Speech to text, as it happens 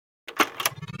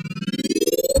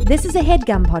This is a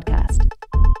HeadGum podcast.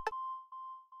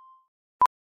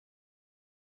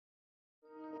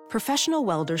 Professional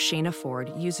welder Shayna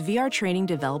Ford used VR training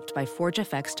developed by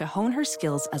ForgeFX to hone her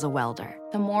skills as a welder.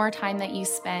 The more time that you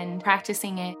spend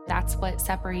practicing it, that's what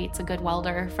separates a good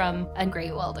welder from a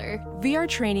great welder. VR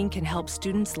training can help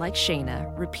students like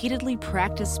Shayna repeatedly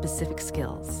practice specific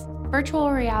skills.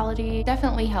 Virtual reality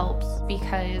definitely helps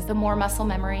because the more muscle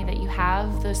memory that you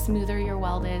have, the smoother your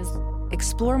weld is.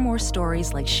 Explore more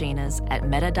stories like Shayna's at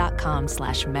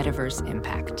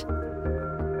meta.com/metaverseimpact.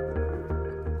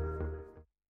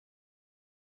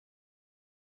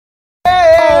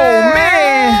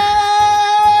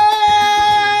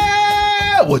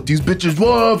 What these bitches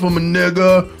want from a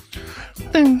nigga.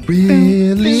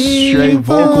 Really? Straight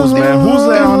vocals, man. Who's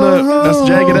that on the... That's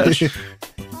Jagged Edge.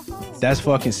 That's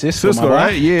fucking Cisco, Cisco,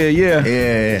 right? Yeah.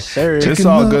 Yeah. Sir. It's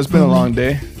all good. It's been a long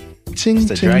day. Ching,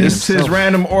 the ching. dragon. This is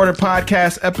Random Order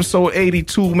Podcast, episode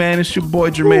 82, man. It's your boy,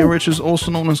 Jermaine Richards,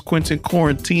 also known as Quentin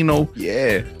Quarantino.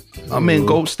 Yeah. I'm in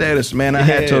GOAT status, man. I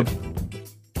had to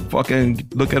fucking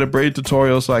look at a braid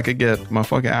tutorial so I could get my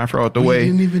fucking afro out the We way.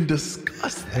 didn't even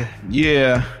discuss that.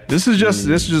 Yeah. This is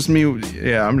just me.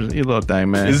 Yeah, I'm just a little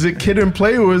thing, man. Is it Kid and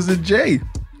Play or is it Jay?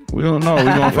 We don't know. We're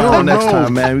gonna find out next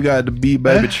time, man. We got the B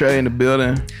Baby Trey in the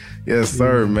building. Yes,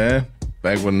 sir, man.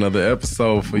 Back with another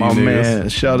episode for My you niggas. man,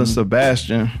 Sheldon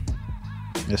Sebastian.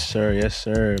 Yes, sir. Yes,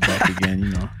 sir. Back again, you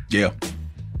know. Yeah.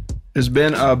 It's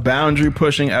been a boundary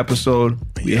pushing episode.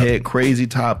 We hit crazy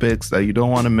topics that you don't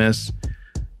want to miss.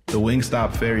 The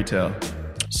Wingstop fairy tale,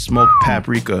 smoked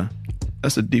paprika.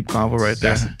 That's a deep convo right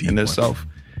there That's a deep in one. itself.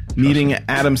 Meeting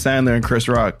Adam Sandler and Chris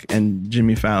Rock and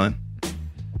Jimmy Fallon.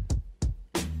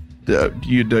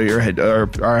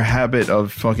 Our habit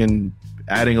of fucking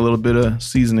adding a little bit of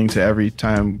seasoning to every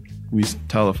time we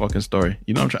tell a fucking story.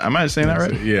 You know what I'm trying? Am I saying that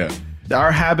right? Yeah.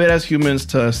 Our habit as humans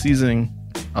to seasoning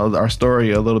our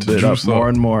story a little bit up juice up. more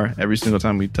and more every single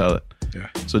time we tell it. Yeah.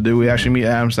 So did we actually meet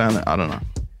Adam Sandler? I don't know.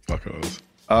 Fuck us.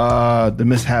 The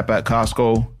mishap at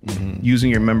Costco,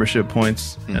 using your membership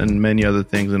points, and many other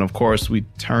things. And of course, we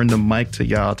turn the mic to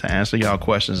y'all to answer y'all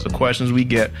questions. The questions we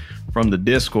get from the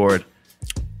Discord.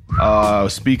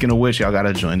 Speaking of which, y'all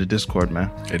gotta join the Discord, man.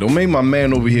 Hey, don't make my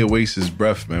man over here waste his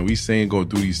breath, man. We saying go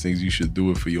do these things. You should do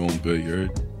it for your own good, you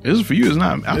heard? This is for you, it's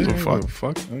not. I don't give a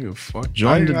fuck. I don't give a fuck.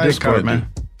 Join the Discord, man.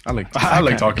 I like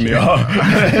talking to y'all.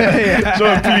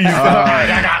 Join, please. We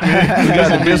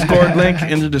got the Discord link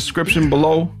in the description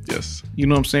below. Yes. You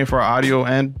know what I'm saying, for our audio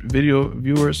and video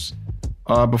viewers.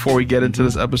 Before we get into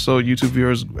this episode, YouTube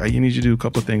viewers, you need you to do a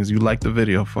couple of things. You like the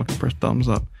video, fucking press thumbs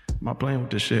up. I'm not playing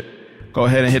with this shit. Go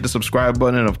ahead and hit the subscribe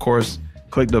button, and of course,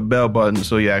 click the bell button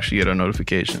so you actually get our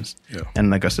notifications. Yeah. And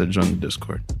like I said, join the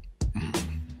Discord.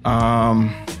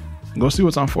 Go see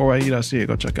what's on 4YE.ca.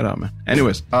 Go check it out, man.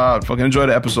 Anyways, fucking enjoy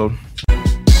the episode.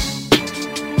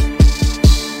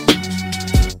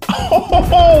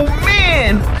 Oh,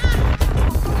 man!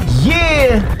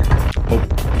 Yeah!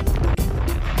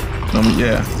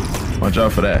 Yeah. Watch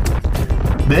out for that.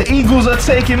 The Eagles are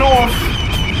taking off.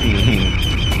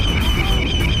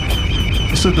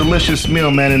 It's a delicious meal,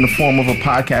 man, in the form of a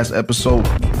podcast episode.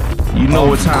 You know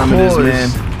what time it is, man.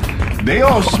 They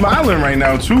all smiling right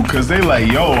now, too, because they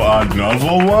like, yo,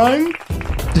 another one?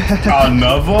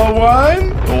 Another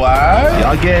one? Why?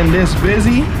 Y'all getting this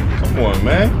busy? Come on,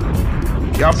 man.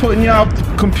 Y'all putting y'all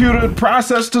computer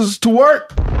processors to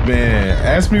work? Man,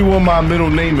 ask me what my middle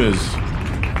name is.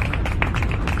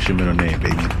 What's your middle name,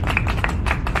 baby?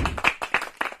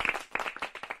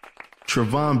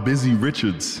 Trevon Busy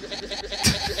Richards.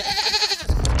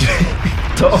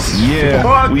 Yeah,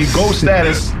 What? we go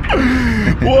status.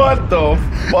 What the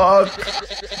fuck?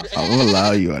 I'm gonna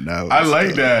allow you on that one. I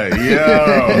like that. You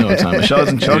Yeah. know what time it is.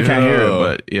 Sheldon can't hear it, Yeah.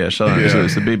 but yeah, Sheldon,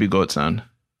 it's the baby goat sound.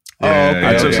 Yeah,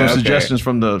 I took yeah, some okay. suggestions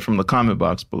from the comment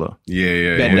box below.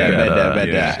 Yeah. Bet that.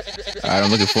 yeah. All right,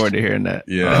 I'm looking forward to hearing that.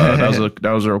 Yeah.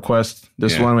 That was a request.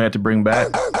 This Yeah. one we had to bring back.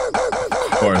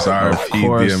 Of course, RFP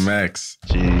course. DMX.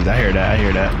 Jeez, I hear that.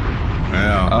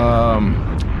 Yeah.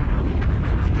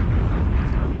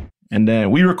 And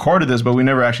then we recorded this, but we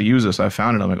never actually used this. I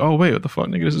found it. I'm like, oh wait, what the fuck,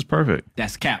 nigga? This is perfect.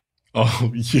 That's cap.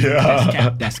 Oh, yeah.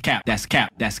 That's cap. You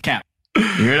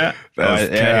hear that? That's I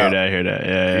hear that.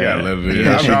 Yeah. You gotta live it.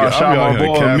 Yeah, shout out my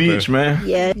boy capping. Meech, man.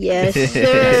 Yes,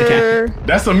 sir.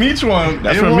 That's a Meech one.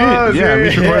 That's It from was, Meech. Yeah,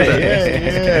 Meech recorded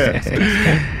that.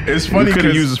 Yeah. It's funny We could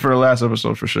have because used this for the last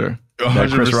episode for sure. That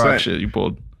Chris Rock shit you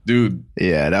pulled. dude.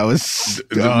 Yeah, that was...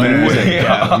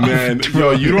 Man,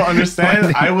 yo, you don't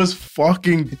understand. I was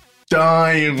fucking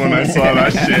dying when I saw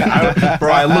that shit.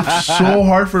 I looked so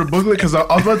hard for the booklet because I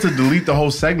was about to delete the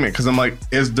whole segment because I'm like,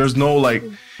 there's no like,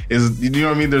 is, you know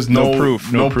what I mean? There's no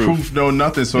proof, no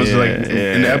nothing. So it's like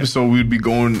in the episode we'd be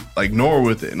going like nowhere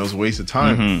with it, and it was a waste of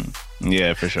time.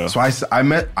 Yeah, for sure. So I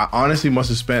honestly must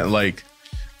have spent like,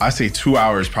 I say 2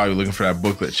 hours probably looking for that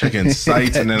booklet, checking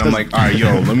sites, and then I'm like, all right,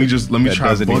 yo, let me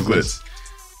try booklets.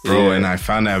 Bro, and I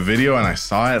found that video and I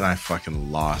saw it and I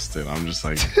fucking lost it. I'm just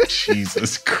like,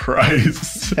 Jesus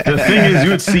Christ. The thing is,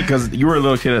 you would see, because you were a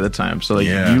little kid at the time, so like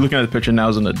you looking at the picture now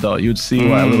as an adult, you would see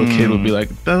why a little kid would be like,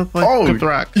 that's like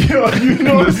Kathrak. Yo, you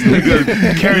know, this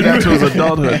nigga carried that to his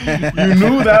adulthood. You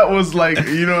knew that was like,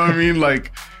 you know what I mean?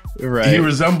 Like, he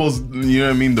resembles, you know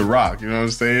what I mean, The Rock. You know what I'm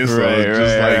saying? So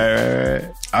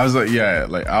I was like, yeah,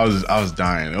 like I was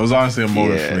dying. It was honestly a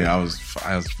moment for me. I was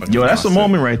fucking. Yo, that's a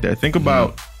moment right there. Think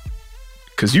about.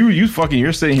 Cause you're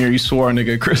sitting here, you swore a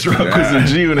nigga Chris Rock was in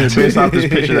G Unit based off this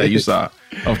picture that you saw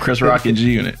of Chris Rock in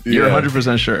G Unit. You're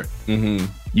 100% sure.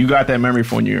 You got that memory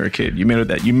from when you were a kid. You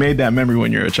made that memory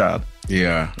when you were a child.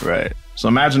 Yeah. Right. So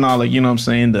imagine all, like, you know what I'm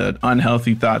saying, the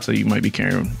unhealthy thoughts that you might be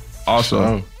carrying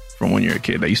also from when you're a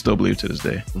kid that you still believe to this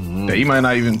day. That you might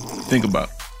not even think about.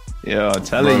 Yo,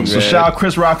 telling you. So shout out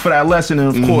Chris Rock for that lesson,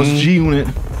 and of course G Unit.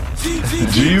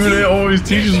 G Unit always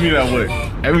teaches me that way.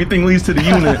 Everything leads to the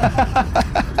unit.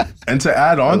 And to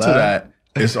add on to that,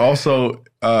 it's also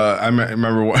I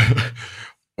remember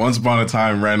once upon a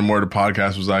time, Random Order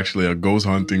Podcast was actually a ghost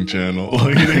hunting channel.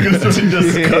 Like, niggas would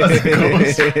discuss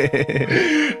ghosts.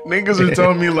 Niggas were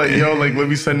telling me like, yo, like, let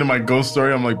me send in my ghost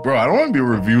story. I'm like, bro, I don't want to be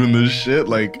reviewing this shit.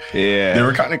 Like, they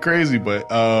were kind of crazy, but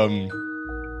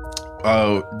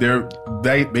they're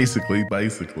basically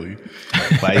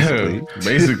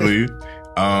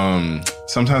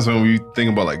sometimes when we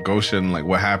think about like ghost shit and like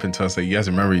what happened to us, like, you guys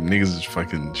remember niggas is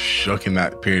fucking shook in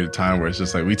that period of time where it's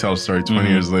just like we tell a story 20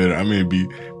 years later, I mean, be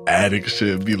addict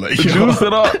shit, be like, juice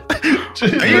it up. You know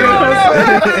what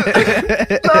I'm saying?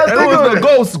 It was the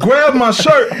ghost. Grab my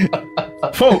shirt.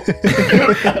 Folk.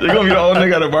 You're gonna be the old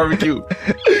nigga at a barbecue.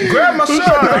 Grab my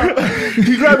shirt.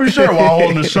 He grabbed your shirt while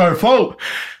holding the shirt, folk.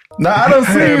 Now, I done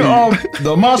seen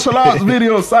the martial arts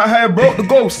videos. I had broke the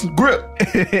ghost grip.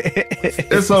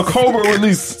 It's a cobra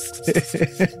release.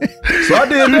 So I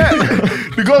did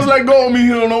that. The ghost let go of me. He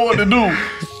don't know what to do.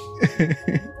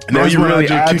 And Bro, that's you when really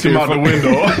I just kicked him out the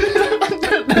window.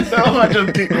 I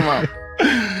just kicked him out.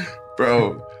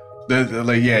 Bro,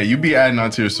 like, yeah, you be adding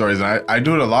on to your stories. And I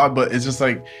do it a lot, but it's just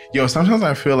like, yo, sometimes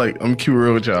I feel like, I'm keep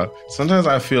real with y'all. Sometimes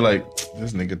I feel like,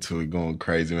 this nigga Tui going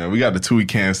crazy, man. We got the Tui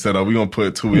can set up. We gonna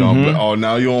put Tui on, but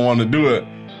now you don't want to do it.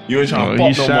 You ain't trying to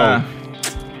pop no more.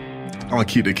 I'm gonna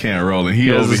keep the can rolling. He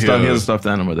has a stuffed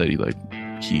animal that he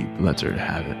lets her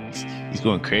have it. He's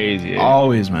going crazy.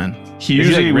 Always, man. He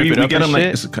usually we get him like,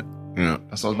 that's what I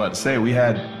was about to say. We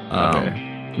had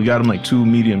we got him like 2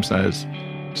 medium-sized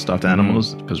stuffed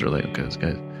animals because we're like, okay, this guy,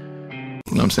 you know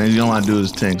what I'm saying? You don't want to do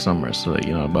his thing somewhere. So like,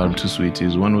 you know, I bought him 2 sweet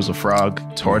teas. One was a frog,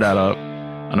 tore that up.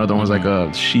 Another one was like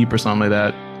a sheep or something like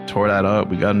that, tore that up.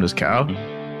 We got him this cow.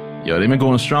 Yo, they've been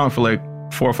going strong for like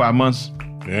 4 or 5 months.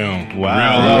 Damn. Wow.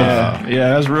 Real love. Yeah,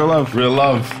 that's real love. Real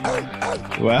love.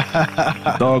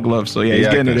 Wow. Dog love. So yeah, he's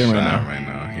getting it in right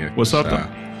now. What's up, though?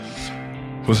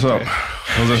 What's up?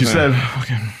 You said,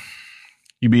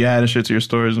 you be adding shit to your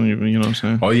stories, and you know what I'm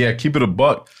saying? Oh yeah, keep it a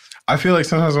buck. I feel like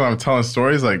sometimes when I'm telling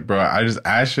stories, like, bro, I just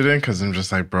add shit in because I'm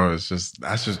just like, bro, it just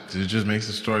makes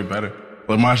the story better.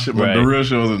 But my shit, but the real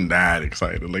shit wasn't that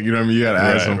excited. Like, you know what I mean? You gotta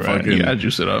add some fucking. You gotta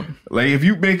juice it up. Like, if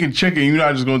you making chicken, you're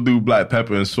not just gonna do black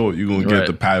pepper and salt. You're gonna get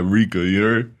the paprika. You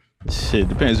heard? Shit,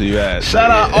 depends who you ask.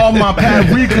 Shout out all my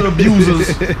paprika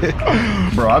abusers.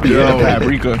 Bro, I be eating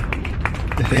paprika.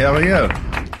 Hell yeah.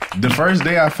 The first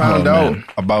day I found out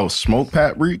about smoked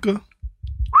paprika,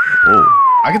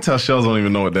 I can tell Shells don't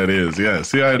even know what that is. Yeah,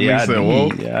 see how it makes that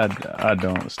whoa? Yeah, I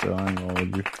don't still. I ain't gonna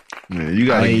hold you. Man, you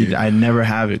gotta I never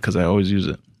have it because I always use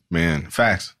it. Man,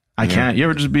 facts. I can't. You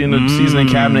ever just be in the seasoning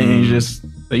cabinet and you just,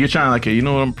 like, you're trying like, hey, you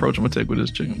know what approach I'm gonna take with this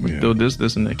chicken? We do this,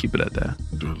 and then keep it at that.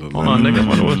 Hold on, nigga.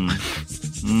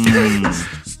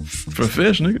 For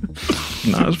fish,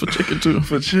 nigga. Nah, it's for chicken too.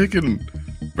 For chicken.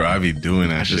 Bro, I be doing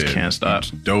that shit. I just can't stop.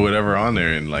 Just throw whatever on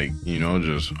there and, like, you know,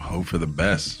 just hope for the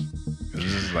best. It's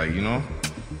just like, you know.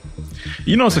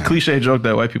 You know, it's a cliche joke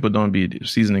that white people don't be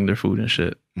seasoning their food and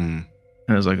shit. And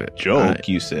it's like a joke,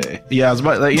 you say? Yeah, I was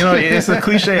about, like, you know, it's a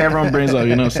cliche everyone brings up,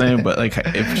 you know what I'm saying? But like,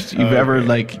 if you've ever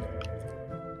like,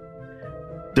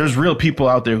 there's real people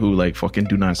out there who like fucking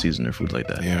do not season their food like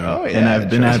that. Yeah. Oh, yeah. And I've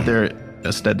been at their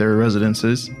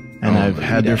residences and I've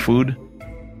had their food.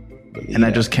 And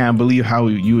I just can't believe how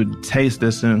you would taste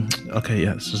this and, okay,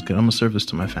 yeah, this is good. I'm gonna serve this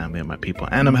to my family and my people.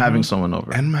 And I'm having someone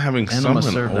over. And I'm having someone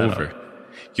over.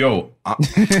 Yo, bro,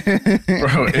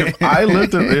 if I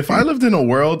lived in a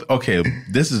world, okay,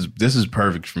 this is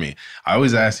perfect for me. I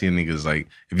always ask you niggas, like,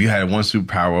 if you had one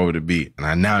superpower, what would it be? And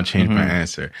I now change my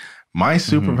answer. My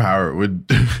superpower would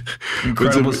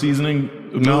Incredible seasoning.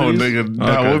 No, nigga,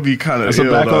 that would be kind of that's a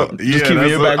backup. Just keep it in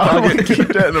your back pocket. Keep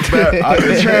that in the back. I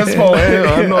can transport.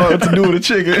 I know what to do with a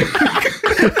chicken.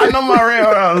 I know my way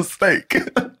around a steak.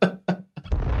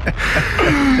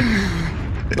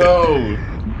 No.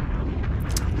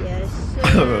 Yes,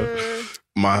 sir.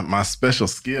 My special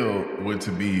skill would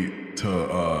to be to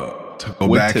go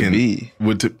Would back to and be.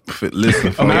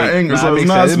 listen. I'm not English, so it's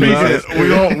Nah, not makes speaking. We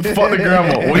don't fuck the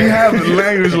grammar. We have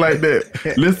language like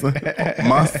that. Listen,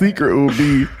 my secret would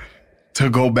be to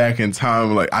go back in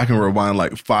time. Like I can rewind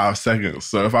like 5 seconds.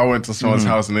 So if I went to someone's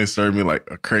house and they served me like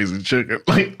a crazy chicken,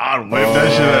 like I'd wave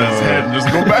that shit at his head and just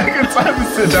go back in time and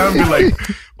sit down and be like,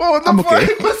 "Oh, what the fuck?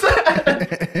 okay. What's that?"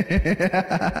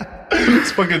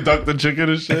 Just fucking duck the chicken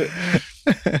and shit.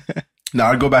 No,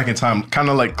 I'd go back in time, kind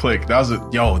of like Click.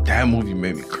 That movie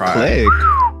made me cry. Click.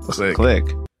 What's Click. Click?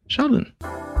 Sheldon.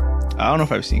 I don't know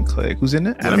if I've seen Click. Who's in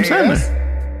it? Adam Sandler.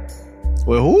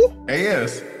 Wait, who?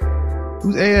 AS.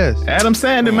 Who's AS? Adam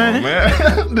Sandler, man.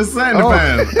 Man, the Sandler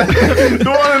fan. The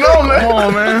one and only. Come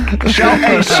on, man.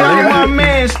 Shout my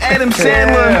man, Adam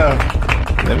Sandler.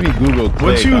 Let me Google Click.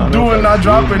 What you doing not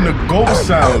dropping the ghost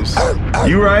sounds?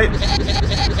 You right?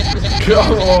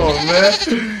 Come on,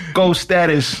 man. Ghost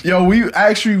status. Yo, we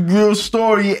actually real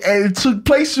story, and it took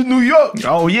place in New York.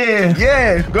 Oh, yeah.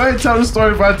 Yeah, go ahead and tell the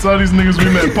story if I tell these niggas we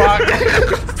met Pac.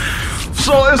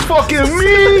 So it's fucking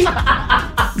me,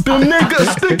 the nigga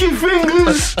Sticky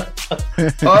Fingers,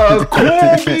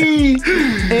 Kobe,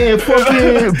 and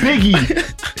fucking Biggie.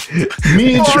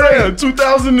 Me and Trey.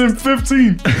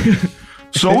 2015.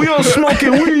 So we all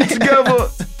smoking weed together.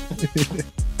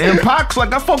 And Pac's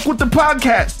like, I fuck with the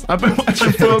podcast. I've been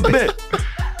watching for a bit.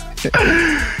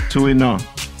 Till we know.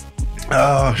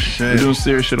 Oh, We're shit. doing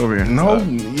serious shit over here. No,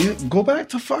 you go back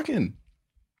to fucking.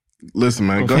 Listen,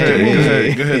 man. Go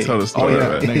ahead. Go ahead. Tell the story. Yeah,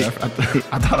 man. nigga,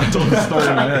 I thought I told the story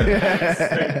in my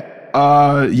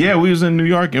head. Yeah, we was in New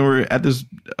York and we're at this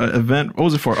event. What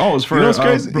was it for? Oh, it was for You know what's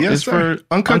crazy? Yes, it's sir. for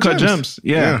Uncut Gems.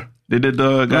 Yeah. Yeah. They did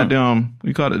the goddamn.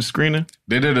 We called it a screening.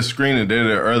 They did a screening. They did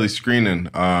an early screening.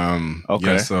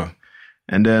 Okay. Yeah, so.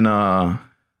 And then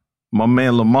my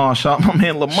man Lamar, shout my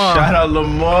man Lamar. Shout out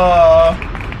Lamar.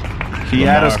 He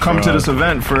had us Lamar, come bro. to this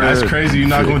event for. That's crazy. You're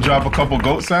not going to drop a couple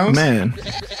goat sounds? Man.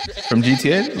 From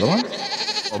GTA? Lamar?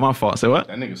 Oh, my fault. Say what?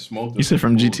 That nigga smoked. You said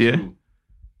from GTA?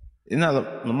 Isn't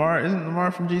that Lamar? Isn't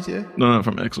Lamar from GTA? No,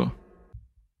 from EXO.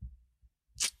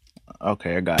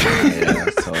 Okay, I got it. Yeah,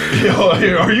 that's totally. Yo,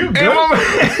 are you good?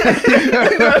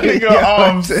 That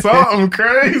nigga something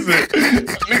crazy.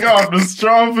 Nigga off the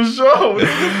strong for sure.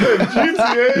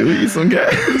 GTA. We eat some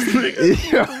gas.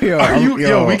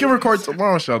 Yo, we can record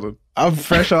tomorrow, Sheldon. I'm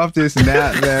fresh off this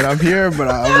nap, man. I'm here, but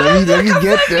let me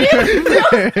get there.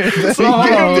 So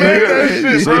hold on,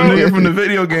 nigga. So the nigga from the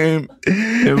video game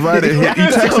invited. He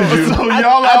texted you. So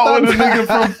y'all out with a nigga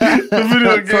from the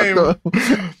video game.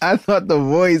 I thought the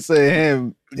voice of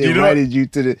him invited you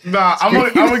to the. Nah, I'm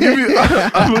gonna give you.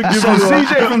 I'm gonna give So you.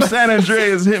 CJ from San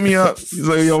Andreas hit me up. He's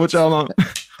like, "Yo, what y'all on?"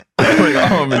 I'm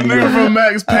like, "Oh The man, nigga from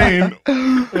Max Payne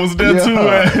was there too.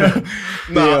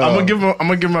 I'm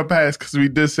gonna give him a pass because we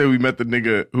did say we met the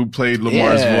nigga who played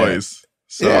Lamar's voice.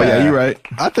 So Oh yeah, you right.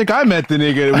 I think I met the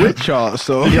nigga with y'all.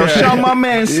 So Yo, shout my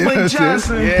man Sling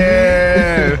Johnson.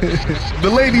 yeah, the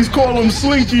ladies call him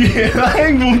Slinky, and I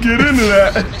ain't gonna get into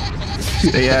that.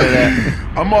 Stay out of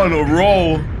that. I'm on a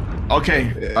roll.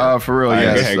 Okay, for real, Alright,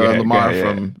 yes. go ahead, Lamar go ahead,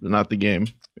 from Not the Game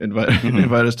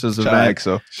invited us to this event.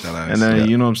 so Shout out. And then,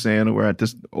 you know what I'm saying, we're at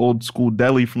this old school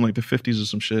deli from like the 50s or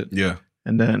some shit. Yeah.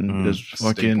 And then this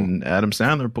fucking Adam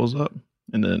Sandler pulls up.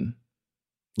 And then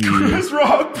Chris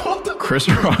Rock pulled up. Chris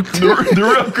Rock, the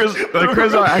real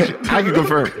Chris Rock, actually, I can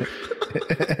confirm.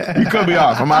 You could be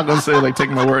off. I'm not going to say, like, take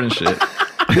my word and shit.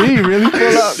 did he really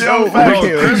pull up? Yo,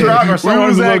 Chris Rock or someone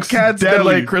was who at looks Cat's dead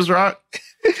Deli? like Chris Rock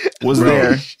was Bro.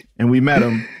 there. And we met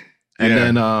him. And Yeah.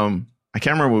 then I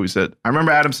can't remember what we said. I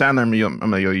remember Adam Sandler and me. I'm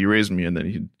like, yo, you raised me. And then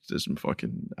he did some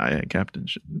fucking captain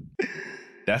shit.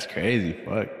 That's crazy.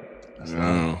 Fuck.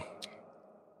 No.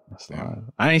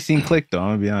 I ain't seen Click though. I'm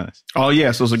gonna be honest. Oh,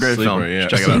 yeah. So it's a great Sleeper, film. yeah.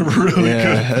 Check it out. Really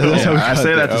Yeah. good. Yeah, I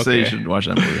say that to say you Okay. should watch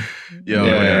that movie. Yo,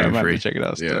 Yeah, man. I'm about free. to check it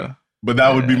out. Still. Yeah. But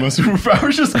that would be my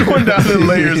superpower. Just going down in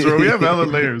layers, bro. We have hella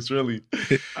layers, really.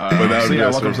 But that would be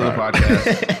welcome to the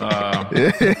podcast.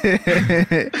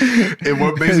 And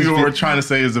what we're trying to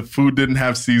say is if food didn't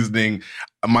have seasoning,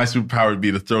 my superpower would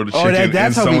be to throw the chicken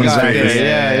in someone's face.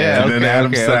 Yeah. And then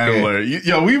Adam Sandler.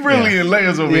 Yo, we really in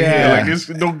layers over here. Like, it's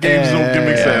no games, no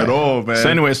gimmicks at all, man. So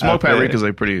anyway, smoked paprika is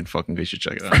like pretty fucking good. You should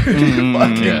check it out.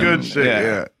 Fucking good shit,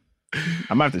 yeah.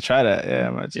 I might have to try that.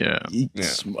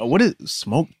 What is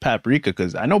smoked paprika?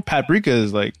 Because I know paprika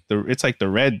is like it's like the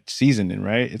red seasoning,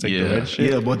 right? It's like the red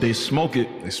shit. Yeah, but they smoke it.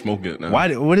 They smoke it now.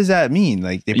 Why? What does that mean?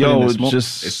 Like they put it in the smoke?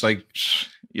 It's like,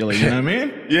 you know what I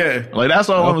mean? Yeah. Like that's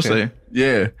all I'm gonna say.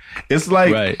 Yeah. It's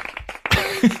like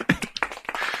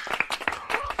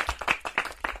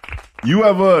you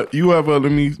ever let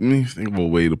me think of a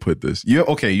way to put this. You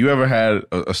ever had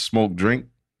a smoked drink?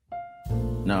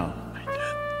 No.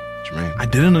 Man. I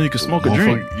didn't know you could smoke a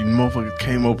drink. You motherfuckers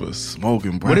came over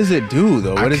smoking, bro. What does it do,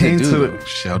 though? What does it do?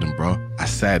 Sheldon, bro. I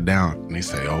sat down and they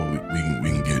say, we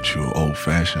can get you an old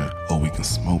fashioned, or we can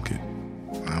smoke it.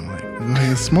 And I'm like, go ahead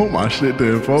and smoke my shit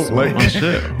then, folks. Like, my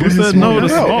shit. Who said no to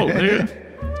smoke,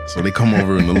 nigga? So they come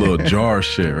over in the little jar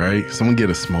shit, right? Someone get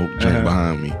a smoke drink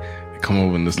behind me. They come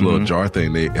over in this little jar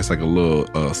thing. It's like a little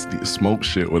smoke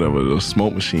shit, whatever, the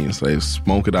smoke machine. So they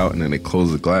smoke it out and then they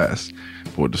close the glass.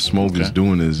 What the smoke is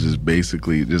doing is just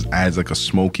basically just adds like a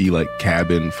smoky like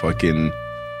cabin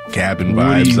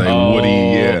vibes, like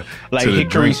woody, like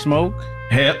hickory smoke.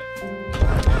 Hip.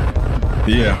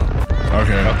 Yeah.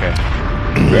 Okay.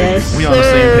 Yes, We on the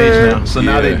same page now. So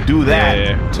now they do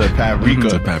that to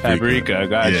paprika. Paprika. I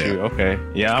got you. Okay.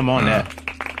 Yeah, I'm on that.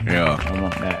 Yeah. I'm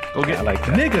on that. Go get I like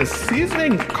that. Nigga,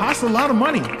 seasoning costs a lot of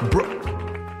money, bro.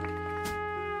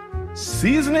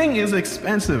 Seasoning is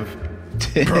expensive.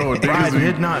 Bro, I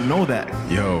did not know that.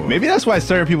 Yo. Maybe that's why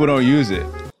certain people don't use it.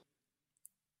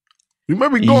 You might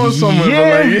be going somewhere,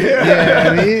 but like,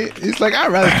 I mean, it's like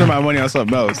I'd rather spend my money on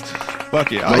something else.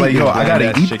 Fuck it. But like, yo, I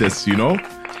gotta eat this, you know?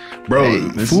 Bro,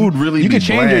 food really you be can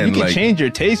change bland, you can change your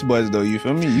taste buds though, you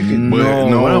feel me? You can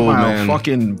No, what am I, man. a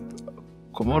fucking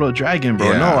Komodo dragon,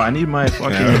 bro? Yeah. No, I need my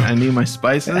fucking I need my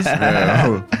spices.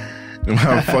 Yeah.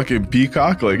 I'm a fucking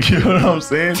peacock, like, you know what I'm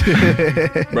saying?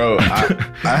 Bro,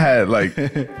 I had like,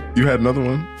 you had another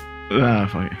one? Nah,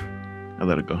 fuck it. I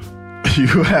let it go.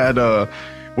 You had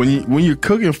when you're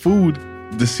cooking food,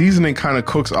 the seasoning kind of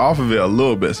cooks off of it a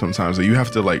little bit sometimes. So you have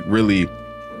to like really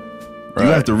you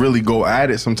have to really go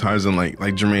at it sometimes, and like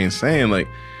Jermaine's saying, like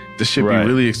this should be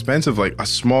really expensive. Like a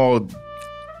small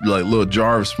like little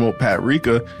jar of smoked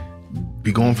paprika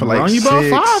be going for like Around you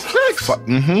about 5, 6.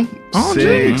 Oh, 6,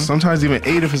 geez. sometimes even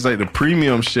 8 if it's like the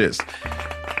premium shits.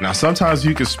 Now sometimes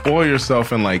you can spoil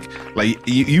yourself and like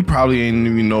you probably ain't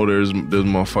even know there's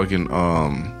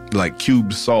motherfucking like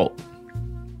cubed salt.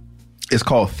 It's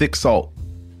called thick salt.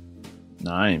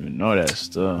 No, I didn't even know that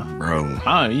stuff. Bro.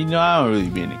 I don't really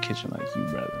be in the kitchen like you,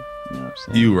 brother. You know what I'm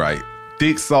saying? You right.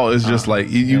 Thick salt is just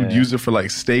like you use it for like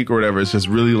steak or whatever. It's just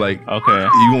really like you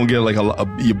gonna get like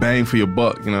your bang for your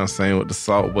buck. You know what I'm saying, with the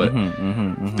salt. But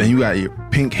then you got your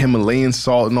pink Himalayan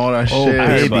salt and all that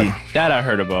shit. Baby. That I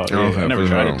heard about. Yeah, Okay, I never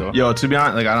tried it though. Yo, to be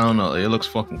honest, like I don't know. It looks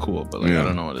fucking cool, but like I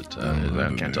don't know what it is.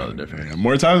 I can't tell the difference. Yeah,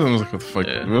 more times I was like, what the fuck?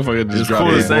 Yeah. What if I could just It's drop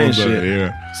cool it the same in shit.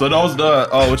 Yeah. So those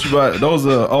what you bought? Those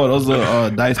are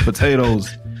diced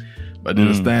potatoes. But then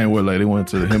understand where like they went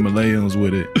to the Himalayas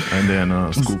with it, and then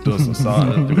scooped up some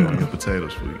salt and threw it on your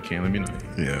potatoes for you. Can't let me know.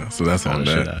 Yeah, so that's on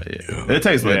Shit that. out, yeah. It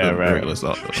tastes like the regular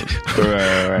salt.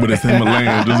 Right. But it's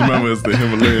Himalayan. Just remember, it's the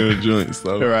Himalayan joint.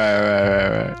 So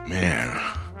Right. man,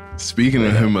 speaking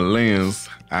of Himalayans,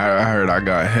 I heard I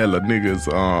got hella niggas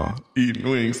eating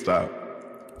Wingstop.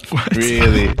 What?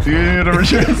 Really? Yeah, the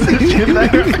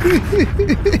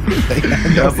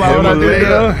That's all what I did.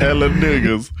 Hella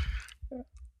niggas.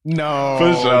 No.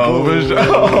 For sure.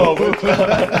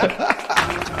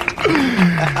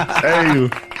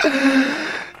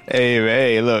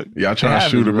 Hey, look. Y'all trying to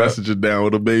shoot a messenger down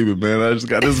with a baby, man. I just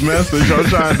got this message I'm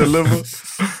trying to deliver.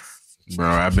 Bro,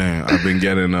 I've been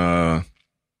getting yeah,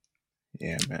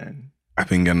 man. I've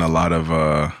been getting a lot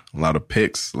of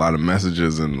pics, a lot of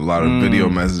messages, and a lot of video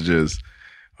messages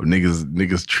of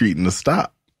niggas treating the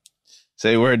stop.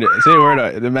 Say word.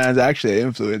 The man's actually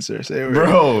an influencer. Say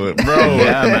word. Bro,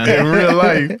 yeah, man. In real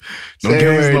life, no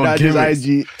games, no not gimmicks.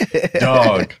 just IG.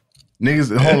 Dog.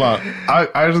 Niggas, hold on.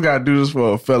 I just gotta do this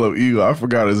for a fellow Eagle. I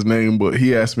forgot his name, but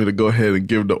he asked me to go ahead and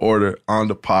give the order on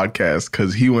the podcast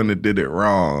because he went and did it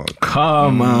wrong.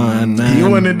 Come on, man. He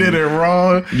went and did it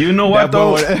wrong. You know what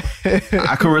though?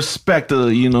 I can respect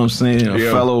you know what I'm saying, a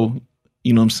fellow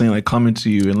you know what I'm saying, like coming to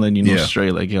you and letting you know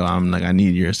straight, like, yo, I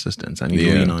need your assistance. I need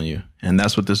to lean on you. And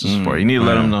that's what this is for. You need to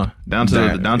let them know down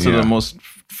to the most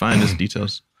finest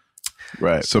details.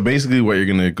 Right. So basically, what you're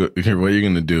gonna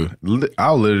do?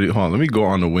 I'll literally hold on. Let me go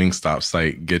on the Wingstop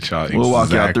site, get y'all. We'll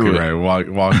walk y'all through it.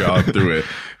 Walk y'all through it.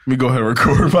 Let me go ahead and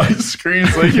record my screen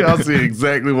so y'all see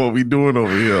exactly what we doing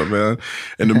over here, man.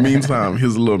 In the meantime,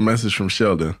 here's a little message from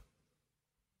Sheldon.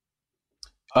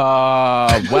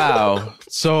 Wow.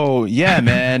 So yeah,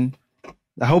 man.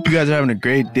 I hope you guys are having a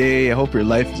great day. I hope your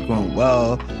life is going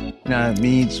well. You know what I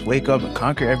mean? Just wake up and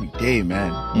conquer every day,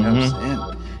 man. You know what I'm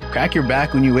saying? Crack your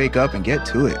back when you wake up and get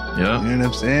to it. Yeah. You know what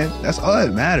I'm saying? That's all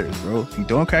that matters, bro. If you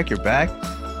don't crack your back,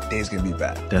 the day's gonna be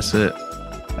bad. That's it.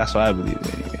 That's what I believe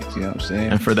anyways. You know what I'm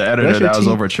saying? And for the editor, that was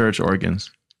over church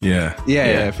organs.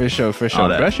 Yeah, for sure.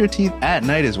 Brush your teeth at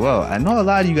night as well. I know a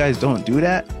lot of you guys don't do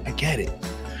that. I get it.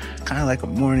 It's kind of like a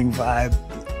morning vibe.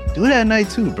 Do it at night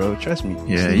too, bro. Trust me.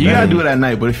 Yeah, you gotta do it at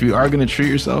night. But if you are gonna treat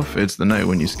yourself, it's the night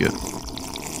when you skip.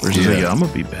 Versus like, I'm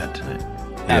gonna be bad tonight.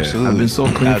 Absolutely. I've been so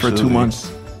clean for 2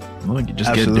 months. Look, you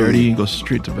just get dirty and go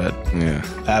straight to bed. Yeah,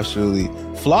 absolutely.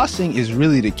 Flossing is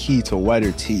really the key to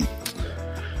whiter teeth.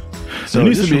 So it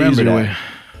needs to be an easier way.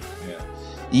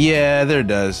 Yeah, there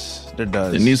does.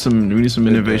 We need some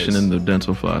innovation in the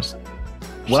dental floss.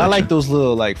 Well, I like those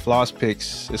little like floss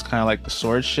picks. It's kind of like the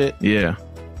sword shit. Yeah.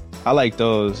 I like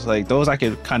those. Like those I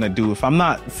could kind of do if I'm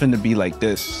not finna be like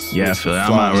this. Yeah, I feel like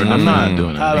I'm not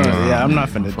doing it. I'm not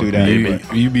finna do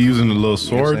that. You be using the little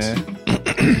swords?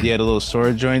 Yeah, the little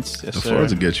sword joints. Yes, the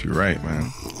swords will get you right, man.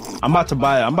 I'm about to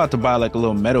buy like a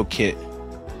little metal kit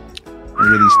and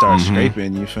really start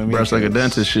scraping. You feel me? Brush like a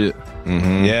dentist shit.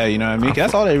 Yeah, you know what I mean?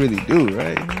 That's all they really do,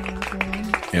 right?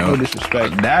 No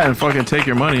disrespect. That and fucking take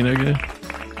your money, nigga.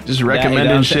 Just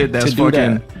recommending shit that's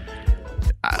fucking.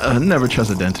 I never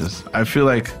trust a dentist. I feel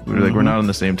like we're not on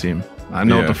the same team. I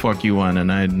know what the fuck you want,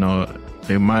 and I know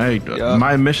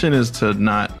my mission is to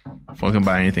not fucking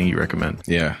buy anything you recommend.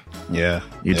 Yeah.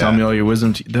 You tell me, your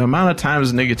wisdom. The amount of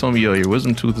times nigga told me, your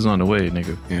wisdom tooth is on the way,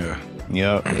 nigga.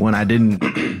 Yeah. When I didn't.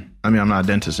 I mean, I'm not a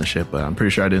dentist and shit, but I'm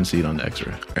pretty sure I didn't see it on the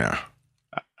X-ray. Yeah.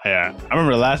 I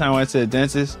remember the last time I went to the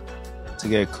dentist to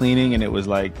get a cleaning, and it was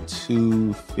like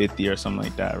 $250 or something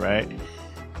like that, right?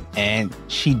 And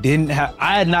she didn't have.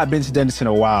 I had not been to the dentist in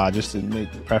a while, just to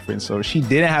make preference. So she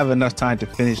didn't have enough time to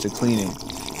finish the cleaning.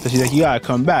 So she's like, "You gotta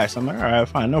come back." So I'm like, "All right,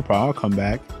 fine, no problem. I'll come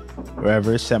back."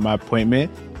 Wherever, set my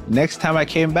appointment. Next time I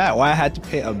came back, I had to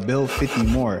pay a bill $50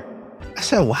 more. I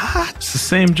said, "What?" It's the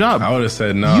same job. I would have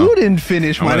said no. You didn't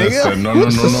finish, my nigga. Said, no.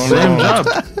 Same job.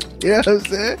 You know what I'm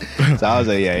saying? So I was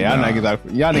like,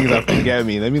 y'all niggas are forget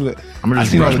me. Let me look. I'm gonna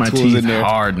just brush my teeth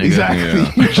hard, nigga.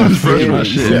 Exactly. Just brush my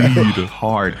shit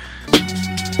hard.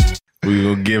 We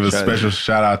will give a special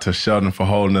shout out to Sheldon for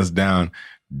holding us down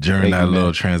during that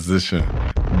little transition.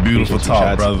 Beautiful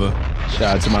talk, brother.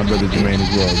 Shout out to my brother Jermaine as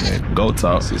well, man. Go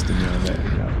talk. Assisting me on that.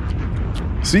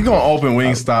 So you gonna open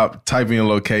Wingstop, type in your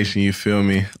location, you feel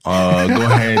me?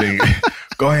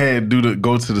 Go ahead and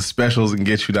go to the specials and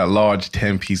get you that large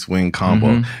 10-piece wing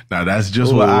combo. Now that's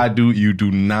just what I do. You do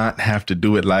not have to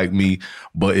do it like me,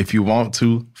 but if you want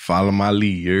to, follow my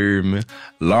lead. You hear me?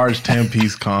 Large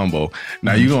 10-piece combo.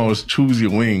 Now you're gonna choose your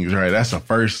wings, right? That's the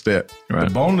first step. Right.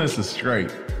 The boneless is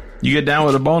straight. You get down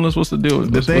with a boneless? What's the deal?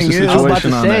 What's the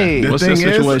situation on that? What's the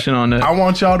situation on that? I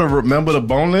want y'all to remember the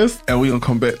boneless, and we're going to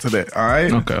come back to that, all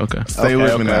right? Okay. Stay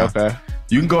with me now. Okay.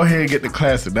 You can go ahead and get the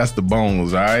classic. That's the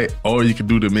boneless, all right? Or you can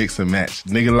do the mix and match.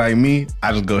 Nigga like me,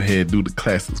 I just go ahead and do the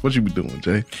classics. What you be doing,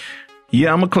 Jay?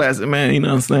 Yeah, I'm a classic man, you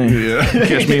know what I'm saying? Yeah.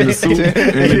 Catch me in the suit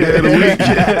any day of the week.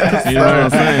 Yes, you know what I'm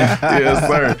saying? Yes,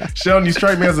 sir. Sheldon, you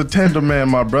strike me as a tender man,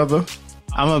 my brother.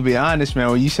 I'm gonna be honest, man.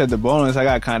 When you said the boneless, I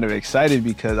got kind of excited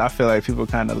because I feel like people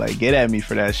kind of like get at me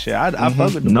for that shit. I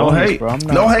fuck with the boneless, bro.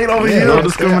 No hate over here. No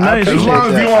discrimination. As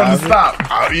long as you want to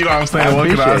stop. You know what I'm saying? What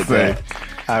can I say?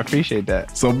 I appreciate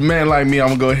that. So, man like me, I'm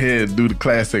going to go ahead and do the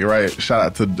classic, right? Shout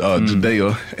out to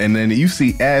Jadeo. And then you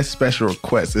see add special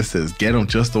requests. It says, get them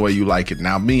just the way you like it.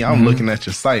 Now, me, I'm looking at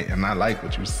your site, and I like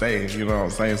what you're saying. You know what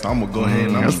I'm saying? So, I'm going to go ahead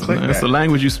and I'm going to click that. That's the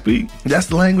language you speak. That's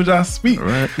the language I speak.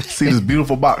 Right. See this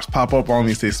beautiful box pop up on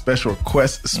me. Say special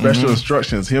requests, special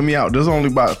instructions. Hear me out. There's only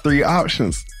about 3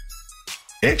 options.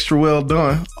 Extra well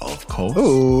done, of course.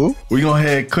 Ooh. We're going to go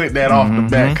ahead and click that off the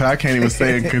back because I can't even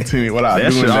say and continue without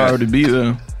doing that. That should already be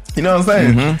there. You know what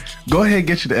I'm saying? Go ahead and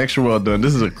get you the extra well done.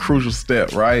 This is a crucial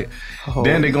step, right?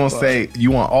 Then they're going to say you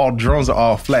want all drums or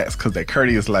all flats because they're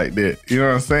courteous like that. You know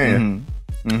what I'm saying?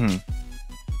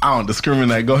 I don't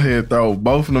discriminate. Go ahead and throw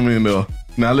both of them in there.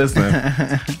 Now listen,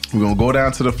 we're gonna go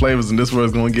down to the flavors, and this is where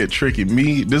it's gonna get tricky.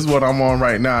 This is what I'm on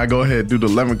right now. I go ahead and do the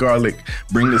lemon garlic.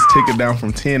 Bring this ticket down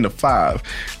from 10 to 5.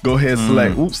 Go ahead and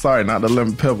select. Oops, sorry, not the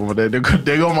lemon pepper, but there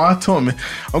go my tummy.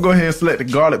 I'll go ahead and select the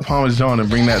garlic parmesan and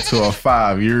bring that to a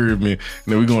 5. You heard me? And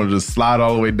then we're gonna just slide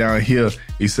all the way down here.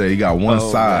 He said you got one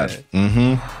side.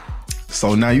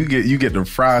 So now you get the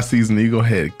fry seasoning. You go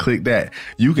ahead and click that.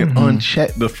 You can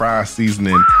uncheck the fry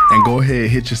seasoning and go ahead and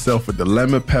hit yourself with the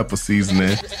lemon pepper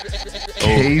seasoning,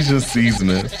 Cajun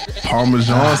seasoning,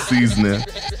 Parmesan seasoning.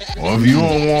 Or if you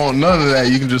don't want none of that,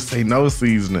 you can just say no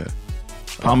seasoning.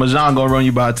 Parmesan gonna run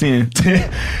you by 10.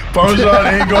 Parmesan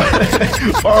ain't going.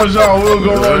 Parmesan will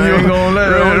go run you. Ain't gonna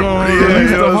let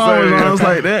it. Parmesan's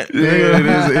like that. Yeah, it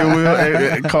is. It will.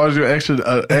 It costs you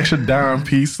extra dime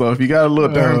piece. So if you got a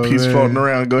little dime piece floating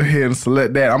around, go ahead and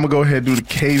select that. I'm gonna go ahead and do the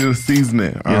Cajun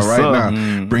seasoning. Yes, all right, sir.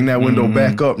 now bring that window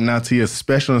back up. Now to your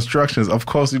special instructions. Of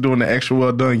course, you're doing the extra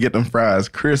well done. Get them fries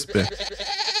crispy.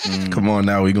 Come on,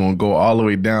 now we're gonna go all the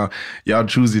way down. Y'all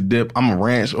choose your dip. I'm a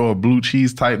ranch or a blue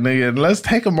cheese type nigga. And let's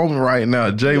take a moment right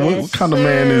now. Jay, what kind of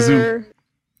man is you?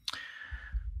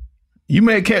 You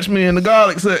may catch me in the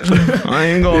garlic section. I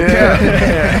ain't gonna cap.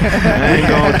 I ain't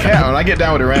gonna cap. When I get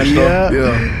down with the ranch stuff,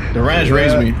 the ranch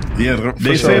raised me. Yeah,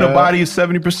 they say the body is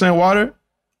 70% water.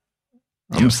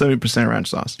 I'm 70%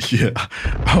 ranch sauce. Yeah.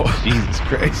 Oh, Jesus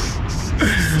Christ.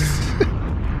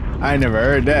 I never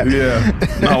heard that. Yeah.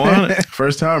 No, 100.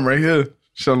 First time right here.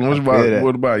 Sheldon,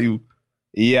 what about you?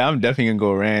 Yeah, I'm definitely gonna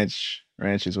go ranch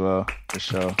as well, for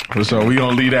sure. For sure. We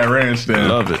gonna leave that ranch then.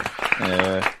 Love it.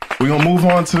 Yeah. We gonna move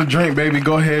on to the drink, baby.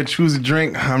 Go ahead, choose a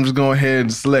drink. I'm just going ahead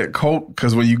and select Coke,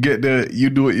 because when you get there,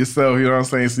 you do it yourself. You know what I'm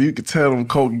saying? So you can tell them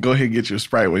Coke, go ahead and get your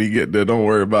Sprite when you get there. Don't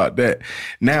worry about that.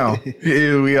 Now,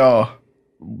 here we are,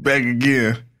 back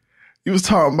again. You was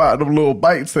talking about them little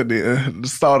bites at the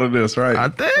start of this, right? I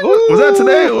think. Was that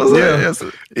today? Was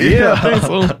Yeah, I think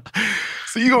so.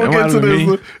 So you gonna get to this.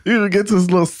 You gonna get to this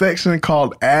little section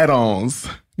called add-ons.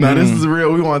 Now this is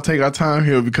real. We want to take our time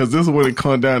here, because this is when it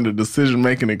comes down to decision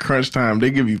making and crunch time.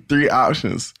 They give you 3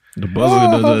 options. The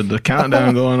buzzer, the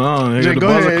countdown going on. Jay, go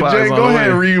ahead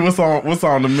and read what's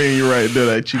on the menu right there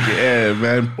that you can add,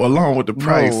 man, along with the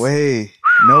price.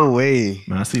 No way.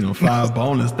 Man, I see them 5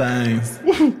 bonus things.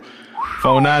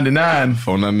 $4.99.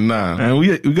 $4.99. And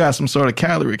we got some sort of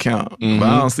calorie count, but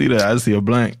I don't see that. I just see a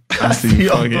blank. I see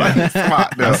a blank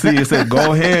spot there. I see it said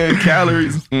go ahead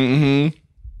calories.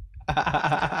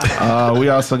 We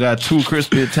also got 2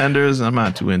 crispy tenders. I'm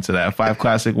not too into that. 5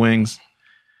 classic wings.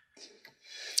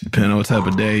 Depending on what type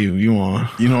of day you on.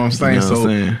 You know what I'm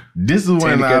saying? This is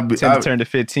when I turn to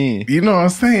 15. You know what I'm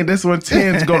saying? This is when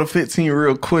 10s go to 15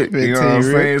 real quick. You know what I'm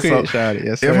saying?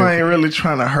 Yes, if I ain't really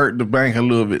trying to hurt the bank a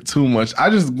little bit too much,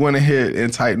 I just went ahead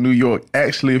and typed New York.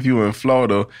 Actually, if you're in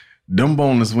Florida, them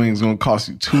boneless wings gonna cost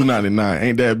you $2.99.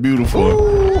 Ain't that beautiful?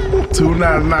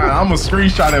 $2.99. I'm gonna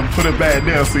screenshot it and put it back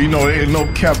there, so you know there ain't no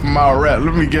cap in my rap.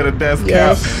 Let me get a desk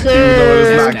cap, even though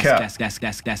it's not cap.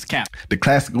 That's cap. The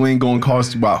classic wing gonna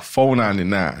cost you about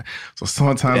 $4.99. So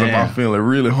sometimes if I'm feeling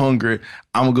really hungry,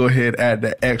 I'm gonna go ahead and add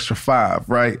that extra 5,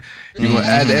 right? You're gonna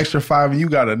add the extra 5, and you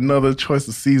got another choice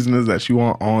of seasonings that you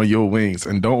want on your wings.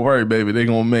 And don't worry, baby, they're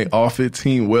gonna make all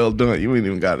 15 well done. You ain't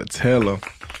even gotta tell them.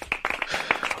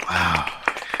 Wow.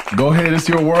 Go ahead, it's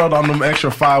your world on them extra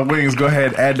 5 wings. Go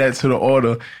ahead, add that to the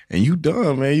order, and you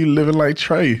done, man. You living like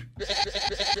Trey.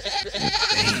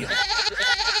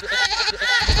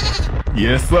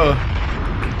 Yes, sir.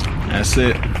 That's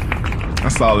it.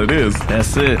 That's all it is.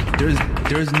 That's it.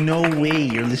 There's no way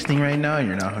you're listening right now and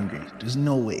you're not hungry. There's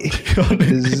no way.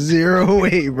 There's 0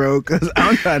 way, bro, because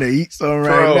I'm trying to eat something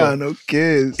right now. No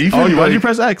kids. Why'd you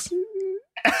press X?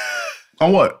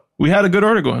 On what? We had a good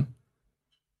order going.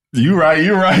 You right. This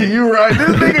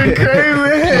nigga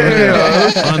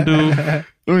crazy. Undo.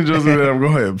 Let me just go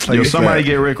ahead. Yo, somebody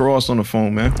get Rick Ross on the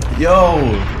phone, man. Yo,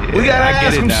 we gotta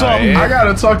ask him something. I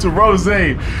gotta talk to Rose.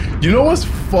 You know what's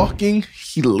fucking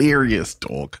hilarious,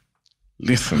 dog?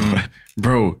 Listen,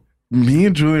 bro. Me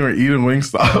and Julian were eating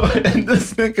Wingstop, and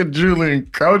this nigga Julian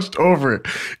crouched over,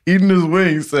 eating his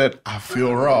wings, said, "I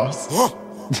feel Ross."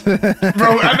 Bro,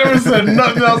 I never said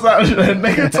nothing else after that.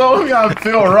 Nigga told me I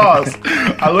feel Ross.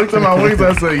 I looked at my wings,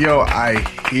 I said, yo, I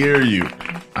hear you.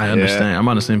 I understand. I'm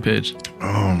on the same page.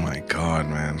 Oh my God,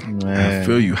 man. I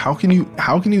feel you. How can you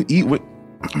eat with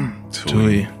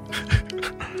Tui?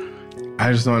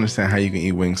 I just don't understand how you can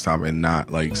eat Wingstop and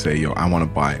not like say, yo, I want to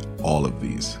buy all of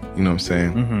these. You know what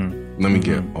I'm saying? Let me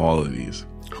get all of these.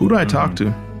 Who do I talk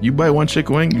to? You buy 1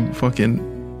 chicken wing, you fucking...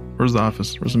 Where's the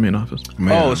office? Where's the main office?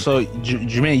 Man. Oh, so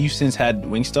Jermaine, you since had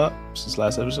Wingstop since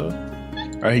last episode?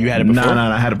 Or you had it before? No,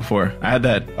 I had it before. I had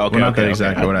that. Okay, not that okay,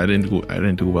 exact okay. order. I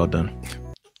didn't do well done.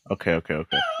 Okay. What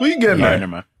you getting All right, at? never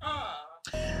mind.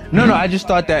 No, I just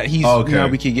thought that Okay.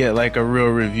 we could get like a real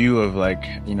review of like,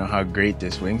 how great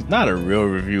this wing. Not a real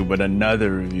review, but another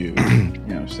review. You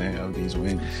know what I'm saying? Of these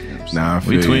wings. You know what I'm saying? Nah, I We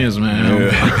feel you. twins, man.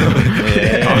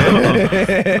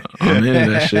 I'm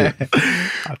into that shit.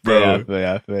 I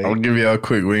feel you. I'll give you a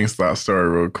quick Wingstop story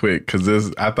real quick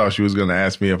because I thought she was going to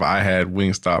ask me if I had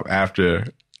Wingstop after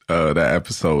that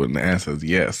episode, and the answer is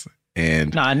yes.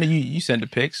 And No, I know you sent the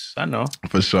pics. I know.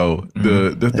 for sure,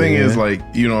 the thing is, like,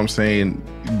 you know what I'm saying,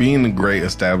 being a great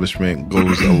establishment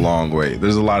goes a long way.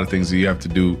 There's a lot of things that you have to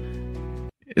do.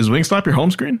 Is Wingstop your home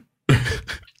screen?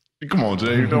 Come on,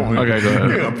 Jay. Don't Okay, go ahead.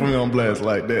 You gotta put me on blast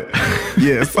like that.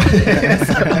 Yes.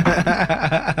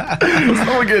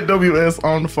 Someone get WS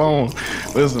on the phone.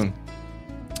 Listen,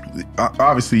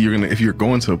 obviously if you're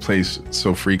going to a place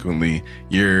so frequently,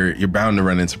 you're bound to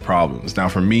run into problems. Now,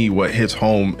 for me, what hits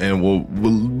home and will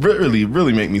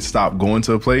really make me stop going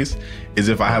to a place is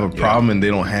if I have a problem and they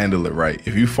don't handle it right.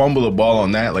 If you fumble a ball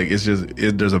on that, like,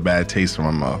 there's a bad taste in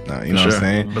my mouth now. You know what I'm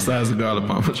saying? Besides the garlic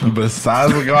parmesan.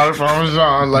 Besides the garlic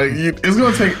parmesan, like,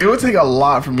 it would take a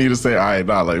lot for me to say, all right,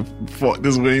 nah, like, fuck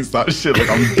this Wingstop shit, like,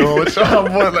 I'm done with y'all,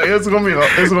 but like, it's gonna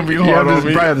be hard on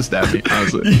me. Probably have to stab me,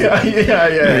 honestly.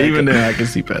 Yeah. Even then, I can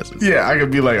see past it. Yeah, I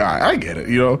could be like, all right, I get it,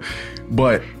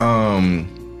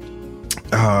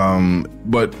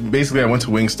 but basically, I went to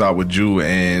Wingstop with Ju,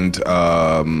 and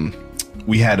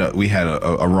we had a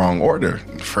wrong order.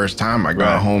 The first time I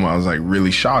got home, I was like really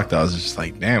shocked. I was just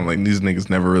like, damn, like, these niggas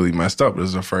never really messed up. This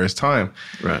is the first time.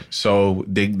 Right. So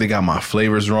they got my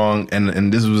flavors wrong,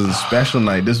 and this was a special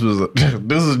night. This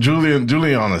is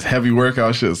Julian on his heavy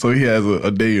workout shit. So he has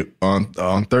a day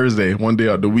on Thursday, one day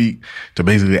out the week, to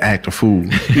basically act a fool.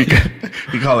 He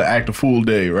call it act a fool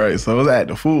day, right? So it was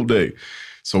act a fool day.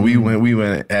 So we went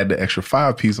and had the extra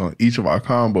 5-piece on each of our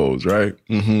combos, right?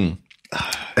 Mm-hmm.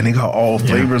 And they got all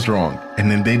flavors wrong. And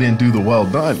then they didn't do the well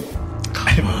done.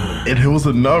 And it was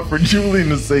enough for Julian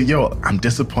to say, yo, I'm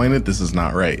disappointed. This is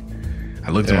not right.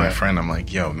 I looked at my friend. I'm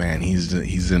like, yo, man,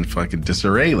 he's in fucking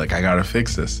disarray. Like, I got to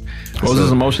fix this. What was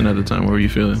his emotion at the time? What were you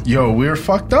feeling? Yo, we were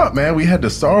fucked up, man. We had the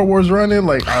Star Wars running.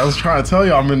 Like, I was trying to tell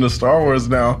you, I'm into Star Wars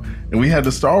now. And we had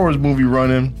the Star Wars movie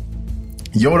running.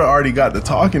 Yoda already got the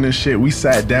talking and shit. We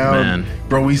sat down,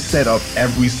 bro. We set up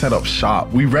shop.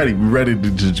 We ready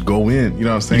to just go in. You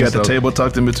know what I'm saying? You got the table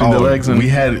tucked in between the legs, and we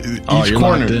had each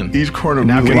corner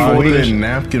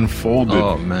napkin folded.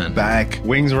 Oh man, back.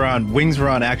 Wings were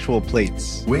on actual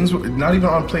plates. Wings were not even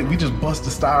on plate. We just bust the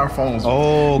styrofoams.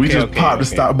 Oh, okay, we just popped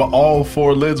the styrofoam, but all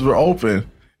 4 lids were open.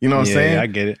 You know what I'm saying? Yeah, I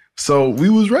get it. So we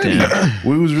was ready.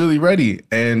 We was really ready,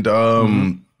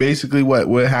 and basically,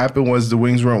 what happened was the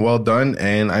wings weren't well done,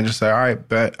 and I just said, all right,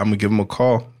 bet I'm gonna give them a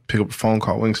call. Pick up a phone,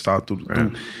 call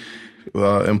Wingstop.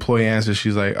 Employee answers.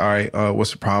 She's like, all right, what's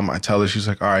the problem? I tell her. She's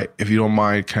like, all right, if you don't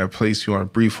mind, can I place you on a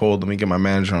brief hold? Let me get my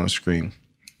manager on the screen.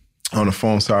 On the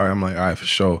phone, sorry. I'm like, all right, for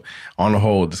sure. On the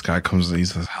hold, this guy comes in. He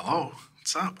says, hello,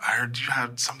 what's up? I heard you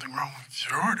had something wrong with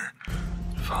your order.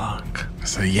 Fuck. I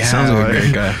said, yeah. Sounds like a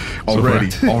great guy.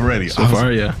 Already. So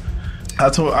far, yeah. I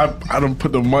done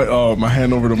put the mic, my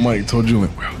hand over the mic, told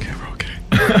Julian, we're okay.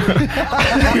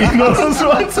 You know, so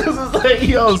I was like,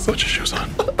 yo, put your shoes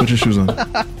on.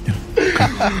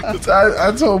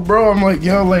 I told bro, I'm like,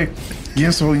 yo, like,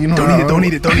 yeah, so, you know. Don't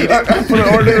eat it. I put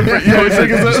an order in for, It's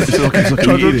okay.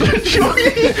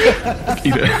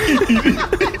 Eat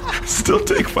it. Still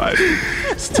take 5.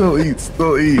 Still eat.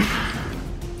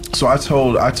 So I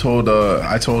told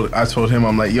him,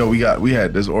 I'm like, yo, we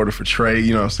had this order for Trey,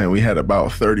 you know what I'm saying? We had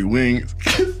about 30 wings.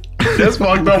 That's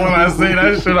fucked up when I say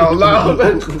that shit out loud.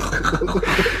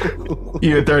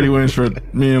 You had 30 wings for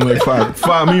me and like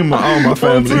 5. Me and all my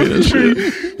family.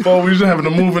 But we just having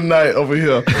a moving night over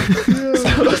here.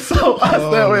 So I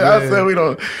said we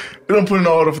don't put in an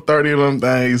order for 30 of them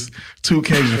things, 2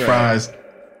 Cajun fries.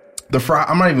 The fry,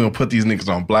 I'm not even gonna put these niggas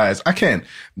on blast. I can't.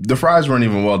 The fries weren't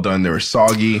even well done. They were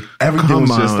soggy. Everything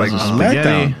was just like a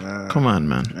letdown. Come on,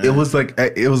 man. It was like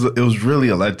it was really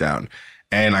a letdown.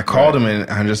 And I called him and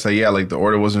I just said, yeah, like the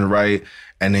order wasn't right.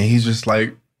 And then he's just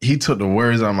like, he took the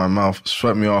words out of my mouth,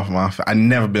 swept me off my feet. I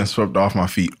never been swept off my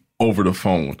feet over the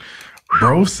phone.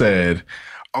 Bro said,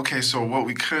 okay, so what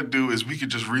we could do is we could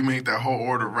just remake that whole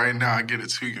order right now. I get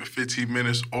it to you in 15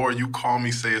 minutes, or you call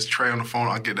me, say it's Trey on the phone.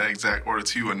 I'll get that exact order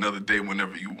to you another day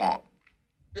whenever you want.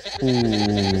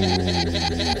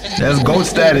 That's GOAT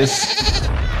status.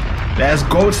 That's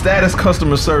GOAT status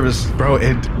customer service. Bro,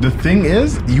 the thing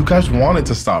is, you guys wanted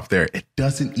to stop there. It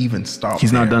doesn't even stop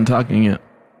He's there. not done talking yet.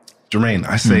 Jermaine,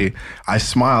 I say, I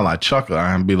smile, I chuckle,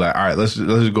 and be like, all right, let's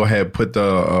just go ahead and put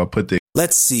the.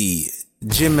 Let's see.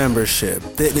 Gym membership,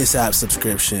 fitness app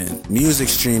subscription, music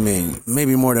streaming,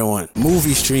 maybe more than one.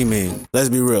 Movie streaming, let's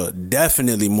be real,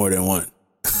 definitely more than one.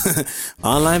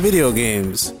 Online video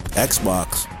games,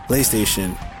 Xbox,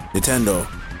 PlayStation, Nintendo.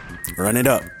 Run it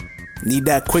up. Need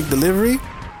that quick delivery?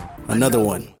 Another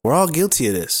one. We're all guilty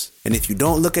of this. And if you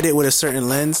don't look at it with a certain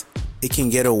lens, it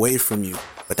can get away from you.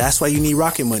 But that's why you need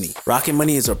Rocket Money. Rocket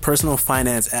Money is a personal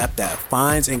finance app that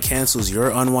finds and cancels your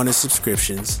unwanted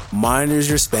subscriptions, monitors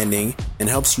your spending, and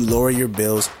helps you lower your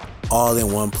bills all in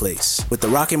one place. With the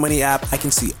Rocket Money app, I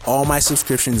can see all my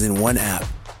subscriptions in one app.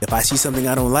 If I see something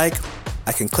I don't like,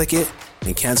 I can click it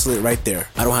and cancel it right there.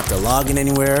 I don't have to log in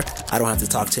anywhere. I don't have to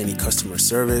talk to any customer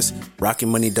service. Rocket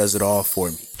Money does it all for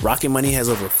me. Rocket Money has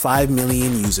over 5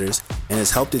 million users and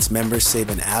has helped its members save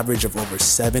an average of over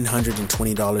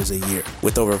 $720 a year,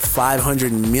 with over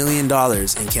 $500 million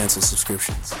in canceled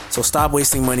subscriptions. So stop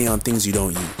wasting money on things you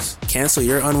don't use. Cancel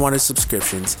your unwanted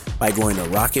subscriptions by going to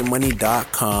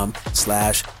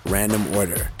rocketmoney.com/random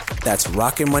order. That's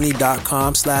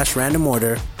rocketmoney.com/random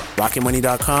order.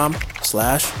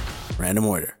 rocketmoney.com/random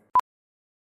order.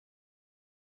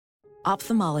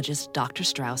 Ophthalmologist Dr.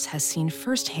 Strauss has seen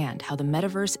firsthand how the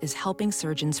metaverse is helping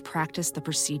surgeons practice the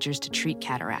procedures to treat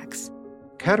cataracts.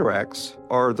 Cataracts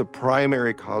are the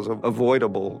primary cause of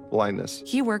avoidable blindness.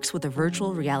 He works with a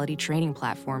virtual reality training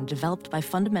platform developed by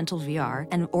Fundamental VR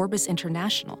and Orbis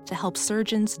International to help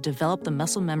surgeons develop the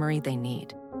muscle memory they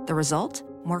need. The result?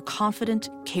 More confident,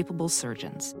 capable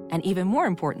surgeons. And even more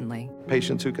importantly,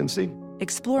 Patients who can see.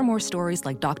 explore more stories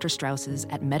like Dr. Strauss's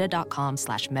at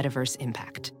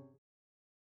meta.com/metaverseimpact.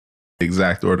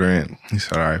 Exact order in. He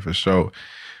said, all right, for sure.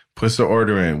 Puts the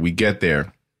order in. We get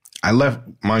there. I left,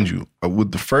 mind you,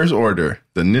 with the first order,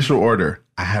 the initial order,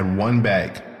 I had one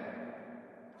bag.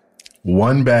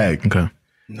 One bag. Okay.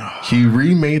 No. He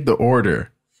remade the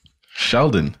order.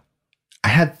 Sheldon, I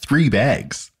had 3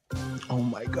 bags. Oh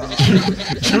my God.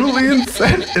 Julian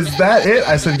said, is that it?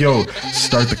 I said, yo,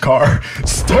 start the car.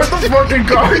 Start the fucking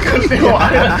car. Because, this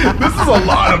is a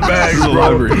lot of bags,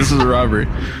 bro. This is a robbery.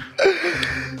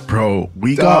 Bro,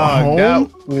 we got home. That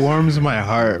warms my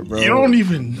heart, bro. You don't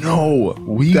even know.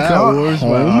 We That got warms my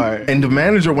home, heart. and the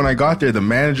manager, when I got there, the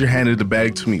manager handed the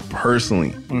bag to me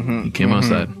personally. He came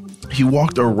outside. He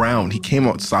walked around. He came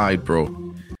outside, bro.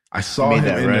 I saw Made him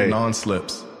that in right. the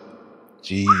non-slips.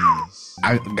 Jeez.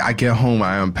 I get home,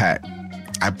 I unpack.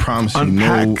 I promise you,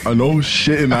 Unpack? no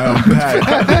shit, and I unpack.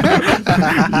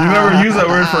 You never use that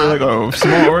word for like a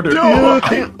small order. Yo,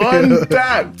 I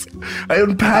unpacked. I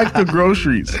unpacked the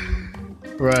groceries.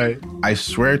 Right. I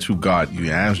swear to God, you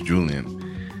asked Julian,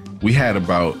 we had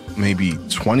about maybe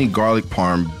 20 garlic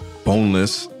parm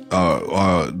boneless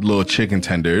little chicken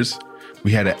tenders.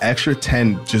 We had an extra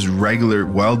 10 just regular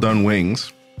well done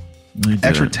wings.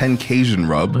 Extra 10 Cajun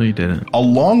rub. No, you didn't.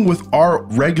 Along with our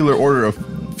regular order of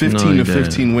 15 to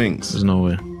 15 wings. There's no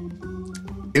way.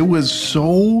 It was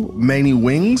so many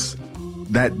wings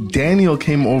that Daniel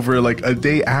came over like a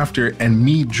day after, and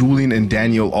me, Julian, and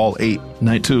Daniel all ate.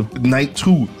 Night 2. Night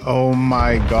 2. Oh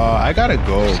my God. I gotta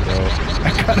go, bro.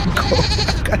 I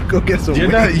gotta go get some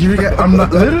wings. I'm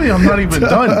not even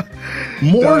done.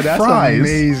 More That's fries.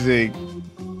 amazing.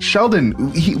 Sheldon,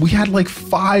 we had like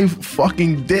 5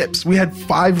 fucking dips. We had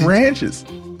 5 ranches.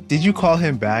 Did you call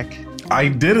him back? I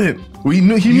didn't. He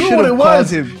knew what should've it was. called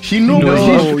him. He knew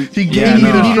No. what he gave me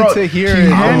no. the Needed truck. to hear He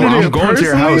it. handed I'm it going to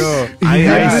your personally. house. He I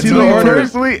handed told it you.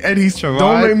 personally, and he's don't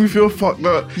Siobhan. make me feel fucked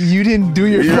up. You didn't do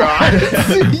your part.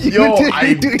 Yo,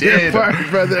 I do did. your part,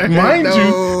 brother. Mind No.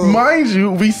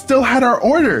 you, we still had our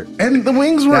order, and the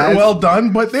wings weren't That's- well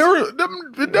done, but they were. It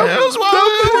was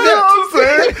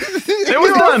It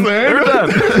was done. They were done.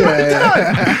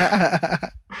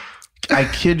 I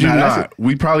kid you not.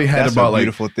 We probably had That's about a like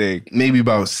beautiful thing. maybe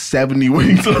about 70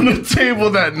 wings on the table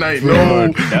that night. No,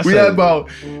 That's we a- had about.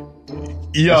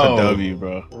 Yo, That's a W,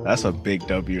 bro. That's a big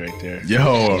W right there.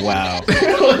 yo, Wow.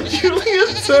 Julian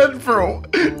said, bro.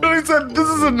 Julian said, "This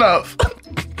is enough."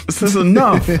 This is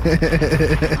enough.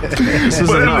 This is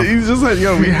But enough. he's just like,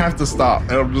 "Yo, we have to stop."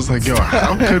 And I'm just like, "Yo,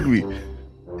 how could we?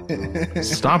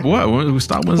 Stop what? We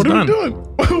stop when it's What are we done. doing?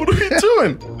 What are we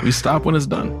doing?" We stop when it's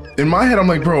done. In my head, I'm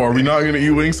like, "Bro, are we not gonna eat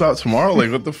Wingstop tomorrow? Like,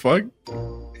 what the fuck?"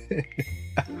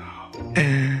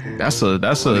 That's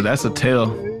a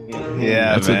tale.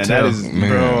 Yeah, That's a man. tale. That is,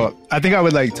 bro. I think I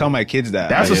would like tell my kids that.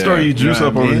 That's a story you juice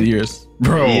up over the years.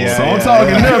 Bro, Yeah, so I'm yeah,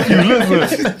 talking yeah. nephew.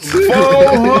 Listen,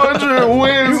 400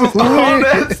 wins is all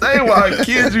that say. Well, I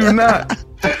kid you not.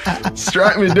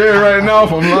 Strike me dead right now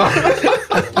if I'm lying.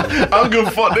 I don't give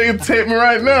a fuck. They can tape me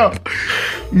right now.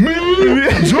 Me,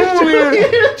 Julian,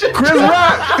 Chris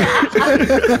Rock,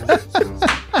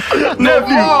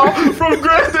 nephew from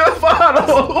Grand Theft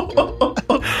Auto.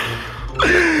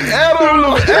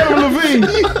 Adam Levine,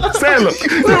 Sandler.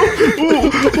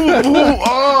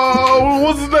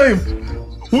 What's his name?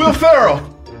 Will Ferrell.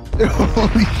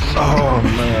 Oh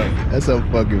man, that's a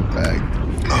fucking fact.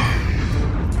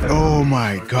 Oh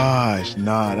my gosh,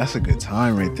 nah, that's a good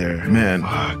time right there, Man,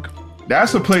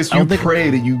 that's a place you pray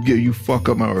that you fuck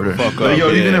up my order. Fuck Like, up, yo,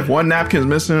 yeah. even if one napkin's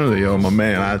missing, like, yo, my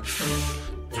man,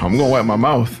 I'm gonna wipe my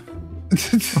mouth.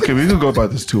 Okay, we can go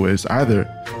about this 2 ways. Either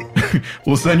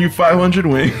we'll send you 500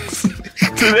 wings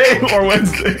today or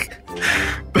Wednesday.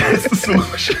 That's the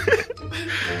solution.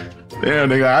 Damn,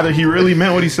 nigga, either he really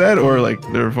meant what he said or like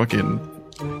they're fucking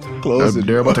Close it.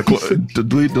 they're about to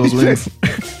delete those wings.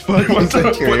 Put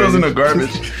those in the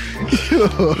garbage.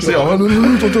 Say,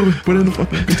 put it in the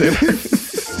fucking container.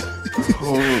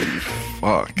 Holy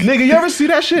fuck. Nigga, you ever see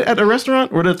that shit at the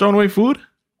restaurant where they're throwing away food?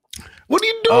 What are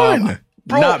you doing?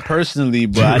 Not personally,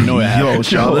 but I know it happens.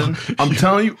 Sheldon, I'm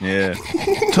telling you. Yeah.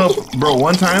 Bro,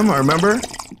 one time, I remember,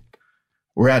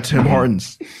 we're at Tim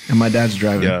Hortons and my dad's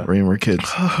driving. Yeah. We're kids.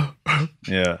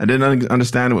 Yeah. I didn't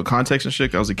understand it with context and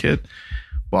shit. I was a kid.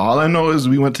 But all I know is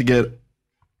we went to get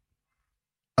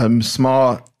a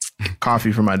small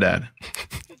coffee for my dad.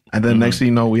 And then next thing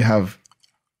you know, we have,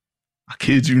 I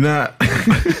kid you not,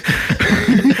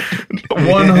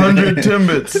 100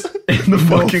 Timbits in the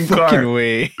fucking car.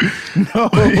 Way. No.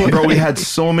 Bro, we had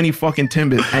so many fucking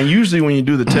Timbits. And usually when you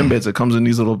do the Timbits, it comes in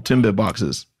these little Timbit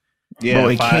boxes. Yeah. Bro,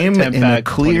 it came in a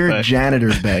clear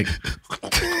janitor's bag.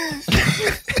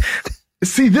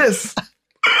 See this?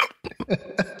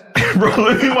 Bro,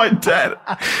 look at my dad.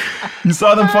 You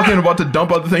saw them fucking about to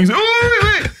dump out the things. Oh,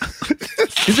 wait.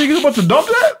 You think he's about to dump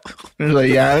that? And he's like,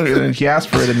 yeah. And he asked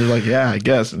for it, and he's like, yeah, I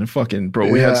guess. And then fucking, bro,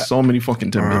 we had so many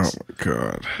fucking Timbits. Oh my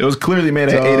god. It was clearly made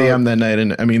at 8 a.m. that night,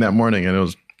 and I mean that morning, and it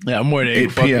was more than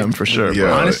 8 p.m. for sure. Yeah.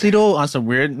 Bro. Honestly, though, on some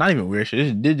weird, not even weird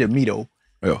shit, this did me though.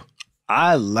 Yeah.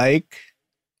 I like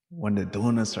when the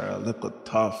donuts are a little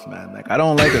tough, man. Like I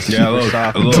don't like a Yeah, super a little-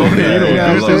 soft. a little- donut. yeah, You yeah, know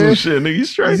yeah. what I'm saying? Shit, nigga, you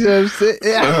straight. You know what I'm saying?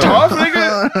 Yeah, Tough,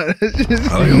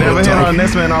 nigga. you Never hit on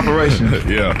this man operation.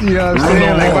 Yeah. know what I'm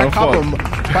saying? Like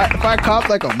fuck. if I cop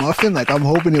like a muffin, like I'm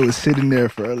hoping it was sitting there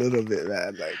for a little bit,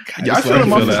 man. Like Yeah, I just feel like the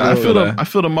muffin. that. I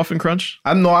feel the muffin crunch.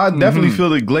 I know. I definitely feel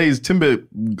the glazed Timbit.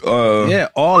 Yeah,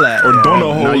 all that. Or donut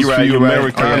No, holes you're for right. you You're right.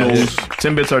 Americanos.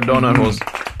 Timbits are donut holes.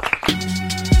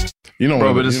 You know, Bro,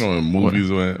 when, but it's- you know in movies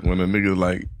when a nigga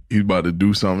like he's about to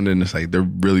do something, and it's like they're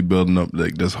really building up.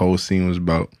 Like this whole scene was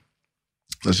about.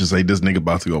 Let's just say this nigga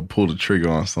about to go pull the trigger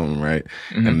on something, right?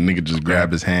 And the nigga just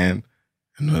grab his hand,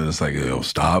 and then it's like, yo,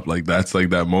 stop! Like that's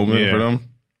like that moment for them.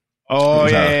 Oh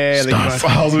yeah, Stop.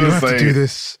 I was gonna say, do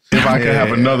this. if I could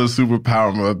have another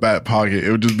superpower in my back pocket, it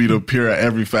would just be to appear at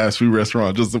every fast food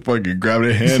restaurant just to fucking grab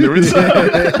their hand every time.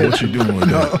 What you doing with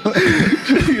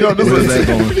that? Yo, this Where's is that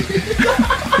going?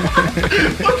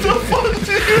 what the fuck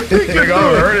do you think? Nigga,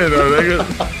 I heard it though,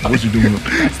 nigga. What you doing?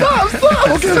 Stop!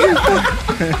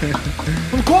 Okay,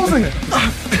 I'm closing it.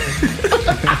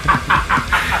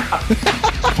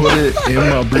 Put it in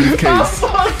my briefcase.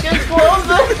 Fucking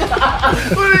closing.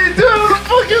 What are you doing? The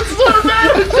fucking store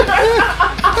manager.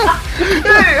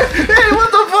 Hey, what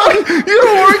the fuck? You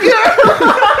don't work here.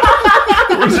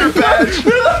 Where's your badge?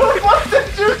 Where the fuck did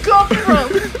you come from?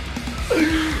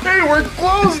 Hey, we're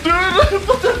closed, dude.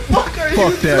 What the fuck are you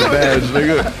Fuck that badge,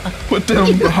 nigga. Put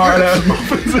them hard ass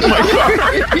muffins in my car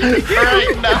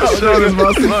right now. Show this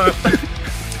my son.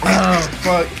 Oh,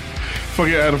 fuck.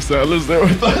 Fucking Adam Sandler's there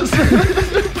with us.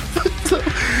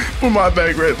 Put my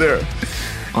bag right there.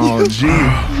 Oh, gee.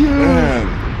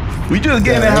 Man. We just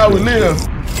getting it how we live.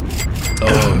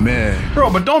 Oh, man.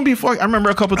 Bro, but don't be fuck. I remember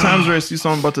a couple times where I see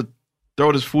someone about to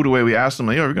throw this food away. We asked them,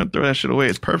 like, yo, we're going to throw that shit away.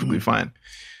 It's perfectly fine.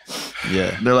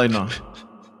 Yeah. They're like, no.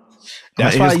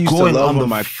 That's It why was I used to going love on when the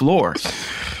my floor.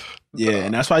 Yeah,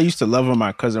 and that's why I used to love when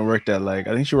my cousin worked at I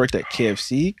think she worked at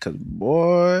KFC, cause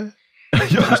boy,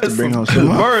 Yo, used to bring home some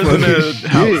birds in there.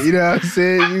 Shit, you know what I'm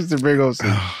saying? You used to bring home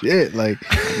some shit, like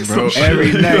Bro,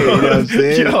 every night. You know what I'm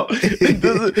saying? Yo,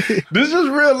 this is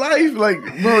real life. Like,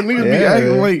 bro, niggas be Yeah, acting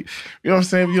man. like, you know what I'm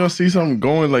saying? If you don't see something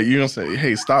going, like, you don't say,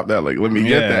 hey, stop that. Like, let me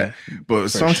get that. But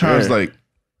sometimes, sure. like,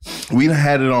 we done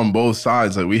had it on both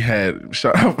sides. Like, we had,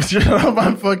 shout out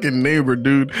my fucking neighbor,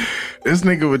 dude. This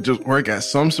nigga would just work at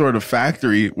some sort of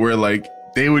factory where, like,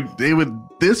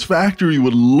 this factory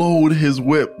would load his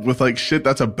whip with, like, shit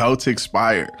that's about to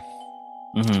expire.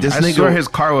 This I nigga swear his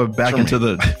car went back into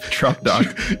the truck, dog.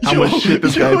 How much shit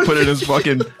this guy put in his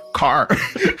fucking car.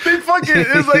 They fucking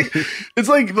it's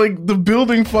like the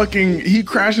building fucking he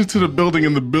crashed into the building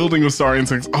and the building was sorry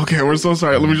and it's like, okay, we're so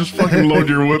sorry. Let me just fucking load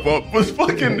your whip up with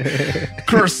fucking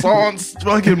croissants,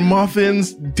 fucking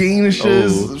muffins,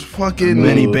 danishes, fucking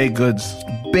many baked goods,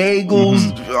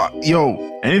 bagels,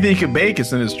 yo, anything you can bake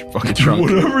is in his fucking trunk.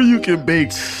 Whatever you can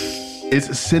bake.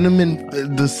 It's cinnamon,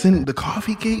 the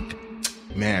coffee cake.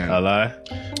 Man, I lie.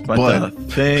 But the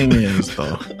thing is,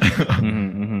 though,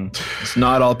 it's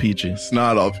not all peachy. It's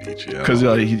not all peachy. Because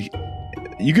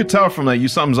you could tell from like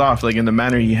something's off, like in the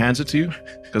manner he hands it to you.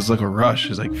 Because it's like a rush.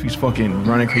 It's like he's fucking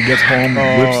running. He gets home,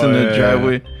 whips in the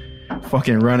driveway,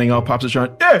 fucking running out, pops his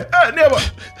trunk. Hey, neighbor,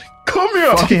 come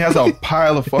here. Fucking has a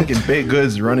pile of fucking baked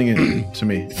goods running into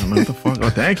me. I'm like, what the fuck? Oh,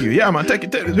 thank you. Yeah, man, take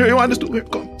it. Here, you want this? Here,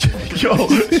 come. Yo,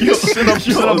 sit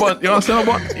up on. You want to sit up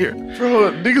on? Here.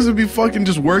 Bro, niggas would be fucking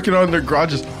just working on their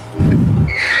garages.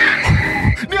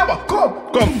 Neighbor, come.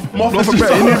 Muffins for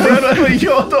bread. Like,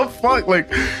 yo, what the fuck? Like,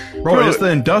 bro, it's the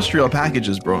industrial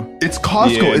packages, bro. It's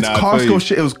Costco. Yeah, It's Costco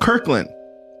shit. It was Kirkland.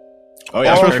 Oh,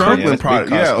 yeah, all Kirkland. Kirkland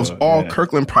products. Yeah, it was all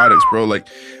Kirkland products, bro. Like,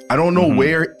 I don't know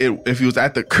where if he was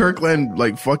at the Kirkland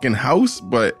like fucking house,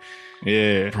 but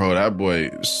yeah, bro, that boy.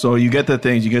 So you get the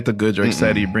things, you get the goods, you're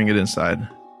excited, you bring it inside,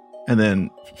 and then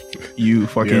you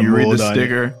fucking you read the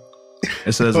sticker.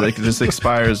 It says like this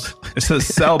expires. It says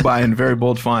sell by in very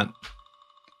bold font,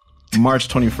 March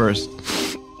 21st.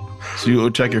 So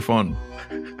you check your phone.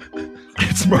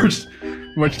 It's March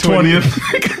 20th.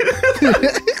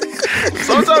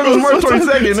 Sometimes it was March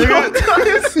 22nd, nigga.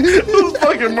 It was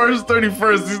fucking March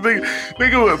 31st. These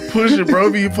nigga would push it, bro.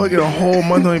 Be fucking a whole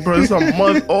month on, bro. It's a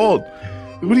month old.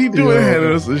 What are you doing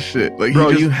handing us this shit? Like, bro,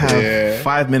 you have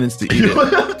 5 minutes to eat it.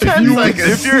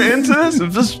 If you're into this,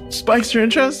 if this spikes your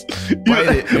interest,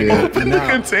 bite it. Open the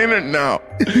container now.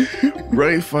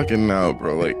 Right fucking now,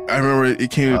 bro. Like, I remember it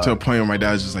came to a point where my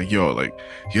dad was just like, yo, like,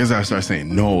 you guys gotta start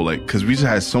saying no. Like, cause we just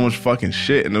had so much fucking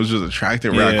shit and it was just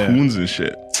attracting raccoons and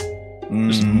shit.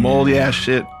 Just moldy ass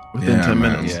shit within 10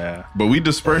 minutes. Yeah. But we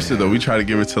dispersed it though. We try to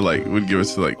give it to we'd give it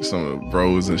to like some of the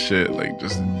bros and shit, like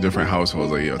just different households.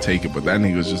 Like, yo, take it. But that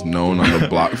nigga was just known on the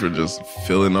block for just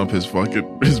filling up his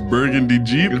burgundy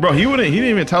Jeep. Bro, he didn't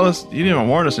even tell us, he didn't even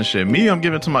warn us and shit. Me, I'm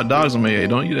giving it to my dogs. I'm like, hey,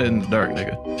 don't eat that in the dark,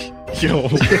 nigga. Yo,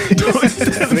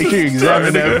 make sure you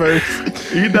examine that first.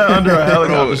 Eat that under a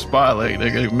helicopter spot, like,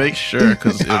 nigga. Make sure,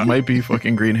 because it might be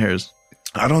fucking green hairs.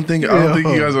 I don't think you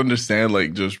guys understand,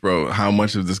 like, just bro, how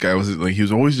much of this guy was like. He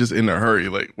was always just in a hurry.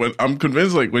 Like, when I'm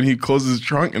convinced, like, when he closes his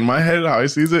trunk, in my head, how I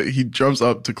sees it, he jumps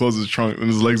up to close his trunk and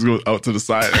his legs go out to the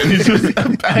side, and he's just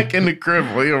back in the crib.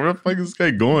 Like, yo, where the fuck is this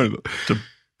guy going? To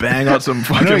bang out some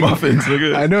fucking muffins,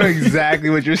 nigga. I know exactly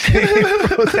what you're saying,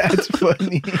 bro. That's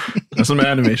funny. That's some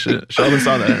anime shit. Sheldon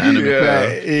saw that in anime.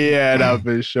 Yeah, that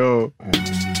for sure.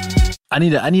 I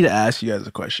need to ask you guys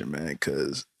a question, man,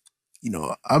 because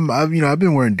I've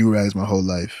been wearing do-rags my whole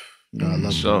life. I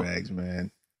love do-rags,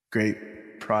 man. Great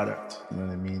product. You know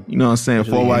what I mean? You know what I'm saying?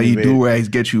 4YE do-rags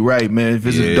get you right, man.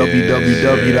 Visit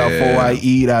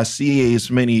www.4ye.ca.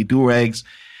 It's many do-rags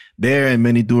there and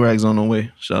many do-rags on the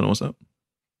way. Sheldon, what's up?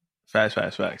 Facts.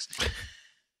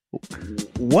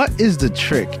 What is the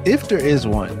trick, if there is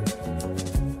one,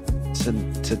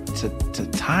 to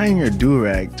tying your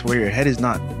do-rag to where your head is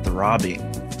not throbbing?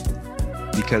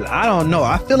 Because I don't know.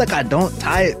 I feel like I don't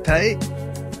tie it tight.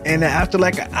 And then after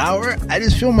like an hour, I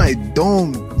just feel my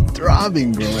dome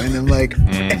throbbing, bro. And I'm like,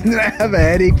 and then I have a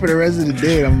headache for the rest of the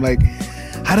day. And I'm like,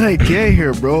 how did I get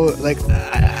here, bro? Like,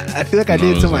 I feel like I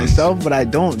did it to myself, but I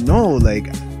don't know. Like,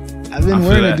 I've been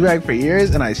wearing a do-rag for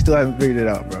years and I still haven't figured it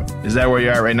out, bro. Is that where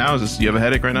you're at right now? You have a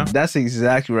headache right now? That's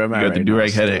exactly where I'm at. You got the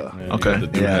do-rag headache. Okay. The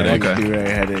do-rag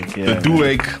headache. Yeah. The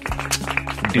do-rag.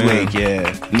 Do-rag,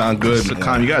 yeah. Not good. So,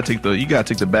 you gotta take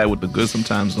the bad with the good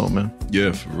sometimes, though, man.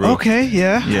 Yeah, for real. Okay,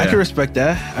 yeah. I can respect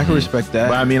that.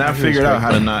 But I mean, I figured out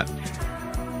how to not.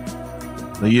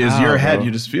 Like, it's your head, bro.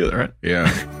 You just feel it, right?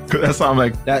 Yeah. That's how I'm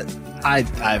like that. I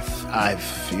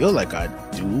feel like I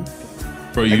do.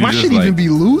 Bro, like, my shit even be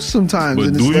loose sometimes. But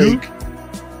and do it's you?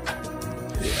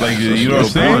 Like, you know what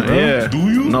I'm saying? Yeah. Do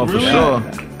you? No, really? for sure.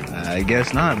 I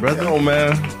guess not, brother. Yo,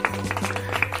 man.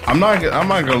 I'm not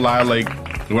gonna lie. Like,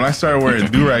 when I started wearing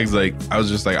do-rags, like, I was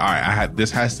just like, all right,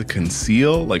 this has to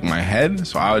conceal like my head,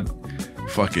 so I would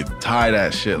fucking tie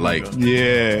that shit like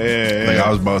like I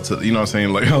was about to, you know what I'm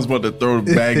saying, like I was about to throw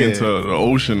the bag into the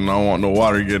ocean and I don't want no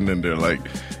water getting in there, like,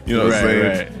 you know what I'm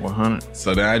saying? Right. 100.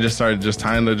 So then I just started just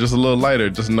tying it just a little lighter,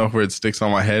 just enough where it sticks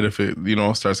on my head if it,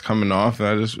 starts coming off, and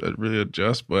I just really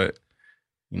adjust, but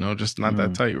just not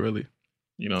that tight, really.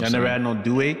 You know, I never had no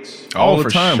dew aches. All the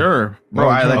for time. sure, bro.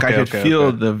 I could okay, feel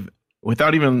okay. the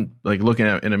without even like looking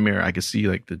at in a mirror. I could see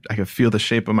I could feel the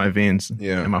shape of my veins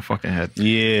Yeah. in my fucking head.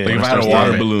 Yeah. Like if I had a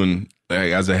water balloon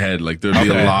like, as a head, like there'd be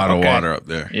a lot of water up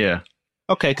there. Yeah.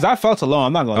 Okay, because I felt alone.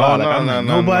 I'm not gonna lie. Like,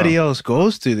 Nobody else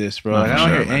goes through this, bro. Like, I don't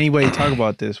hear man. anybody talk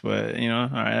about this, but you know, all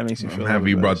right, that makes me feel. I'm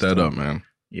happy you brought that up, man.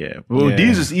 Yeah. Well,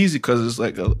 these is easy because it's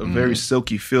like a very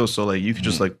silky feel. So like you could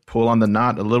just like pull on the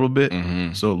knot a little bit,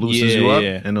 so it loosens you up,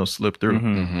 and it'll slip through.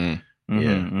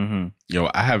 Yo,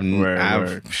 I have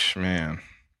man.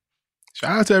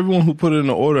 Shout out to everyone who put in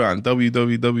the order on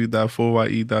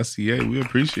www.4ye.ca. We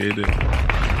appreciate it.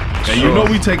 And you know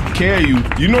we take care of you.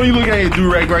 You know you look at your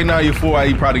do-rag right now, your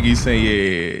 4IE product, you saying,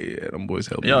 yeah, them boys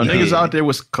help Yo, me. niggas out there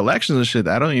with collections and shit.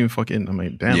 I don't even fucking. I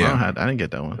mean, damn, Yeah. I didn't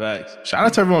get that one. Facts. Shout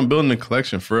out to everyone building the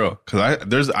collection for real.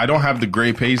 Cause I don't have the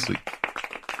gray paisley.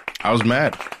 I was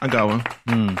mad. I got one.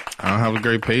 I don't have a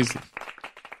gray paisley.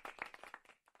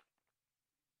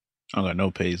 I don't got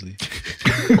no paisley.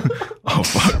 Oh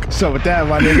fuck. So with that,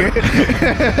 my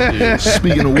nigga.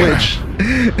 Speaking of which,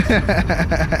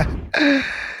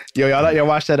 Yo, y'all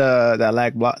watch that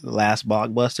last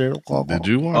blockbuster? Did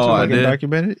you watch Oh, it? I did.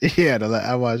 Documentary? Yeah,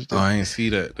 I watched it. Oh, I didn't see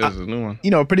that. There's a new one.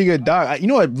 You know, a pretty good doc. You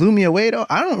know what blew me away though?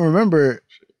 I don't remember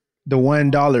the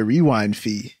 $1 rewind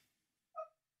fee.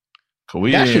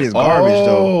 That shit is garbage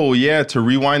though. Oh, yeah, to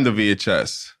rewind the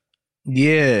VHS.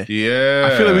 Yeah. Yeah.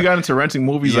 I feel like we got into renting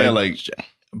movies. Yeah, like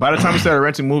by the time we started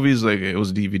renting movies, like it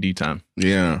was DVD time.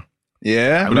 Yeah.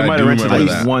 Yeah. We But I might do have rented at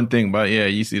remember least that. one thing, but yeah,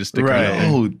 you see the sticker. Right. Right.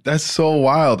 Oh, that's so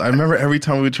wild. I remember every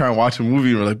time we would try and watch a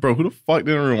movie, we're like, bro, who the fuck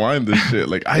didn't rewind this shit?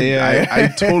 Like, I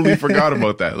totally forgot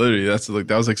about that. Literally,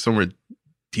 that was like somewhere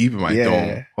deep in my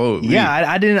dome. Holy. Yeah,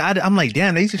 I didn't. I'm like,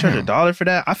 damn, they used to charge $1 for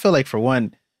that. I feel like for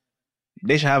one,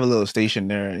 they should have a little station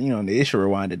there. You know, they should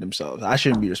rewind it themselves. I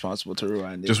shouldn't be responsible to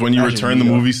rewind it. Just when you That return should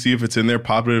the be movie, see if it's in there,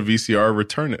 pop it in a VCR,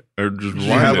 return it. Or just You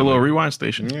rewind have it. a little rewind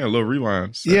station. Yeah, a little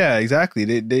rewind. So, Yeah, exactly.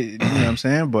 They you know what I'm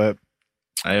saying? But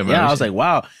I was like,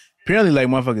 wow. Apparently, like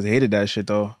motherfuckers hated that shit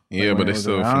though. Yeah, Like, but when they it was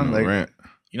still around, finna like, rent.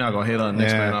 you're not gonna hate on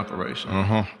next Yeah. man operation.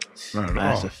 Not at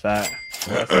That's all. a fact.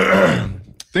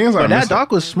 Thing is, But that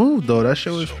doc was smooth though. That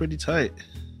shit was pretty tight.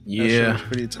 That shit Yeah. was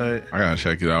pretty tight. I gotta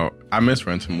check it out. I miss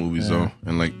renting movies though,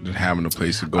 and like just having a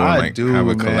place to go I and like do, have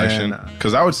a collection. man.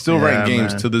 Because I would still rent Yeah,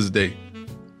 games man. to this day.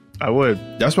 I would.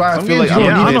 That's why I Some feel like games I you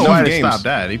don't I need don't know why enough they games. stopped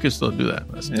that. You could still do that.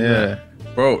 Let's do Yeah.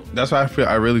 that. Bro, that's why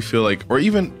I really feel like, or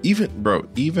even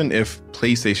if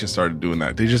PlayStation started doing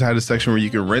that, they just had a section where you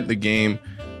can rent the game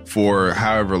for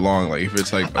however long. Like if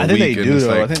it's like a I think week, they and do, it's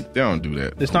though. like I think they don't do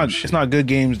that. It's not good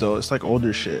games though. It's like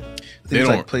older shit. I think They it's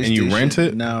don't- like and you rent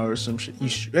it? now or some shit. You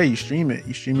stream it.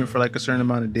 You stream it for like a certain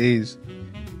amount of days.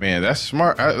 Man, that's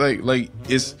smart. Like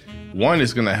it's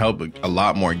gonna help a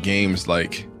lot more games.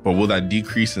 Like, but will that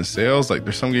decrease in sales? Like,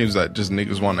 there's some games that just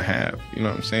niggas want to have. You know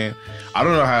what I'm saying? I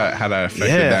don't know how that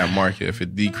affected Yeah. that market. If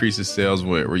it decreases sales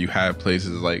where you have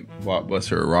places like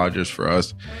Blockbuster or Rogers for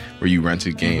us, where you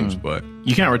rented games, but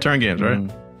You can't return games, right?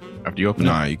 After you open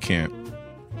nah, you can't.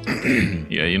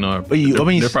 it. Yeah, you know. But you- I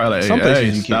mean, they're probably like, some hey,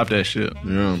 places you stop that shit.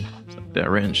 Yeah. That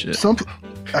renting shit.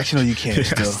 Actually, no, you can't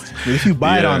still. But if you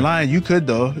buy it Yeah. online, you could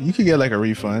though. You could get like a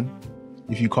refund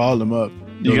if you call them up.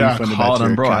 You They'll gotta refund it back call to your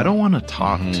them, bro. I account. don't want to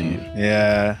talk to you.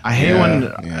 Yeah, I hate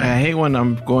Yeah. I hate when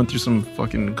I'm going through some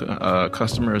fucking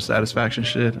customer satisfaction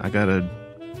shit. I got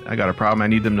a problem I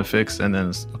need them to fix, and then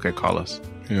it's, okay, call us.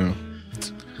 Yeah.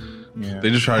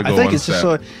 They just try to go I think one it's just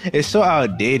step. it's so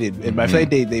outdated. And I feel like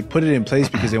they put it in place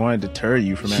because they want to deter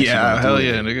you from actually. Yeah, going hell through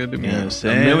yeah, it. nigga. You know what I'm A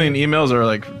saying? million emails are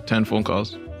like 10 phone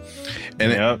calls.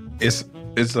 And it's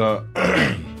what's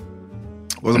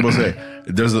I supposed to say?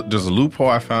 There's a loophole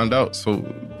I found out. So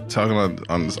talking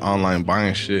on this online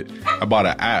buying shit, I bought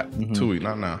an app 2 weeks,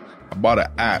 not now. I bought an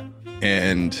app,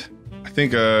 and I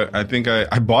think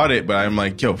I bought it, but I'm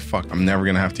like, yo, fuck, I'm never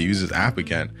gonna have to use this app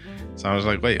again. So I was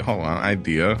like, wait, hold on,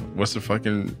 idea. What's the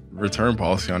fucking return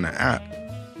policy on the app?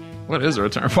 What is the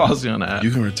return policy on that?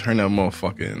 You can return that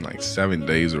motherfucker in like 7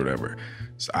 days or whatever.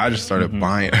 So I just started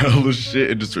buying all the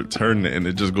shit and just returning it, and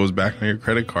it just goes back on your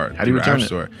credit card. How do you through the return App it?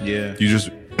 Store. Yeah. You just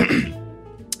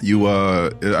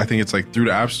I think it's like through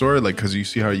the App Store, like because you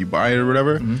see how you buy it or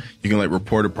whatever. You can like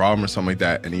report a problem or something like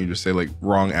that, and you just say like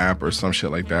wrong app or some shit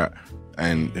like that,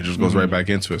 and it just goes right back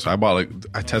into it. So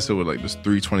I tested with like this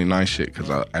 329 shit because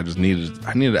I needed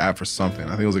an app for something. I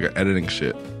think it was like an editing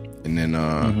shit, and then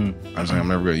I was like, I'm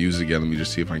never gonna use it again. Let me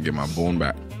just see if I can get my bone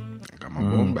back. I got my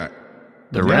bone back.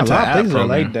 The Yeah, a rent lot of app places are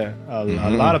program. like that. A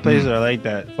lot of places are like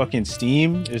that. Fucking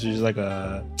Steam is just like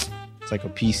it's like a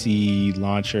PC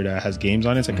launcher that has games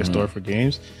on it. It's like a store for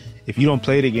games. if you don't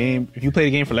play the game, if you play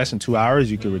the game for less than 2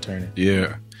 hours, you can return it.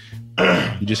 Yeah.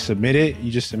 You just submit it.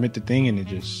 You just submit the thing, and it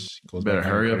just goes. Better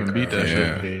hurry up and beat that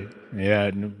shit. Yeah,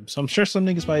 so I'm sure some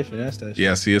niggas probably finesse that shit.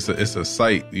 Yeah, see, it's a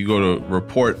site. You go to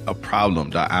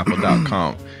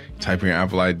reportaproblem.apple.com. Type in your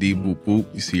Apple ID, boop, boop.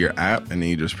 You see your app, and then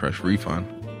you just press refund.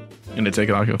 And they take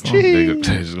it off your phone. They're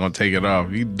just going to take it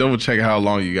off. You double check how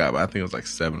long you got, but I think it was like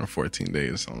 7 or 14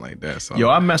 days or something like that. So yo,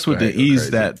 I mess with the ease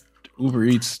crazy. that Uber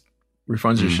Eats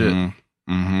refunds your shit.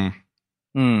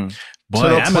 But so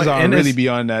Amazon really be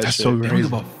on that shit. So they crazy.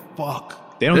 don't give a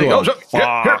fuck. They don't give a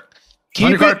fuck.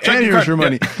 Keep it and here's your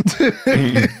money.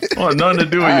 Well, nothing to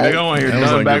do with you. They don't want to hear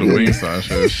nothing back with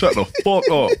Wingstop. Shut the fuck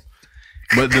up.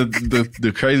 But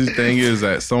the crazy thing is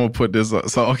that someone put this up.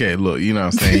 So okay, look, you know what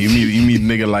I'm saying? You meet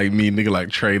nigga like me, nigga like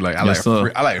Trey, like I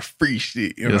like free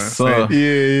shit. You know what I'm saying?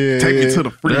 Yeah. Take me to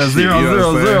the free shit.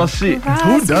 Zero shit.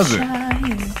 Who doesn't?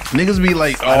 Niggas be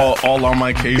like all on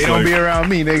my case. They don't be around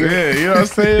me, nigga. Yeah, you know what I'm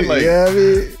saying? Like, yeah, I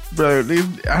mean, bro,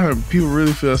 people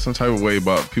really feel some type of way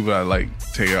about people that like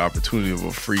take an opportunity of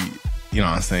a free, you know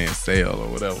what I'm saying, sale or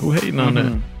whatever. Who hating on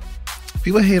that?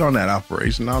 People hate on that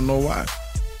operation. I don't know why.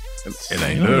 It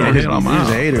ain't good. These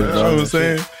haters, you know what I'm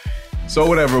saying? So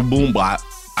whatever, boom, bot.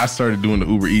 I started doing the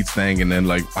Uber Eats thing, and then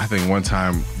like I think one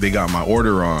time they got my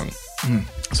order wrong.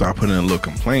 So I put in a little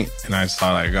complaint, and I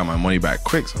saw like I got my money back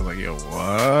quick. So I was like, yo,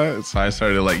 what? So I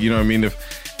started like, you know what I mean? If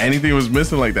anything was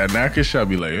missing like that, napkin shop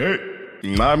be like, hey,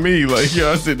 not me. Like,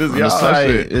 yo, I said, this y'all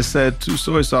shit. It said 2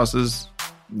 soy sauces,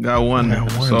 got one.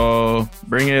 So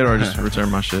bring it or just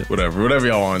return my shit. Whatever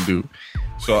y'all want to do.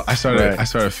 So I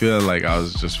started feeling like I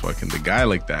was just fucking the guy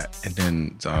like that. And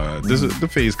then the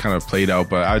phase kind of played out,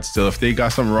 but I'd still, if they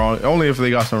got something wrong, only if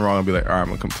they got something wrong, I'd be like, all right, I'm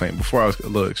gonna complain. Before I was a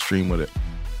little extreme with it.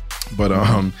 But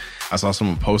I saw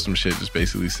someone post some shit just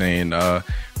basically saying,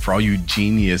 for all you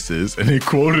geniuses, and they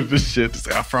quoted this shit to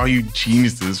say, for all you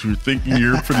geniuses who are thinking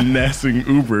you're finessing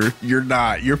Uber, you're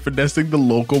not. You're finessing the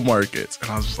local markets.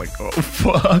 And I was just like, oh,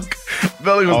 fuck.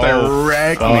 Belly was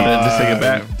directly. Just take it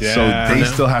back. So they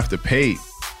still have to pay.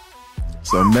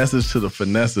 So a message to the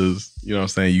finesses, you know what I'm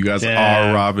saying? You guys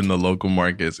are robbing the local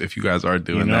markets if you guys are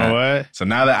doing that. You know what? So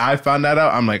now that I found that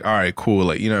out, I'm like, all right, cool.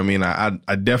 Like, you know what I mean? I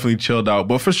definitely chilled out.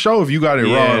 But for sure, if you got it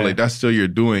wrong, like that's still your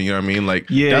doing, you know what I mean? Like,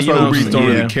 that's why Uber Eats don't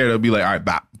really care. They'll be like, all right,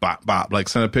 bop. Like,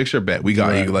 send a picture, bet. We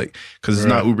got you. Like, because it's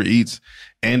not Uber Eats.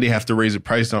 And they have to raise the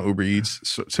price on Uber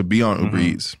Eats to be on Uber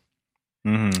Eats.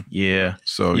 Yeah.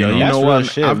 So, you know what?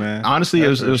 Shit, man. Honestly, it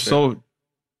was so...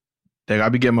 Like,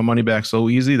 I'd be getting my money back so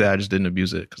easy that I just didn't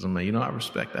abuse it because I'm like, I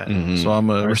respect that. So I'm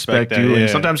gonna respect you. And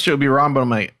sometimes shit will be wrong, but I'm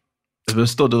like,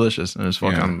 it's still delicious and it's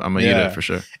fucking. I'm gonna eat it for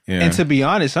sure. Yeah. And to be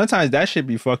honest, sometimes that shit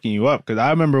be fucking you up because I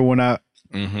remember when I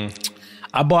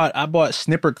bought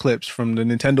snipper clips from the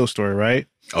Nintendo store, right?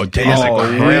 Oh, damn! It's like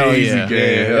a crazy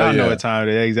game. I don't know what time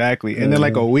it is exactly. And then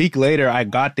like a week later, I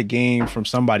got the game from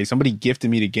somebody. Somebody gifted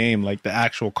me the game, like the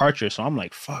actual cartridge. So I'm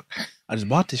like, fuck! I just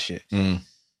bought this shit.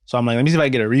 So I'm like, let me see if I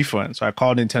can get a refund. So I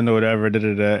called Nintendo, whatever,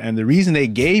 and the reason they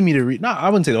gave me I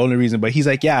wouldn't say the only reason, but he's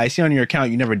like, yeah, I see on your account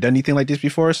you never done anything like this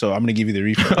before, so I'm gonna give you the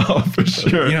refund. Oh, for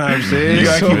sure. You know what I'm saying? You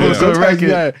gotta keep a good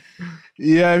record.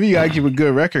 Yeah, I mean, you gotta keep a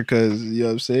good record because you know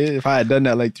what I'm saying. If I had done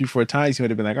that like 3-4 times, he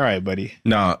would have been like, all right, buddy.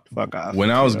 Nah, fuck off. When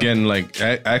I was getting like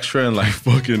extra and like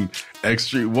fucking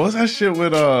extra, what was that shit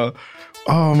with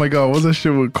oh my god, what's that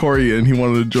shit with Corey and he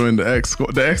wanted to join the X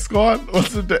squad? The X squad?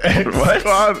 What's it? The X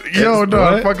squad? Yo,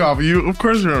 no, fuck off. You of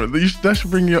course remember. That should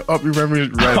bring you up your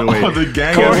memories right away. The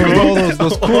gang.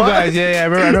 Those cool guys. Yeah, I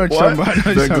remember. I know what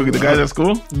you're talking about. The guys at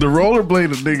school? The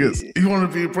rollerbladed niggas. He wanted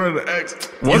to be a part of the X.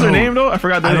 What's her name though? I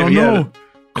forgot the name. I don't know.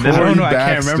 I don't know. I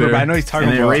can't remember, but I know he's talking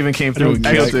about. And then Raven came through and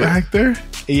killed it. Back there?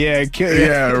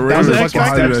 Yeah, Raven was fucking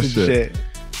behind that shit.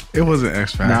 It wasn't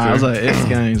X Factor. Nah, it was like X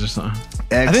Gangs or something.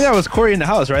 I think that was Corey in the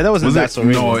house, right? That wasn't That's So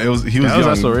Raven. No, it was. He was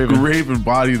young. Raven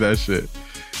bodied that shit.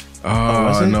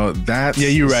 Oh no, that's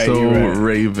you're right. So you're right.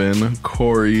 Raven,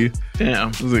 Corey.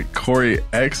 Damn, was it Corey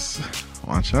X?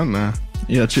 Watch out now.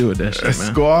 Yeah, chill with that shit, man.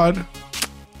 Squad.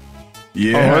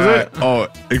 Yeah. Oh, was it? Oh,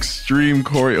 Extreme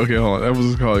Corey. Okay, hold on. That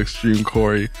was called Extreme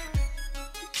Corey.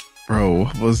 Bro,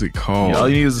 what was it called? Yeah, all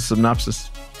you need is a synopsis.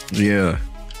 Yeah.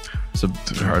 It's a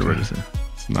hard word to say.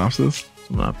 Synopsis?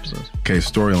 Synopsis. Okay,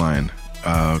 storyline.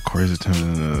 Corey's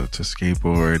attempting to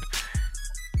skateboard.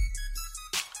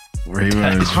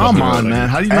 Raven. Come on, man.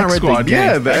 How do you not write the game?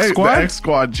 Yeah, the X Squad? The X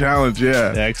Squad challenge, yeah.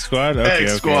 The X Squad? Okay,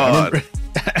 X Squad.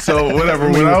 So, whatever.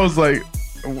 When I was like,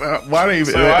 why didn't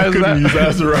even, I couldn't use that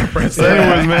as a reference.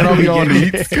 Anyways, man, I'll be on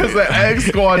the because the X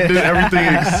Squad did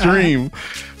everything extreme.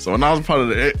 So when I was part of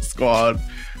the X Squad,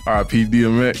 RIP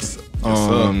DMX,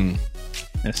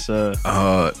 It's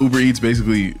Uber Eats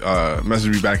basically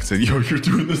messaged me back and said, "Yo, you're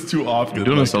doing this too often. You're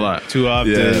doing this a lot. too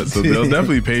often. Yeah, so they'll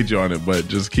definitely page you on it, but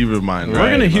just keep in mind. We're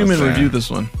gonna human review this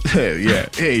one. Yeah.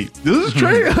 Hey, this is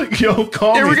Trey. Yo,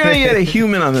 call me. We're gonna get a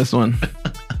human on this one.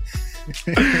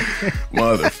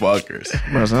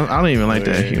 Motherfuckers. Bro, so I don't even like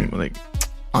that human. Like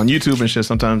on YouTube and shit,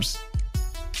 sometimes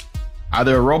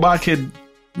either a robot could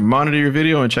monitor your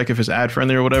video and check if it's ad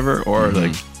friendly or whatever, or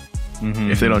like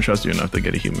if they don't trust you enough, they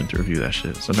get a human to review that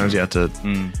shit. Sometimes you have to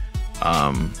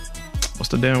what's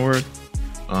the damn word?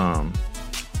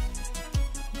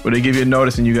 Where they give you a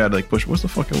notice and you gotta like push. What's the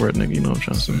fucking word, nigga? You know what I'm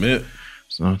trying to submit.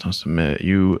 It's not trying to submit.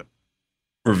 You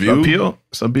review appeal.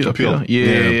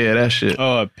 Yeah, that shit.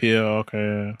 Oh, appeal.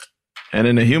 Okay. And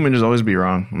then the human just always be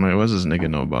wrong. I'm like, what's this nigga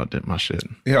know about my shit?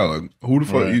 Yeah, like, who the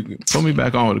fuck you put me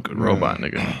back on with a good robot,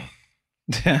 nigga?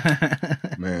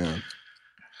 Man.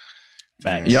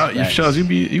 Facts. Yeah, Shells,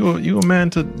 you a man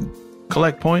to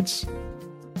collect points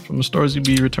from the stores you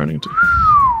be returning to?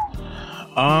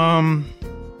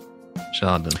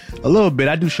 Sheldon. A little bit.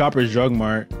 I do Shoppers Drug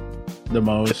Mart the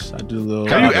most. I do a little.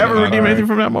 Have you ever redeemed anything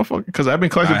from that motherfucker? Because I've been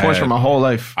collecting points for my whole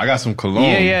life. I got some cologne.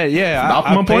 Yeah.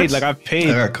 Optimum points? I've paid.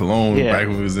 I got cologne back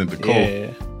when it was in the cold. Yeah.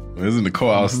 When it was in the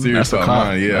cold, I was serious That's a about cop.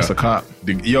 mine. Yeah, That's a cop.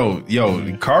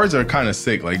 The cards are kind of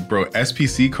sick. Like, bro,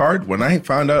 SPC card. When I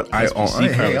found out, I'm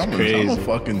a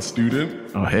fucking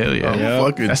student. Oh hell yeah! I'm a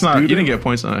fucking That's not. student. You didn't get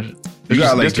points on that. You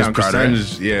got like discount this card, right?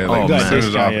 percentage. Yeah, like man.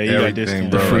 percentage off Yeah, you got everything,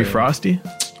 discount. bro. The free Frosty.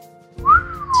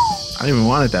 I didn't even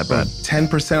want it that bad.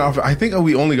 10% off. I think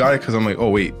we only got it because I'm like, oh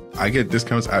wait, I get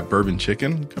discounts at Bourbon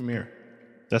Chicken. Come here.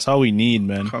 That's all we need,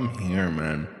 man. Come here,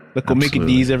 man. Look, we'll make it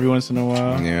D's every once in a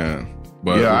while. Yeah.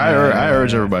 But Yeah, I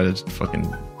urge everybody to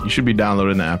fucking. You should be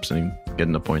downloading the apps and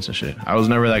getting the points and shit. I was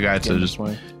never that guy to just.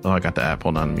 Oh, I got the app.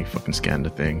 Hold on, let me fucking scan the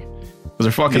thing. Because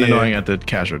they're fucking annoying at the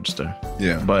cash register.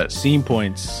 Yeah. But Scene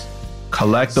points.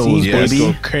 collect those, Scene points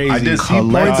baby. go crazy. I did Collect C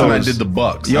points and I those. did the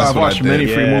bucks. Yo, That's I've what I watched did. many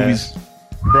free Yeah. movies.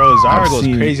 Bro, Zara I've goes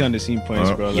seen- crazy on the scene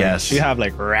points, bro. Like, yes. She have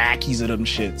like rackies of them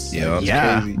shits. Yeah. Like, it's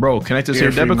Yeah, crazy. bro. Connect to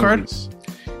your Free debit card. movies.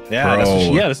 Yeah, that's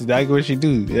what Bro. that's exactly what she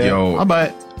do. Yeah. Yo, I'll buy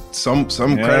it. some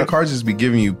credit cards just be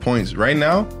giving you points. Right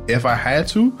now, if I had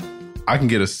to, I can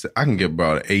get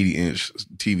about an 80-inch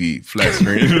TV flat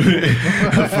screen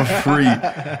for free.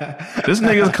 This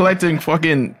nigga's collecting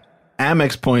fucking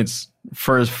Amex points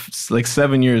for like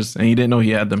 7 years, and he didn't know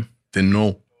he had them. Then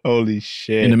no. Holy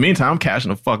shit. In the meantime, I'm cashing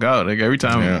the fuck out. Like every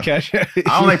time, Yeah. Cash. I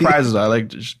don't like prizes. I like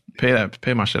just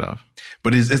pay my shit off.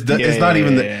 But it's not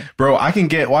even the bro. I can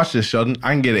get watch this, Sheldon.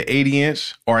 I can get an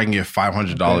 80-inch or I can get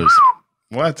 $500.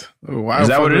 What? Why Is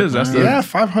that what it is? That's the- yeah,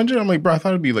 500. I'm like, bro, I thought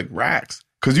it'd be like racks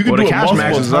because you could Well, do the it cash multiple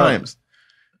matches up. times.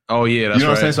 Oh yeah, that's You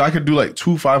know what I'm saying? right. So I could do like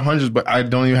 2 500s, but I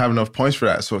don't even have enough points for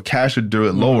that. So cash would do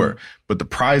it lower. But the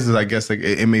prizes, I guess, like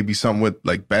it may be something with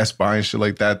like Best Buy and shit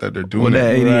like that they're doing. What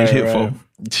that it. 80-inch hit right. for?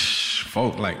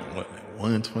 Folk like what,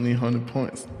 120, 100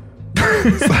 points. So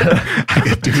I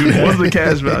could do that. What's the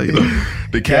cash value?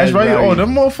 The cash value? Oh,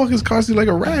 them motherfuckers cost you like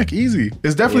a rack, easy.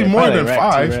 It's definitely more than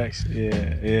probably like 5. racks, 2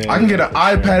 racks. Yeah. I can get an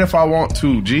iPad if I want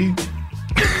to, G.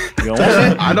 You don't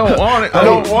want it? I don't want it. I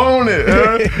don't want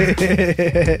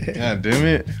it. God damn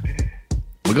it.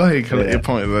 But go ahead and collect your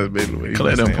points. That's basically what he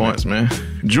Collect was them saying. points, man.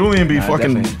 Julian be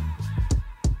fucking.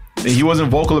 definitely. He wasn't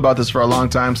vocal about this for a long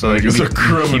time, so Like, like, it's he a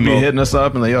criminal. be hitting us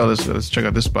up and like, yo, let's check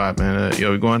out this spot, man.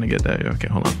 Yo, we going to get that? Yo, okay,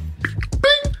 hold on.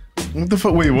 What the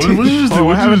fuck? Wait, what did you just do? Oh,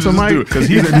 what happened to you just Mike? do? Because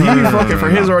he fucking for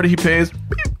his order, he pays.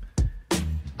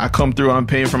 I come through, I'm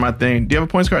paying for my thing. Do you have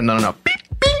a points card? No.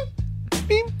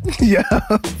 Yeah.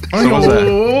 Oh, So yo, what's that?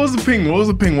 what was the ping? What was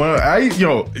the ping?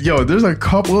 Yo, there's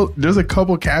a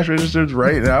couple cash registers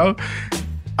right now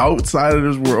outside of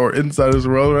this world or inside this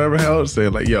world, whatever hell,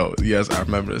 saying like, yo, yes, I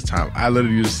remember this time. I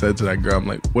literally just said to that girl, I'm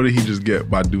like, what did he just get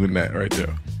by doing that right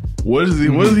there? What is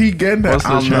he getting at? What's the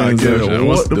I'm not getting transaction? it.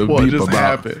 What's What the the fuck beep just about?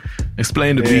 happened?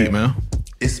 Explain the beat, man.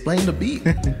 Explain the beat.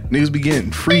 Niggas be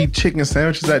getting free chicken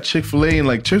sandwiches at Chick-fil-A, and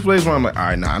like Chick-fil-A is when I'm like, all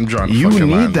right, nah, I'm drawing the You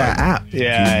fucking line. need that Like, app.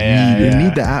 Yeah, You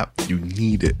need the app. You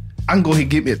need it. I can go ahead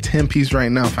and get me a 10-piece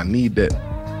right now if I need that.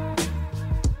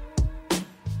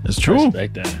 It's true.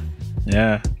 Respect that.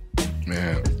 Yeah.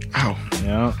 Man. Ow.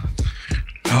 Yeah.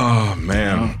 Oh,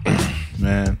 man.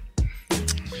 Man.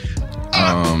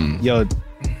 Yo,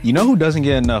 you know who doesn't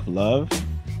get enough love?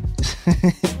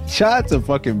 Shout out to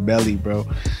fucking Belly, bro.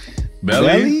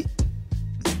 Belly?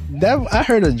 That I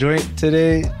heard a joint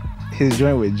today. His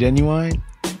joint with Genuine.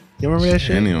 You remember that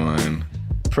shit? Genuine.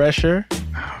 Pressure.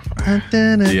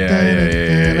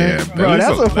 Yeah. Bro, Belly's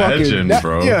that's a fucking legend,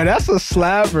 bro. Yeah, that's a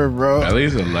slapper, bro.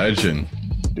 Belly's a legend.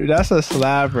 Dude, that's a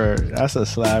slapper.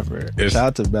 Shout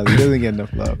out to Belly. He doesn't get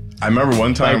enough love. I remember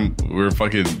one time we were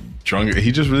fucking drunk.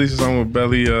 He just released a song with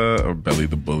Belly, or Belly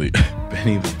the Bully.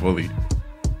 Benny the Bully.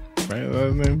 Right? Is that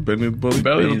his name? Benny the Bully?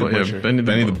 Benny the Butcher.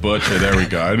 Benny the Butcher. There we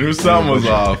go. I knew something was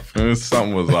off.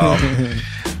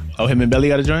 Oh, him and Belly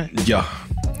got a joint? Yeah.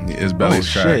 It's Belly's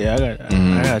track. Shit, yeah, I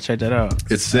gotta check that out.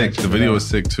 It's sick. The video is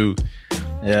sick too.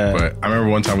 Yeah. But I remember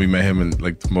one time we met him and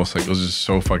like the most like it was just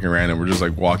so fucking random. We're just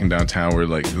like walking downtown. We're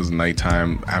like it was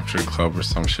nighttime after the club or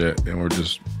some shit, and we're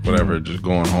just whatever, just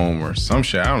going home or some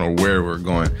shit. I don't know where we're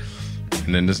going.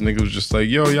 And then this nigga was just like,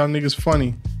 "Yo, y'all niggas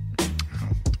funny."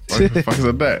 What the fuck is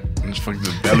that? And just fucking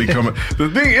just Belly coming. The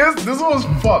thing is, this was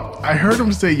fucked. I heard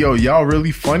him say, "Yo, y'all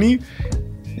really funny."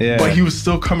 Yeah. But he was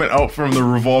still coming out from the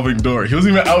revolving door. He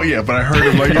wasn't even out yet, but I heard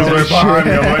him like he was right behind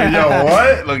me. I'm like, yo,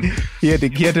 what? Like he had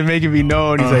to make it be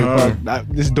known. He's like, fuck,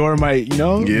 this door might,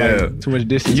 like, too much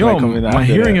distance. Yo, my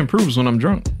hearing improves when I'm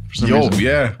drunk. For some reason.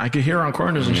 Yeah. I can hear on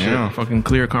corners and shit. Fucking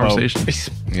clear conversation.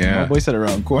 My voice said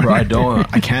around corners. Bro,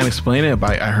 I can't explain it,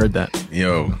 but I heard that.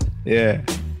 Yo. Yeah.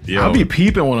 Yo. I'll be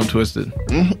peeping when I'm twisted.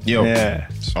 Yo. Yeah.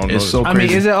 It's so crazy. I mean,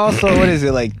 is it also, what is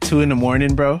it, like 2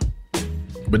 a.m, bro?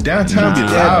 But downtown be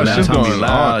loud. Shit's going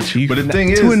loud. But the thing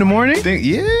is, 2 a.m?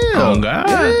 Yeah. Oh God.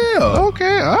 Yeah.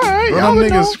 Okay. All right. Y'all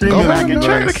niggas screaming. Go back and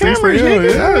check the cameras.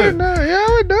 Yeah, we know.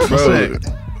 Bro,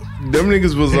 them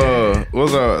niggas was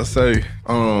say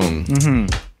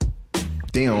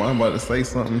damn, I'm about to say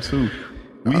something too.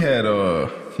 We had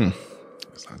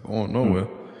it's not going nowhere.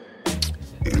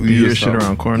 We hear shit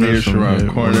around corners.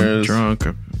 Drunk.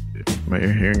 My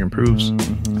hearing improves.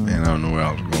 Man, I don't know where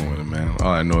I was going with it, man.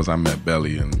 All I know is I met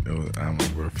Belly, and I'm like,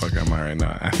 where the fuck am I right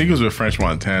now? I think it was with French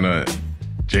Montana,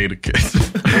 Jada Kiss.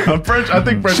 I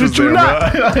think French was there, bro.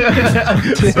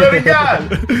 Swear to God.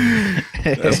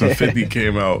 That's when 50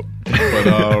 came out. But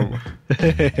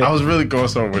I was really going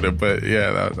somewhere with it. But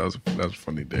yeah, that was a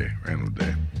funny day, random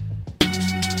day.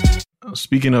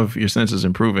 Speaking of your senses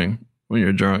improving when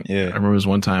you're drunk, I remember this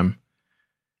one time.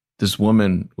 This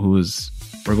woman we're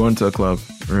going to a club,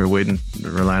 we're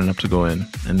lining up to go in,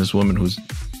 and this woman who's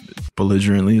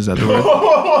belligerently, is that the word?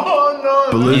 Oh, no.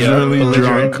 Belligerently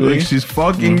drunk. Like she's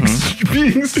fucking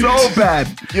being so bad.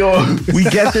 Yo, we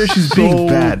get there, she's being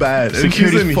bad.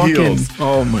 Security fucking heels.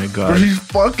 Oh my God. Bro, she's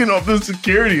fucking up the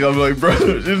security. I'm like, bro,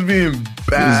 she's being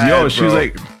bad. She was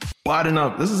like botting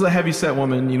up. This is a heavy set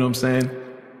woman, you know what I'm saying?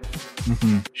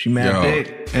 She mad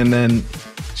big. And then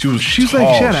she's tall.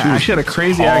 like, she had a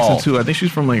crazy accent too. I think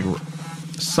she's from like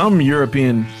some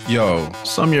European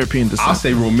descent. I'll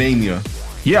say Romania.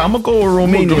 Yeah, I'm gonna go with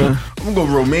Romania. I'm gonna go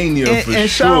Romania for sure. And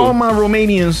shout out all my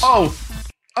Romanians.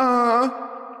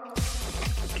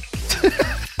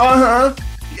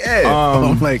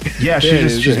 Yeah.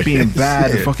 She's being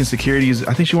bad. The fucking securities.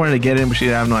 I think she wanted to get in, but she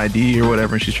didn't have no ID or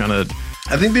whatever. And she's trying to.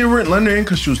 I think they weren't letting her in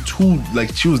because she was too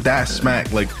she was that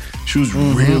smacked. Like she was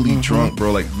really drunk,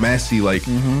 bro. Like messy. Like,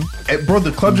 bro,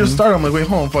 the club just started. I'm like, wait,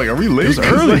 hold on, fuck, are we late? It was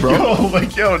early, bro.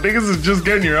 Yo, niggas is just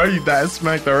getting here. How you that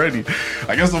smacked already?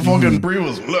 I guess the fucking pre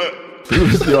was lit.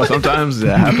 Yo, sometimes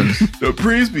that happens. The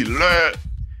pre's be lit.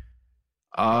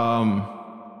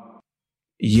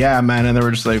 Yeah, man, and they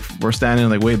were just like, we're standing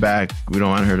like way back. We don't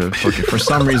want her to fucking, for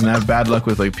some reason, I have bad luck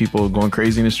with like people going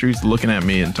crazy in the streets, looking at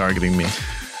me and targeting me.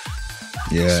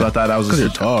 Yeah. So I thought that was you're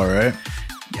tall, right?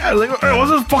 Yeah, like, hey,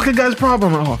 what's this fucking guy's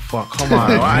problem? Oh fuck, come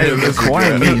on,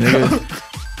 quiet me, nigga.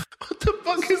 What the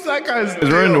fuck is that guy's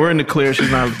deal? We're in the clear.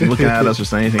 She's not looking at us or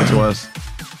saying anything to us.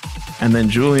 And then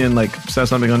Julian like said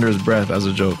something under his breath as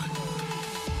a joke.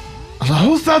 I was like,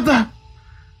 who said that?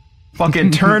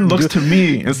 Fucking turn looks to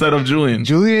me instead of Julian.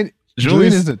 Julian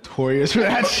is notorious for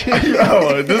that shit.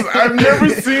 Yo, I've never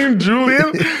seen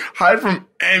Julian hide from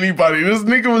anybody. This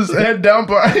nigga was head down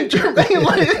behind Jermaine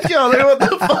like, yo, what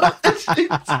the fuck is she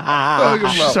talking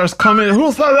about? She starts coming,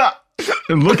 who said that?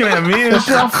 And looking at me and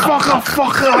she's like, fuck up.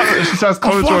 And she starts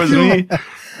coming towards me.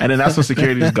 And then that's when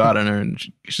security just got on her and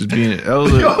she's being, that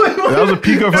was a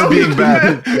peak of her being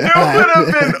bad. It would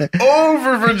have been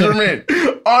over for Jermaine.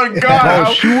 Oh God.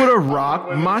 Bro, she would have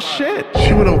rocked my shit.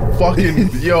 She would have fucking,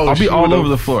 I'll be all over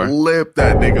the floor. Flip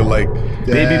that nigga like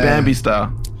Baby Bambi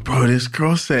style. Bro, this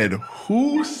girl said,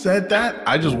 who said that?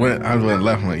 I went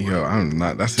left. I'm like, yo, I'm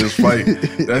not. That's his fight.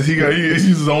 He's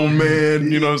his own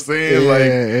man. You know what I'm saying?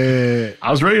 Like, I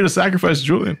was ready to sacrifice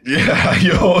Julian. Yeah,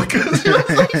 yo. But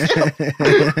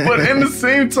in the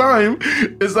same time,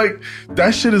 it's like,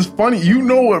 that shit is funny. You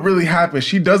know what really happened.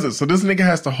 She doesn't. So this nigga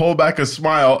has to hold back a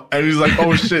smile. And he's like,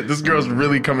 oh shit, this girl's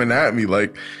really coming at me.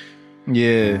 Like,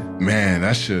 yeah, man,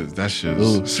 that shit.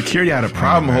 Security had a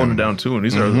problem holding it down too, and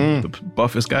these are the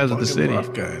buffest guys of the city.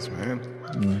 Buff guys, man.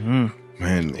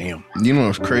 Man, damn. You know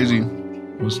what's crazy?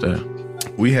 What's that?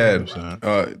 We had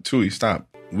Tui, stop.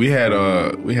 We had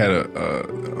a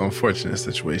unfortunate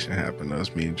situation happen to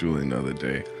us, me and Julian, the other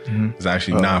day. It's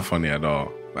actually not funny at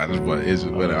all. I just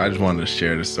wanted to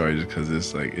share the story just because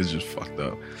it's just fucked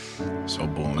up. So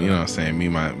boom, you know what I'm saying? Me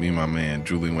and my man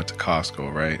Julian went to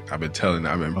Costco, right? I've been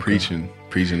preaching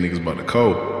niggas about the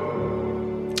code.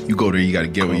 You go there, you got to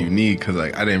get what you need, because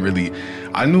like I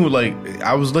knew like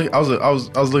I was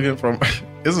looking from.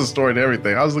 It's a story to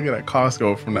everything. I was looking at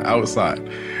Costco from the outside,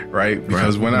 right?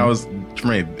 Because when I was,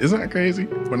 Jermaine, isn't that crazy?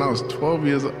 When I was 12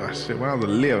 years old, when I was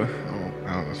 11,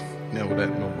 I don't know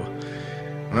that number.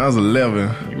 When I was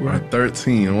 11 or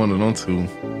 13, one of them two,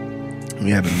 we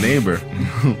had a neighbor,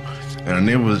 and our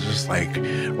neighbor was just like,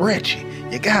 Richie,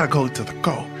 you gotta go to the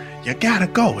Co. You gotta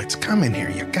go. It's coming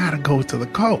here. You gotta go to the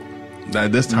Co.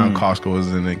 At this time, Costco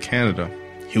was in Canada.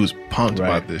 He was pumped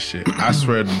about this shit. I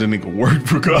swear the nigga worked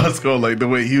for Costco. Like the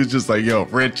way he was just like, yo,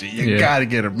 Richie, you gotta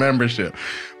get a membership.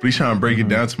 But he's trying to break it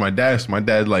down to my dad. So my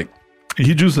dad like,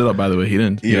 he juiced it up, by the way. He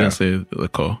didn't say the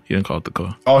Co. He didn't call it the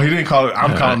Co. Oh, he didn't call it.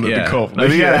 I'm calling it the Co. No,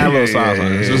 you gotta have a little sauce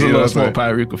on it. It's just a little small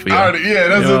Pyrica for you.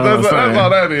 That's all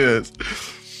that is.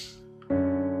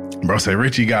 Bro, say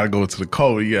Richie gotta go to the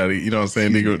Co. You gotta, you know what I'm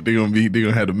saying? They're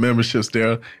gonna have the memberships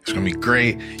there. It's gonna be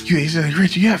great. He's like,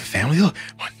 Richie, you have family. Look,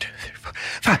 1, 2, 3, 4,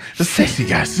 5. The sexy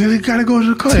guys. So they gotta go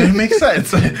to the Co. It makes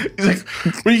sense. He's like,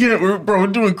 we're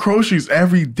doing groceries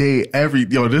every day.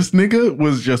 Yo, this nigga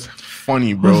was just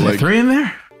funny, bro. Was like 3 in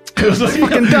there? It was just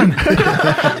fucking done.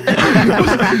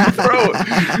 Bro,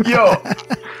 yo,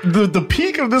 the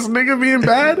peak of this nigga being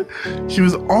bad, he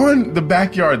was on the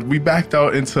backyard. We backed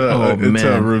out into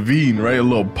a ravine, right? A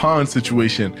little pond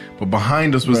situation. But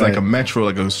behind us was like a metro,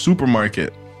 like a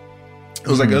supermarket. It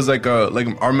was like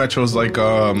our metro is like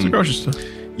it's a grocery store.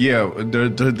 Yeah,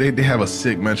 they have a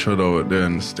sick metro though there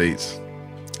in the States.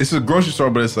 It's a grocery store,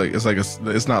 but it's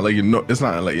not like your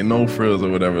no frills or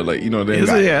whatever. Like, you know, they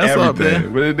got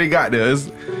everything. But they got there.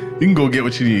 You can go get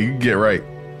what you need. You can get right.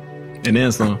 And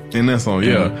then some.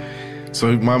 Yeah.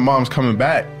 So my mom's coming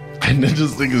back, and then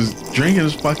just nigga's drinking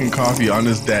his fucking coffee on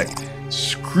this deck,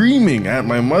 screaming at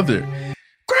my mother,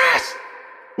 Grass,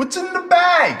 what's in the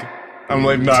bag? I'm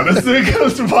like, nah, this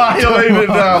nigga's violated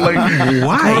now. Like,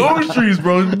 why? Groceries,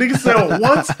 bro. Nigga said,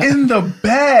 what's in the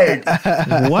bag?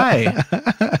 Why?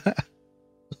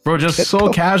 Bro, just so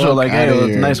casual. Like, hey,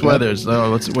 it's nice weather. So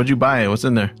what'd you buy? What's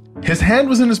in there? His hand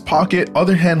was in his pocket,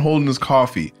 other hand holding his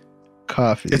coffee.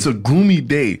 It's a gloomy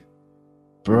day.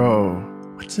 Bro,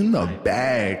 what's in the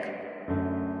bag?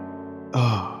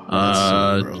 That's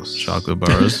so gross. Chocolate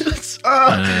bars.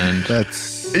 And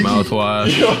that's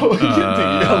mouthwash. Yo,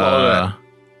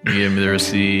 give me the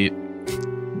receipt.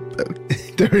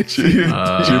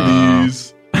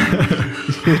 Jimmy's.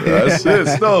 That's it.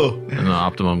 Still, and an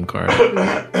Optimum card.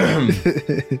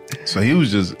 So he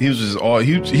just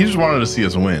wanted to see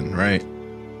us win, right?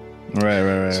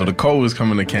 Right. So the Co was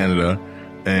coming to Canada,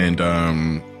 and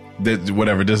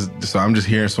so I'm just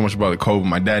hearing so much about the Co.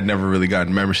 My dad never really got a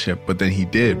membership, but then he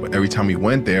did. But every time he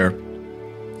went there,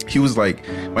 he was like,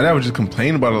 my dad would just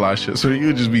complain about a lot of shit. So he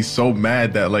would just be so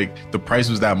mad that like the price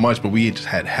was that much, but we just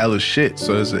had hella shit.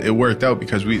 So it worked out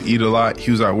because we eat a lot.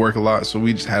 He was at work a lot, so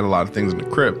we just had a lot of things in the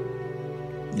crib.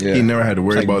 Yeah, he never had to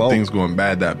worry about things going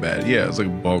bad that bad. Yeah, it's like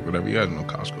a bulk, whatever. You guys know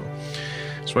Costco.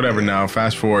 So whatever. Now,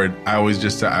 fast forward, I would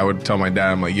tell my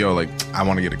dad, I'm like, yo, like I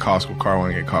want to get a Costco car. I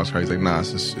want to get a Costco car. He's like, nah,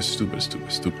 it's stupid.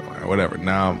 I'm like, whatever.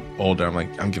 Now I'm older. I'm like,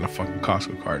 I'm getting a fucking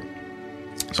Costco card.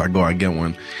 So I get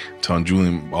one, telling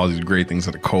Julian all these great things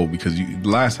at the Co. Because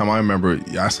last time I remember,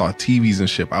 I saw TVs and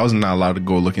shit. I was not allowed to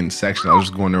go look in the section. I was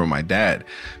just going there with my dad.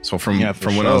 So from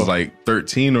when I was like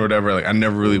 13 or whatever, like I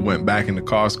never really went back into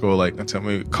Costco. Like I tell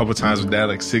me a couple times with dad,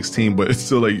 like 16, but it's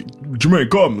still like, Jermaine,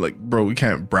 come. Like, bro, we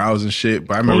can't browse and shit.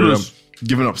 But I remember them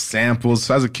giving up samples.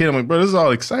 So as a kid, I'm like, bro, this is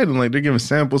all exciting. Like they're giving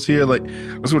samples here. Like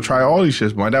let's go try all these shits.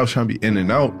 But my dad was trying to be in and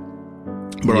out.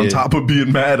 But on top of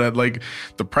being mad at like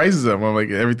the prices of them, I'm like,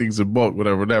 everything's in bulk,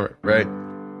 whatever, right?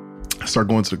 I start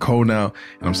going to the Co now,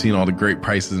 and I'm seeing all the great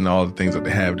prices and all the things that they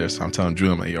have there. So I'm telling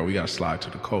Julian, like, yo, we gotta slide to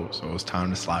the Co. So it's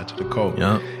time to slide to the Co.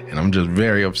 Yeah. And I'm just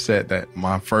very upset that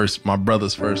my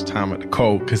brother's first time at the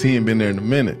Co, because he ain't been there in a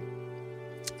minute,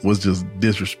 was just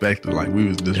disrespected. Like we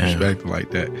was disrespected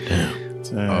like that. Damn.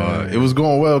 It was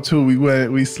going well too.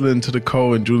 We slid into the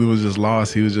Co, and Julian was just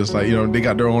lost. He was just like, you know, they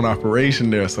got their own operation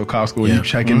there. So Costco, when you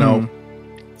checking out,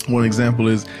 one example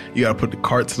is you got to put the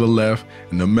cart to the left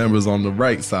and the members on the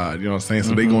right side. You know what I'm saying?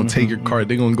 So they going to take your cart.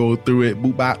 They going to go through it,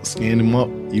 boop, bop, scan them up.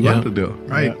 You out the deal,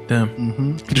 right? Yeah.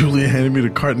 Damn. Julian handed me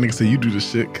the cart. Nigga said, you do the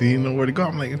shit because he didn't know where to go.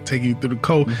 I'm like, I'm taking you through the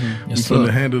Co. Yes, you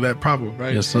finna handle that problem,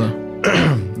 right? Yes, sir.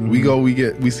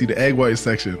 we see the egg white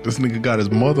section. This nigga got his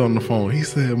mother on the phone. He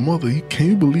said, "Mother, can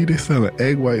you believe they selling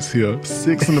egg whites here?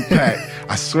 6 in a pack."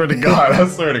 I swear to God. He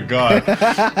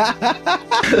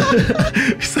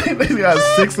said they got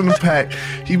 6 in a pack.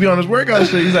 He be on his workout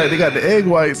shit. He's like, they got the egg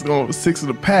whites going 6 in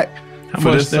a pack. How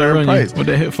much that run price? What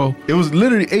they hit for? It was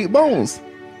literally 8 bones.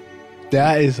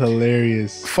 That is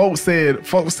hilarious. Folks said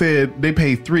they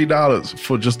paid $3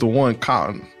 for just the one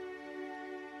cotton.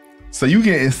 So you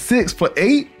getting 6 for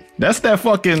 8? That's that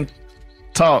fucking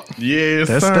talk. Yes,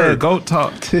 that's sir. that goat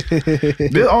talk.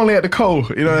 They're only at the co.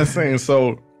 You know what I'm saying?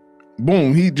 So,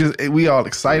 boom, we all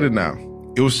excited now.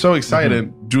 It was so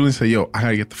exciting. Julian said, "Yo, I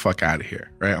gotta get the fuck out of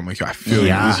here." Right? I'm like, "Yo, I feel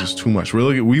you. This is too much."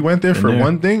 We went there for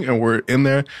one thing, and we're in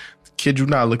there. Kid, you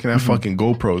not looking at fucking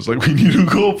GoPros. Like, we need a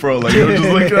GoPro. Like, you're just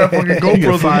looking at fucking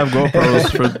GoPros. 5 GoPros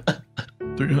for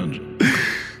 $300.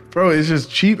 Bro, it's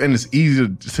just cheap and it's easy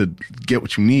to get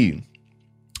what you need.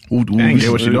 And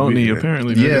get what you don't need,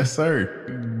 apparently. Yes, sir.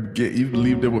 You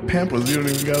leave there with Pampers. You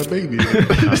don't even got a baby.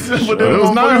 But it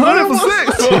was $900 for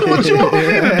 6. So what you want me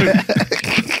to do?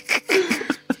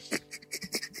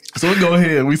 So we go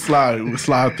ahead. We slide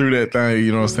through that thing.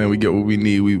 You know what I'm saying? We get what we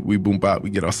need. We boom bop.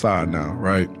 We get outside now,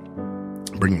 right?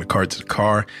 Bringing the cart to the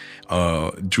car.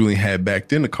 Julian had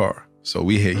backed in the car. So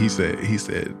he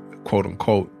said, quote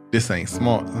unquote, "This ain't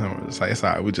smart." It's like, it's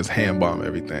all right. We just hand bomb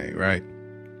everything, right?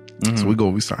 So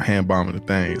we start hand bombing the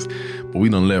things, but we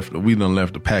done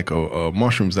left a pack of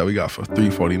mushrooms that we got for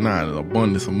 $3.49, an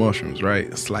abundance of mushrooms,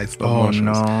 right? Sliced up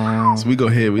mushrooms. No. So we go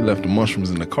ahead. We left the mushrooms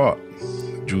in the cart.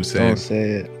 Drew said, "Don't say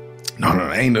it."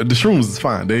 No, ain't the shrooms is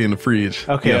fine. They in the fridge.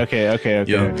 Okay.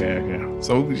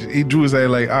 So Drew said,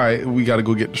 like, all right, we got to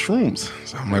go get the shrooms.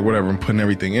 So I'm like, whatever. I'm putting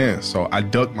everything in. So I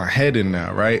duck my head in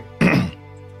now, right? We're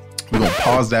gonna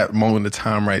pause that moment of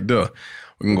time right there.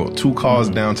 We can go 2 cars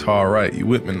down to our right. You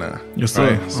with me now? Yes,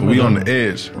 sir. Right? So we on the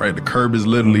edge, right? The curb is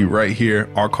literally right here.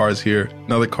 Our car's here.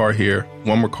 Another car here.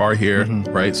 One more car here,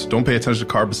 right? So don't pay attention to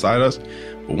the car beside us.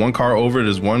 But one car over,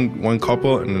 there's one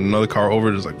couple, and another car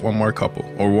over, there's like one more couple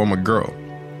or one more girl.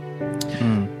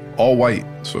 All white.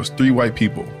 So it's 3 white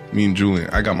people. Me and Julian.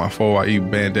 I got my 4YE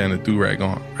bandana do-rag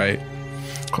on, right?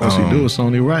 Of course you do. It's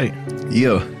only right.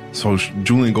 Yeah. So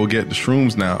Julian go get the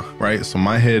shrooms now, right? So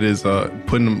my head is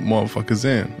putting the motherfuckers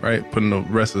in, right? Putting the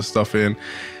rest of the stuff in.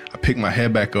 I pick my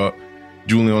head back up.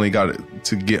 Julian only got it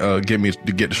to get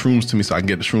the shrooms to me so I can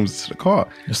get the shrooms to the car.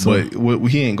 Yes, but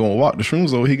he ain't gonna walk the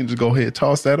shrooms over. He can just go ahead and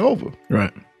toss that over.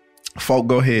 Right. Folk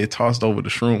go ahead, tossed over the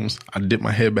shrooms. I dip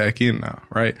my head back in now,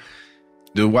 right?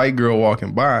 The white girl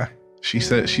walking by, she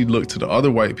said she looked to the other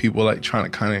white people like trying to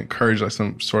kind of encourage like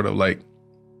some sort of like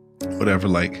whatever,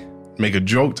 like make a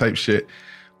joke type shit,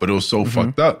 but it was so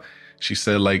fucked up. She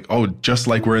said like, "Oh, just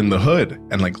like we're in the hood,"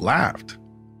 and like laughed.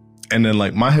 And then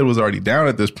like my head was already down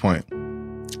at this point.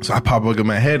 So I pop up in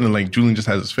my head and like Julian just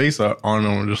has his face on and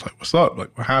I'm just like, "What's up?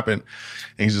 Like what happened?"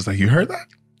 And he's just like, "You heard that?"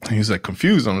 And he's like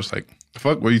confused. I'm just like, "The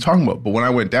fuck, what are you talking about?" But when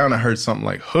I went down, I heard something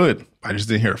like hood. I just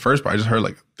didn't hear it first, but I just heard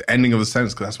like the ending of the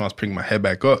sentence because that's when I was picking my head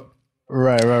back up.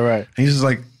 Right. And he's just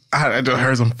like, I just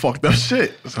heard some fucked up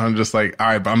shit. So I'm just like, all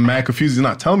right, but I'm mad confused. He's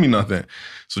not telling me nothing.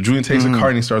 So Julian takes the car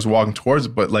and he starts walking towards it.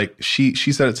 But like she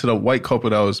said it to the white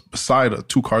couple that was beside her,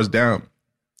 2 cars down.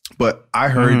 But I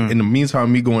heard in the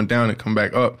meantime, me going down and come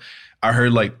back up, I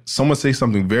heard like someone say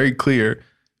something very clear,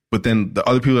 but then the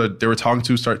other people that they were talking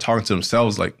to start talking to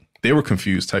themselves like they were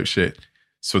confused type shit.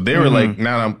 So they were like,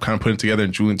 now that I'm kind of putting it together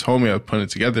and Julian told me I was putting it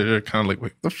together, they're kind of like,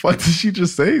 wait, what the fuck did she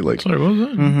just say? Like, sorry, what was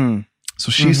that?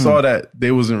 So she saw that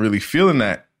they wasn't really feeling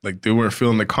that. Like they weren't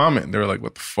feeling the comment. They were like,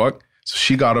 what the fuck? So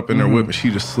she got up in her whip and she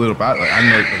just slid up out. Like I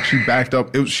know, like she backed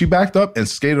up. She backed up and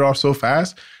skated off so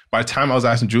fast. By the time I was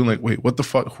asking Julian, like, wait, what the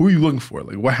fuck? Who are you looking for?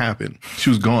 Like, what happened? She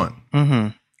was gone.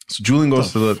 So Julian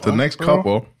goes to the next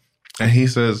couple and he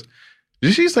says,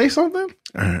 did she say something?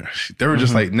 They were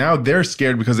just like, now they're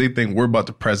scared because they think we're about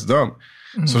to press them.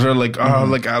 So they're like,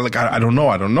 I don't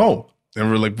know. And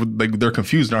we're like they're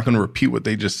confused. They're not going to repeat what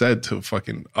they just said to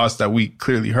fucking us that we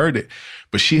clearly heard it.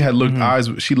 But she had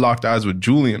she locked eyes with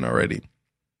Julian already.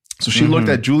 So she looked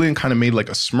at Julian, kind of made like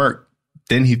a smirk.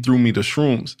 Then he threw me the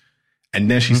shrooms. And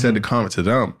then she said the comment to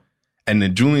them. And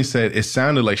then Julian said, it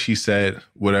sounded like she said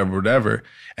whatever.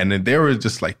 And then they were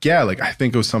just like, yeah, like I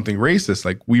think it was something racist.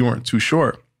 Like we weren't too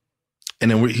sure. And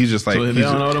then he's just like, so they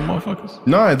don't know the motherfuckers?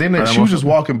 No, and then she was just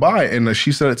walking by and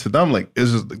she said it to them. Like it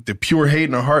was just like the pure hate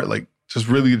in her heart. Like just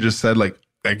really just said like,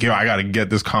 yo, I got to get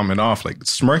this comment off. Like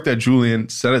smirked at Julian,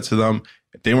 said it to them.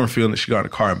 They weren't feeling it. She got in the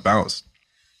car and bounced.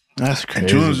 That's crazy. And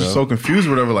Julian was just so confused,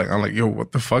 whatever. Like, I'm like, yo,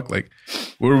 what the fuck? Like,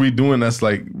 what are we doing? That's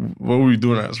like, what were we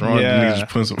doing that's wrong? Yeah. Niggas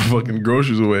just putting some fucking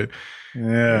groceries away.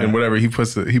 Yeah. And whatever, he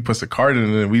puts the card in,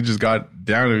 and then we just got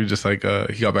down, and we just like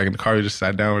he got back in the car, we just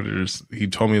sat down, and he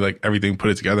told me like everything, put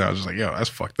it together. I was just like, yo, that's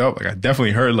fucked up. Like I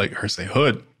definitely heard like her say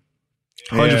hood.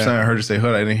 100% I heard her say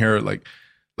hood. I didn't hear it like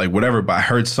whatever, but I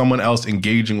heard someone else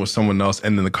engaging with someone else,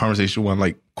 and then the conversation went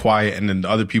like quiet, and then the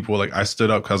other people, like I stood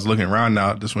up because I was looking around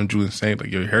now. This when Julian's saying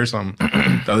like, yo, you heard something.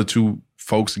 The other two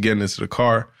folks getting into the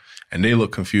car, and they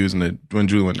look confused, and then when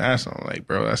Julian went to ask them, I'm like,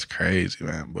 bro, that's crazy,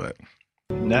 man. But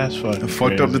that's fucking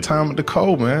fucked up the time at the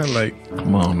cold, man. Like,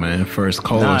 come on, man. First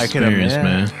cold experience,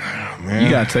 man. Oh, man. You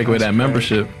gotta take away that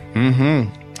membership.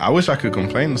 I wish I could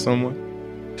complain to someone.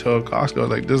 Tell Costco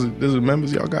like, this is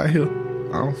members y'all got here.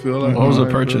 I don't feel like. What was the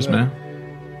purchase, man?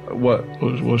 What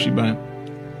was she buying?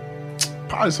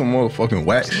 Probably some motherfucking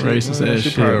whack shit. Racist ass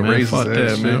shit, man. Fuck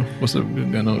that, man. What's the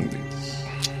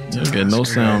get no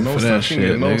sound for that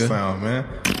shit, no nigga. sound, man.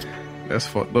 That's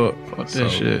fucked up. Fuck that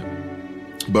shit.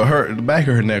 But the back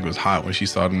of her neck was hot when she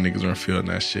saw the niggas weren't feeling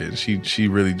that shit. She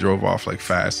really drove off like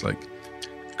fast, like.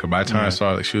 Cause by the time I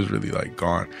saw her, like she was really like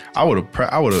gone. I would have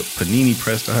panini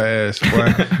pressed her ass. Boy.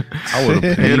 I would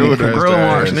have hit her with the grill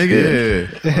wash,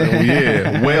 nigga.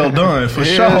 Yeah, well done for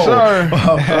sure. I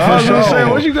was just saying,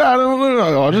 what you got?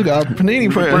 I just got panini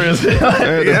press.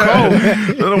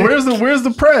 Where's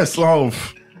the press? Oh,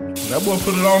 that boy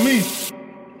put it on me.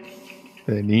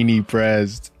 Panini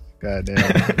pressed.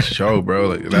 Goddamn. Show, bro.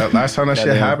 Like that last time that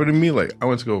shit happened to me, like I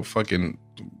went to go fucking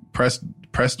press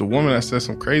the woman that said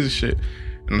some crazy shit.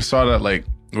 And I saw that, like,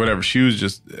 whatever, she was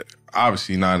just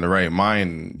obviously not in the right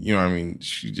mind. You know what I mean?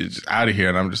 She just out of here.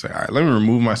 And I'm just like, all right, let me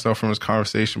remove myself from this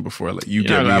conversation before I let you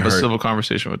get me have hurt. A civil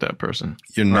conversation with that person.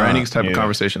 You're not. Or any type of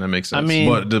conversation that makes sense. I mean,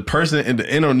 but the person in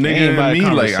the inner nigga in me,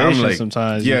 like, I'm like,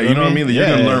 sometimes, yeah, you know what I mean? Like, you're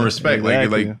going to learn respect.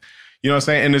 Exactly. Like, you know what I'm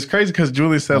saying? And it's crazy because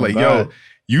Julie said, like, yo,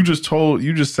 you just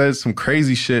said some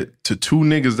crazy shit to two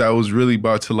niggas that was really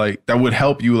about to, like, that would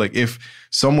help you. Like, if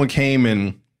someone came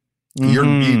and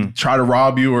you try to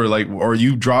rob you or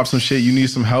you drop some shit, you need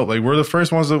some help. Like, we're the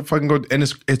first ones to fucking go. And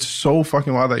it's so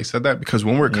fucking wild that he said that, because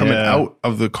when we're coming out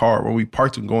of the car, when we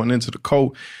parked and going into the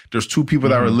coat, there's two people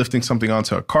that were lifting something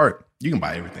onto a cart. You can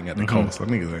buy everything at the coat. So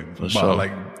niggas buy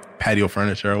like patio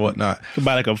furniture or whatnot. You can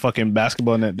buy like a fucking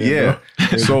basketball net. There,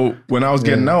 yeah. So when I was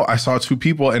getting out, I saw two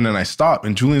people and then I stopped,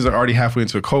 and Julian's like already halfway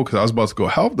into the coat because I was about to go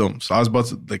help them. So I was about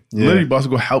to literally about to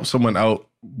go help someone out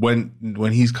when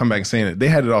he's come back saying it. They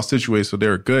had it all situated, so they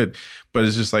were good. But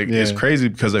it's just like it's crazy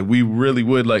because like we really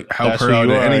would like help her out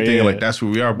or anything. Like that's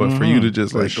who we are. But for you to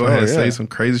just like go ahead and say some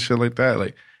crazy shit like that,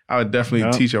 like I would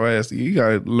definitely teach your ass. You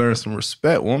gotta learn some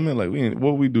respect, woman. Like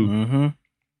what we do.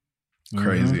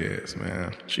 Crazy ass,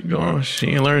 man. She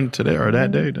ain't learned today or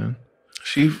that day. Then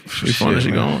she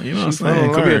gone. You know what I'm saying?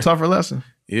 It could be a tougher lesson.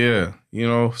 Yeah, you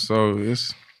know. So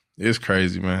it's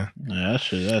crazy, man. Yeah,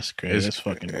 that's crazy. That's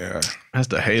fucking. Yeah. That's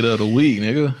the hater of the week,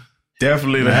 nigga.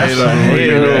 Definitely the hater of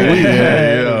the week.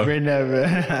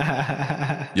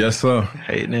 Yeah. Yes, sir.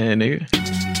 Hating that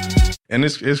nigga. And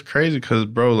it's crazy because,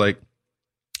 bro, like,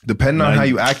 depending on how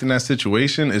you act in that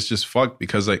situation, it's just fucked.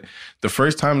 Because like the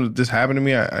first time that this happened to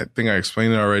me, I think I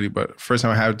explained it already, but first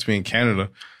time it happened to me in Canada,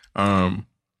 long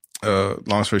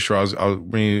story short, I was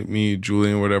me,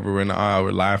 Julian, whatever, we're in the aisle,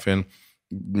 we're laughing,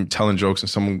 telling jokes, and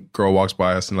some girl walks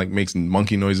by us and like makes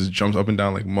monkey noises, jumps up and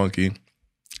down like monkey,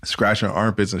 scratching her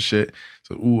armpits and shit.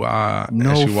 So ooh ah,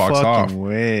 and she walks off.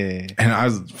 Way. And I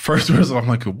was first I'm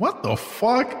like, what the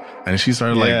fuck? And she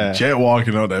started like jet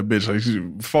walking on that bitch. Like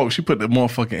she put the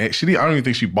motherfucking. I don't even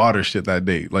think she bought her shit that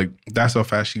day. Like that's how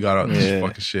fast she got out this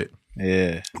fucking shit.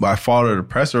 Yeah. But I followed her to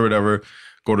press or whatever,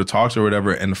 go to talks or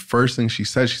whatever, and the first thing she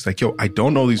said, she's like, "Yo, I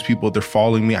don't know these people. They're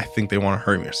following me. I think they want to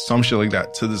hurt me," or some shit like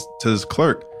that to this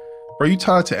clerk. Bro, you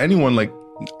tell it to anyone. Like,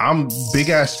 I'm big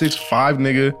ass 6'5"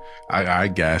 nigga. I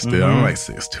gassed it. I'm like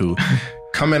 6'2".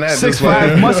 Coming at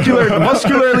 6'5",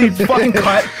 muscularly fucking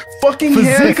cut, fucking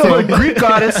physique of a Greek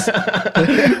goddess.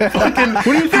 Fucking, what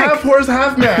do you think? Half horse,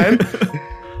 half man.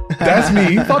 That's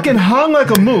me. Fucking hung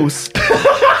like a moose.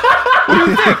 What do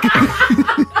you think?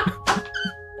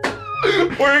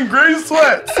 Wearing gray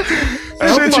sweats.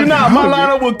 Shit, you not. My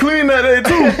lineup was clean that day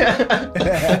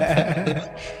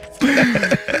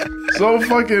too. So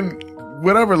fucking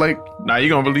whatever. Like, nah, you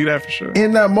gonna believe that for sure.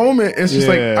 In that moment, it's just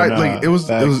it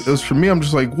was for me. I'm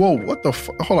just like, whoa, what the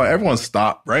fuck? Hold on, everyone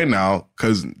stop right now,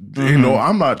 because you know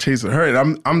I'm not chasing her.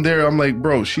 And I'm there. I'm like,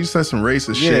 bro, she said some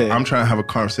racist shit. I'm trying to have a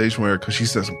conversation with her because she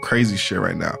said some crazy shit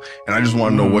right now, and I just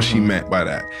want to know what she meant by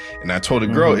that. And I told the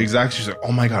girl exactly. She's like,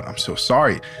 oh my god, I'm so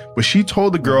sorry. But she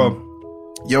told the girl,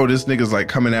 yo, this nigga's like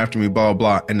coming after me, blah,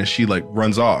 blah, blah. And then she like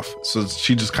runs off. So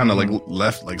she just kind of like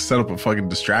left, like set up a fucking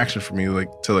distraction for me, like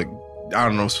to like I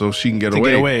don't know, so she can get to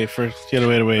away. get away first. Get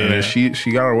away. And then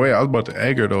she got her way. I was about to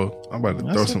egg her though. I'm about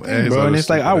to throw some eggs, bro. on And her it's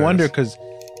like I stupid wonder ass. because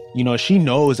she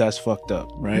knows that's fucked up,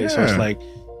 right? So it's Yeah. like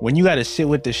when you got to sit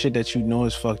with the shit that you know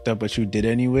is fucked up, but you did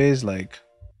anyways. Like,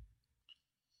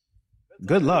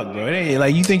 good luck, bro. It ain't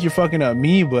like you think you're fucking up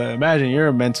me, but imagine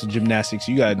you're mental gymnastics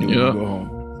you gotta do when you go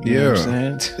home. You know what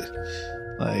I'm saying?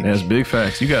 Like, That's big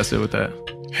facts. You gotta sit with that.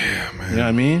 Yeah, man. You know what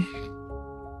I mean?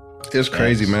 It's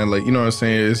crazy, man. Like, you know what I'm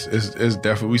saying? It's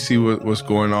definitely, we see what's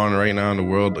going on right now in the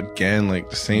world again, like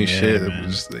the same shit.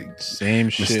 Man. Just like Same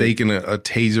shit. mistaking a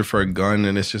taser for a gun,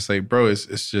 and it's just like, bro,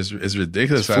 it's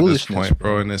ridiculous at this point,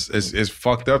 bro. And it's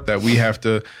fucked up that we have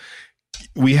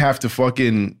to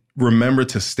fucking remember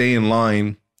to stay in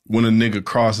line when a nigga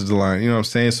crosses the line. You know what I'm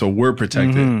saying? So we're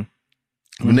protected.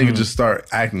 Mm-hmm. When nigga just start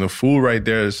acting a fool right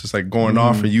there, it's just like going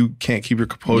off, and you can't keep your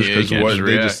composure because of what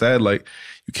they just said. Like,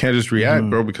 you can't just react,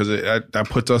 bro, because that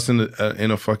puts us in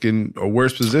a fucking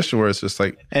worse position where it's just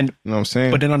like, and you know what I'm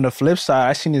saying? But then on the flip side,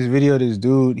 I seen this video of this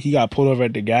dude, he got pulled over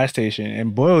at the gas station,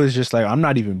 and boy was just like, I'm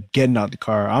not even getting out the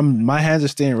car. My hands are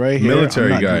staying right here.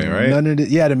 Military guy, right? None of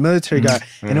yeah, the military guy.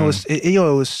 And it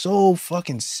was so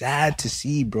fucking sad to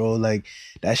see, bro. Like,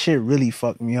 that shit really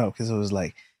fucked me up because it was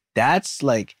like, that's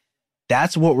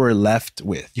what we're left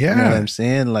with. Yeah. You know what I'm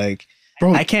saying? Like,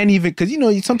 bro, I can't even, because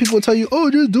some people tell you,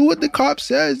 oh, just do what the cop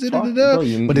says. Bro,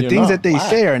 but the things that they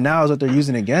say are now is what they're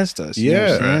using against us. You know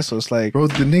what I'm saying? So it's like, bro,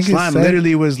 the nigga Slime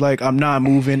literally was like, I'm not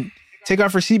moving. Take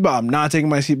off your seatbelt. I'm not taking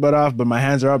my seatbelt off, but my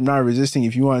hands are up, not resisting.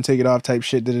 If you want to take it off, type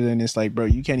shit. And it's like, bro,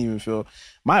 you can't even feel.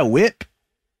 My whip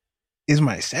is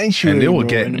my sanctuary. And they will bro.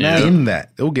 get in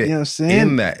that. They'll get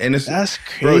in that. And that's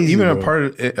crazy. Bro, even bro.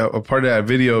 a part of that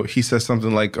video, he says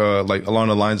something like along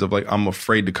the lines of like, I'm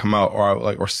afraid to come out,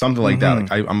 or something like that.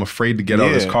 Like, I'm afraid to get out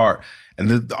of this car. And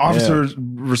the officer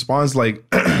responds like,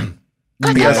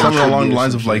 yeah, something along the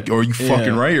lines of like, "Are you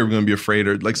fucking right? You're gonna be afraid,"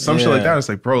 or like some shit like that. It's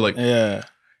like, bro, like,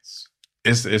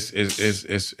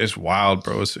 it's wild,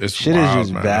 bro. It's shit wild, is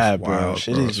just man. bad, It's bro. wild,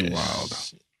 Shit bro. is It's just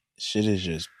wild. Shit is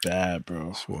just bad, bro.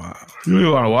 It's wild. You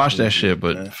really want to watch that shit,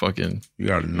 but fucking, you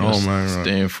gotta know, man.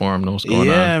 Stay informed, know what's going on.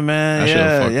 Yeah, man.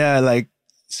 That Yeah. Like,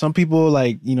 some people,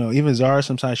 like, even Zara,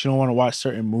 sometimes she don't want to watch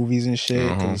certain movies and shit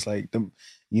because it's like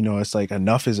it's like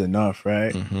enough is enough,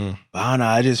 right? But I don't know.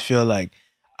 I just feel like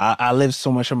I lived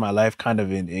so much of my life kind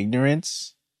of in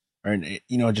ignorance, or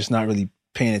just not really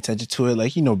paying attention to it.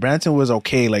 Like, Branton was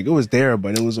okay, like it was there,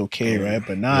 but it was okay, right?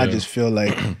 But now I just feel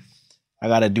like I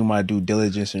gotta do my due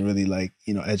diligence and really like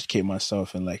educate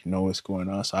myself and like know what's going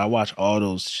on. So I watch all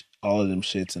of them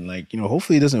shits and like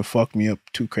hopefully it doesn't fuck me up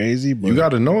too crazy. But you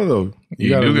gotta know though. You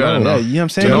gotta know. Yeah, you know what I'm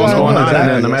saying? To know what's going on,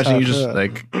 exactly. and then That's imagine how you I just feel.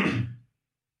 like,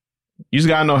 you just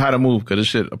gotta know how to move because this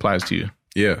shit applies to you.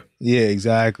 Yeah. Yeah,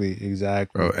 exactly.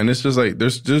 Bro, and it's just like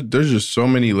there's just so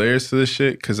many layers to this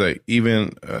shit because like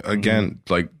even again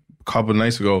like a couple of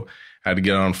nights ago I had to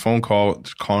get on a phone call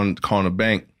calling a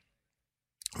bank,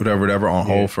 whatever on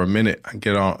hold for a minute.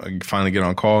 I finally get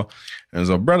on call, and there's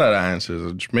a brother that answers,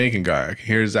 a Jamaican guy. I can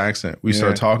hear his accent. We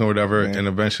start talking, whatever, and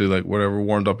eventually like whatever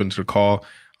warmed up into the call.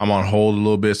 I'm on hold a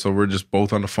little bit, so we're just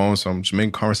both on the phone. So I'm just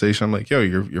making conversation. I'm like, yo,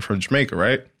 you're from Jamaica,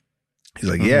 right? He's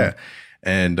like, yeah.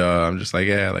 And I'm just like,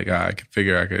 yeah, like I could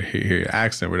figure I could hear your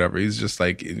accent, whatever. He's just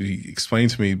like, he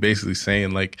explained to me basically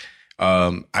saying like,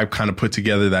 I've kind of put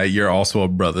together that you're also a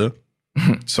brother.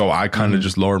 So I kind of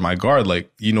just lowered my guard. Like,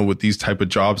 with these type of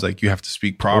jobs, like you have to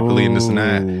speak properly and this and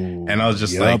that. And I was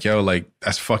just like, yo, like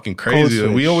that's fucking crazy.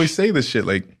 Like, we always say this shit.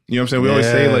 Like, you know what I'm saying? We always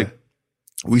say like,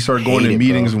 we start going to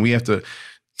meetings and we have to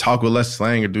talk with less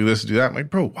slang or do this, do that. I'm like,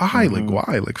 bro, why? Like,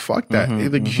 why? Like, fuck that.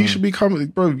 Like, he should be coming.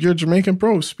 Like, bro, you're Jamaican,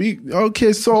 bro. Speak.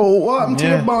 Okay, so welcome to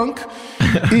your bunk.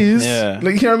 Is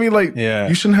like, you know what I mean? Like,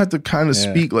 you shouldn't have to kind of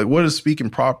speak. Like, what is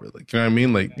speaking proper? Like, you know what I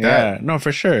mean? Like, that. No,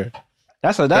 for sure.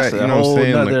 That's a you know whole what I'm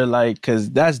saying? nother like, because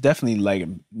that's definitely like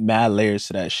mad layers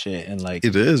to that shit. And like,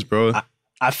 it is, bro.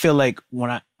 I feel like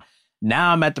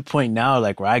now I'm at the point now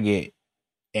like where I get.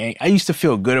 I used to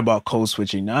feel good about code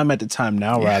switching. Now I'm at the time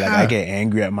now where I get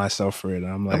angry at myself for it.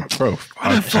 I'm like, bro,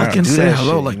 why the fucking say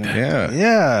hello like that? Yeah.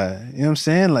 Yeah. You know what I'm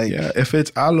saying? Like, if it's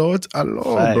hello, it's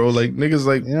hello, facts. bro. Like, niggas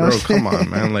like, bro, come on,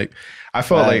 man. Like, I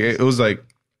felt like it was like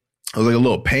a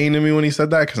little pain in me when he said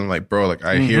that because I'm like, bro, like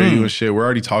I hear you and shit. We're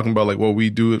already talking about like what we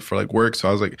do it for like work. So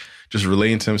I was like just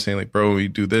relating to him saying like, bro, we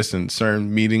do this in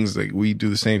certain meetings, like we do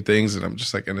the same things. And I'm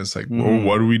just like, and it's like, well,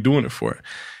 what are we doing it for?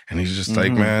 And he's just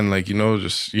like, man, like,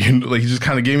 just, like he just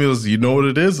kind of gave me those, what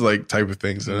it is, like type of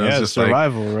things. And it's just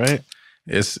survival, like, right?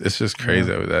 It's just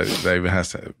crazy that even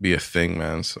has to be a thing,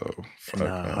 man. So, fuck,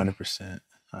 man. 100%.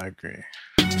 I agree.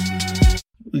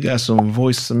 We got some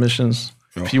voice submissions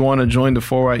If you want to join the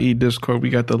 4YE Discord, we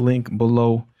got the link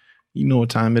below. You know what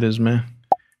time it is, man.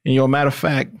 And yo, matter of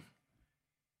fact,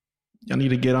 y'all need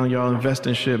to get on y'all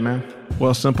investing shit, man.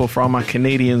 Well, simple for all my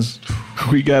Canadians.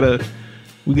 We got a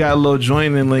little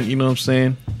joining link, you know what I'm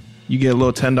saying? You get a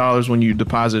little $10 when you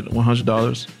deposit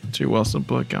 $100 to your Well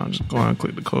Simple account. Just go on and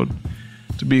click the code.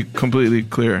 To be completely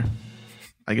clear,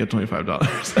 I get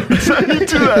 $25 every time you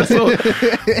do that. So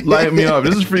light me up.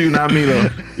 This is for you, not me though.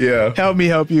 Yeah. Help me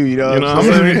help you, you know. You know what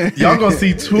I'm saying? Y'all gonna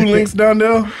see 2 links down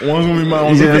there. One's gonna be mine,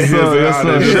 one's gonna be his.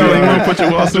 Shelly, you wanna put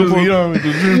your Well Simple? You know,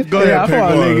 just go ahead, I pick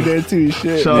follow a link one. there too.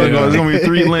 Shit. Shelly, there's gonna be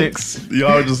 3 links.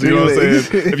 Y'all just, you know what I'm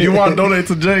saying? If you want to donate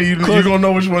to Jay, you gonna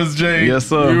know which one's Jay. Yes,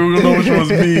 sir. You gonna know which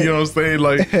one's me, you know what I'm saying?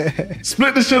 Like,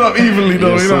 split the shit up evenly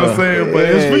though, Yes, you know what I'm sir. saying? But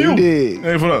it's for Yeah, you. you did. It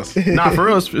ain't for us. Not for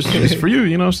us. It's for you.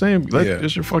 You know what I'm saying? Let Yeah.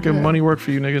 just your fucking money work for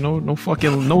you, nigga.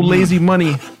 No lazy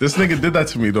money. This nigga did that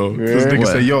to me though. This nigga What?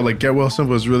 said, yo, like Get Well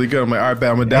Simple is really good. I'm like, all right,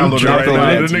 bet I'm gonna download it dropped right the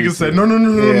now. link. The nigga said, no.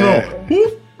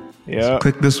 Whoop. Yeah.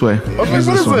 Click this way. Okay, what is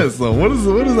this though? What is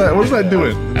that? What is that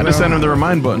doing? I just sent him the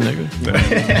remind button, nigga.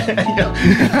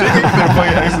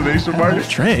 Fucking exclamation mark.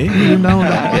 Trey, you didn't download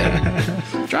that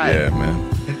yet. Try Yeah, it.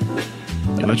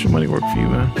 man. Yeah, let your money work for you,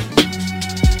 man.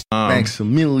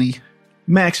 Maximili.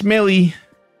 Max Millie.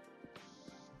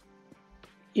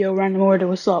 Yo, Random Order,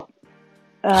 what's up?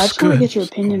 I just want to get your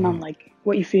opinion on like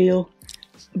what you feel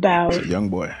about Young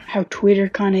boy. how Twitter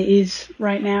kind of is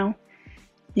right now.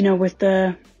 You know, with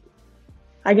the,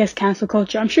 I guess, cancel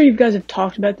culture. I'm sure you guys have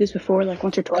talked about this before, like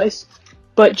once or twice.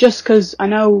 But just because I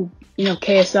know, you know,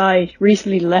 KSI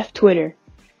recently left Twitter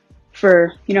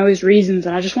for, you know, his reasons,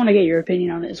 and I just want to get your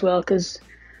opinion on it as well. Because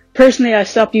personally, I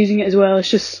stopped using it as well. It's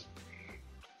just,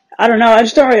 I don't know. I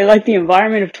just don't really like the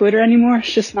environment of Twitter anymore.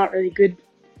 It's just not really good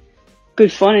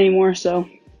fun anymore. So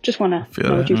just want to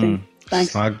know what you think.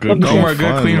 Thanks. Not good. Love the No show. more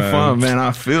good, clean fun, man.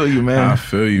 I feel you, man. I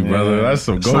feel you, brother. That's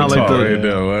some goat not talk like the- right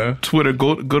there, man. Twitter,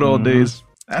 good old days.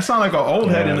 That sound like an old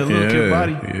head in a little kid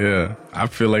body. Yeah. I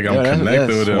feel like I'm Yo, connected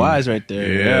with him. wise right there.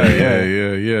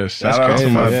 Yeah. Shout That's out to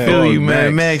crazy. my Yeah. Feel you, dog,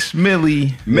 man. Max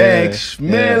Millie. Max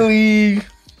Millie.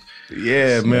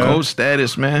 Yeah, man. Code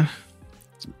status, man.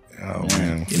 Oh,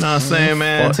 man. You know what I'm saying,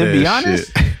 man? Fuck To be that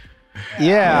honest, shit.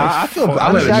 yeah, I feel. Fuck,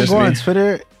 I let it I miss go on me.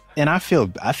 Twitter and I feel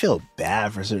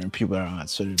bad for certain people that are on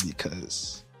Twitter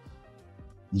because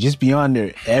you just be on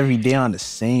there every day on the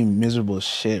same miserable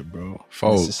shit, bro.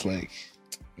 Folks. It's just like,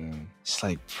 it's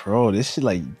like, bro, this shit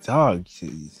like, dog,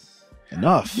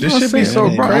 enough. This should be so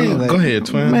Man, bright. like- Go ahead,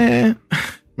 twin. Man.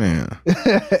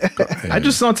 Go I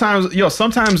just sometimes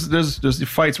there's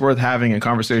fights worth having and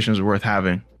conversations worth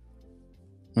having.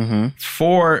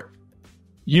 For,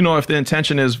 you know, if the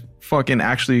intention is fucking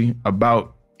actually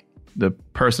about the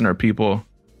person or people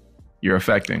you're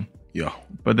affecting. Yo.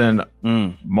 But then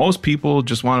most people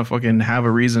just want to fucking have a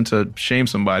reason to shame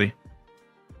somebody.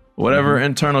 Whatever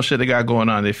internal shit they got going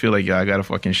on, they feel like, yeah, I gotta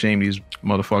fucking shame these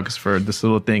motherfuckers for this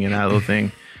little thing and that little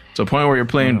thing. To a point where you're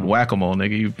playing whack-a-mole,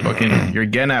 nigga. You're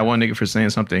getting at one nigga for saying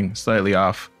something slightly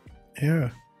off Yeah.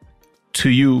 to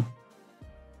you.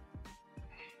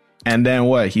 And then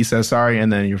what? He says sorry,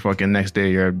 and then you're fucking next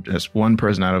day you're just one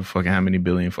person out of fucking how many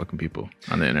billion fucking people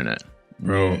on the internet.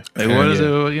 Bro. Like, what is it?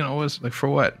 You know, what's like for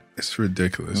what? It's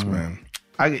ridiculous, man.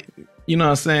 You know what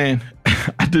I'm saying?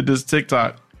 I did this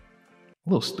TikTok. A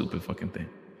little stupid fucking thing.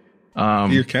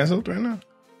 You're canceled right now?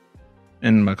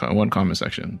 In my one comment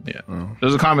section. Yeah.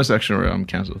 There's a comment section where I'm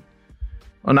canceled.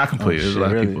 Well, not completely. There's a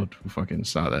lot of people who fucking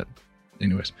saw that.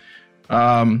 Anyways.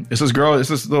 It's this girl, it's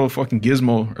this little fucking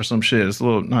gizmo or some shit. It's a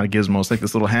little, not a gizmo, it's like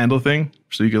this little handle thing.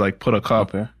 So you could like put a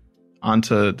cup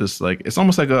onto this, like, it's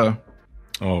almost like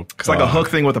it's like a hook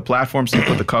thing with a platform. So you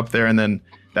put the cup there and then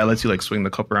that lets you like swing the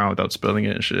cup around without spilling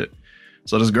it and shit.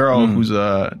 So this girl who's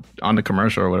on the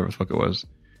commercial or whatever the fuck it was,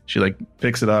 she like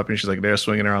picks it up and she's like there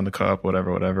swinging around the cup,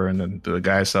 whatever. And then the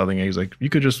guy selling it, he's like, you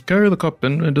could just carry the cup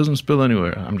and it doesn't spill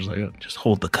anywhere. I'm just like, just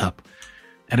hold the cup.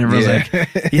 And everyone's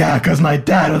like, yeah, because my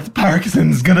dad with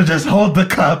Parkinson's gonna just hold the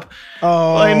cup.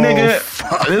 Oh, like,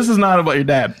 nigga, this is not about your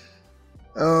dad.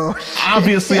 Oh,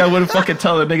 obviously, I wouldn't fucking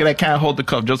tell a nigga that can't hold the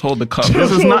cup. Just hold the cup.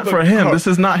 This is not for him. This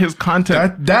is not his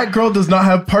content. That girl does not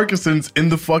have Parkinson's in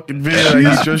the fucking video that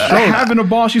he's just showed. Having a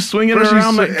ball, she's swinging it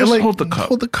around like, just hold the cup.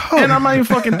 Hold the cup. And I'm not even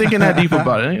fucking thinking that deep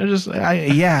about it. It's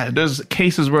just, there's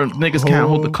cases where niggas can't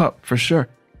hold the cup for sure.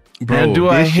 Bro, and do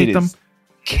I hate them?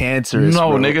 Cancerous. No,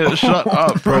 bro. nigga, shut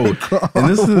up, bro. And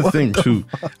this is the thing too.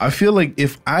 I feel like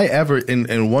if I ever,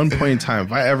 in one point in time,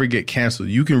 if I ever get canceled,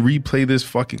 you can replay this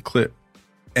fucking clip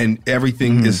and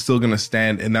everything is still gonna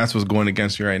stand, and that's what's going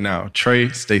against you right now. Trey,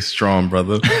 stay strong,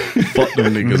 brother. Fuck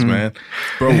them niggas, man.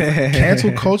 Bro,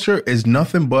 cancel culture is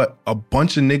nothing but a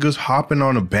bunch of niggas hopping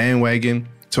on a bandwagon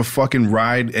to fucking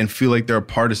ride and feel like they're a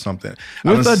part of something.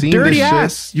 With a dirty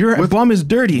ass. Your bum is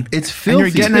dirty. It's filthy.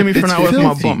 And you're getting at me for not with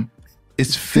my bum.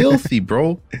 It's filthy,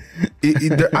 bro.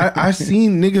 I've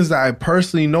seen niggas that I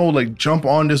personally know like jump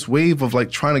on this wave of like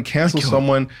trying to cancel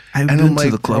someone. I've and been I'm like,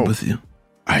 to the club bro, with you.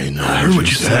 I know. I heard what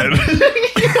you said.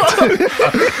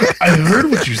 I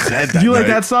heard what you said. That You like night.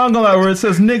 that song a lot where it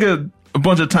says nigga a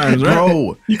bunch of times, right?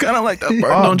 Bro. You kind of like that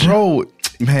part, don't you? Bro.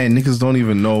 Man, niggas don't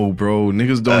even know, bro.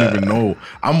 Niggas don't even know.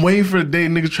 I'm waiting for the day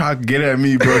niggas try to get at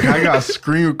me, bro. I got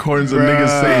screen recordings of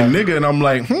niggas saying nigga, and I'm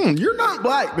like, you're not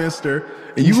black, mister.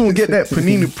 And you gonna get that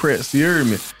panini press, you hear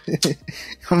me?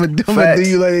 I'm gonna do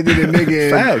you like they did a nigga.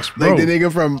 Facts, bro. Like the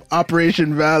nigga from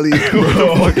Operation Valley. Bro,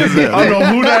 I don't know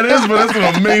who that is, but that's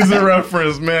an amazing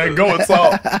reference, man. Go and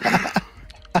talk.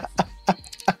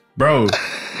 Bro.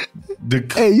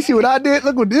 Hey, you see what I did?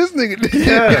 Look what this nigga did.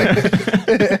 Yeah.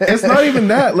 It's not even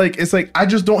that. Like, it's like I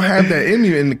just don't have that in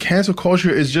me. And the cancel culture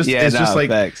is just just like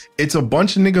facts. It's a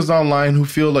bunch of niggas online who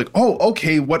feel like, oh,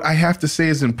 okay, what I have to say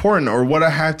is important, or what I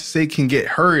have to say can get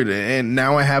heard, and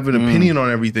now I have an opinion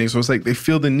on everything. So it's like they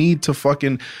feel the need to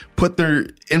fucking put their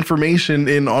information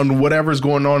in on whatever's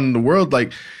going on in the world.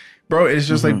 Like, bro, it's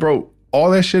just like, bro, all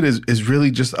that shit is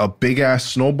really just a big ass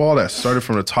snowball that started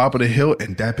from the top of the hill,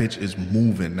 and that bitch is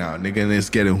moving now, nigga, and it's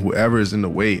getting whoever is in the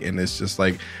way. And it's just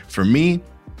like, for me,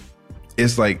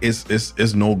 it's like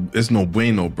it's no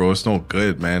bueno, bro. It's no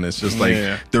good, man. It's just like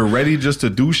they're ready just to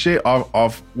do shit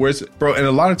off where it's, bro. And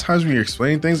a lot of times when you're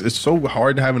explaining things, it's so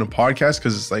hard to have in a podcast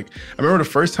because it's like, I remember the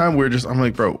first time I'm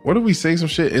like, bro, what if we say some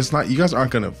shit? It's not, you guys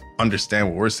aren't gonna understand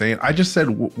what we're saying. I just said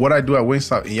what I do at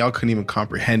Wingstop, and y'all couldn't even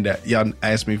comprehend that. Y'all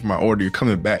asked me for my order. You're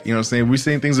coming back. You know what I'm saying? We're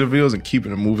saying things in videos and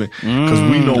keeping it moving because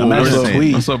we know what we're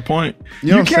saying. That's the point.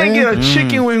 You know You can't get a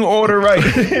chicken wing order right.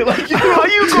 Like, how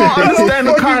you gonna understand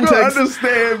the context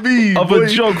understand me of a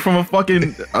joke from a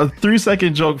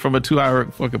 3-second joke from a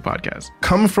 2-hour fucking podcast?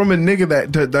 Coming from a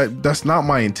nigga that's not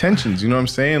my intentions. You know what I'm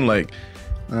saying? Like,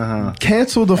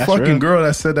 cancel the fucking girl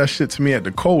that said that shit to me at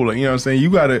the cold. Like, you know what I'm saying? You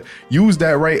gotta use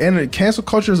that right. And cancel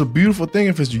culture is a beautiful thing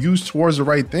if it's used towards the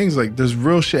right things. Like, there's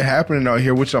real shit happening out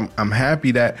here, which I'm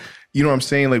happy that, you know what I'm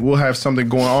saying? Like, we'll have something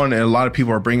going on and a lot of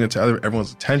people are bringing it to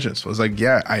everyone's attention. So it's like,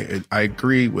 yeah, I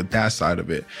agree with that side of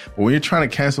it. But when you're trying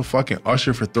to cancel fucking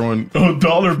Usher for throwing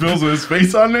dollar bills with his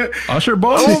face on it. Usher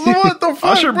bucks? Oh, what the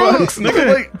fuck, Usher bro? bucks,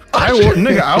 nigga. Like, I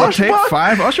would take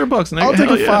 5 Usher bucks, nigga. I'll take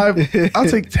Hell a 5. I'll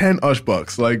take 10 Ush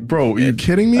bucks. Like, bro, are you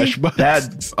kidding me?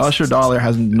 That Usher dollar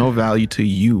has no value to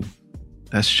you.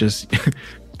 That's just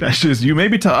you.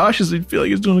 Maybe to Usher, you feel like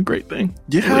he's doing a great thing.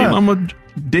 Yeah. I'm gonna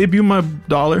debut my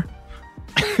dollar.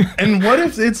 And what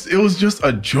if it was just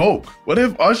a joke? What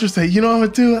if Usher say, you know what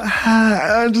I'm gonna do?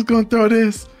 I'm just gonna throw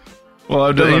this.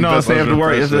 Well, you know, if they have to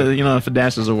work, if the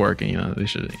dancers are working, you know, they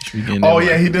should be getting. Oh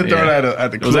yeah, he did throw that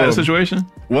at the club. Was that a situation?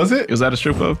 Was it? Was that a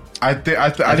strip club? I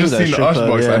just seen the Ush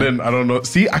bucks. I don't know.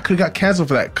 See, I could have got canceled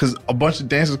for that because a bunch of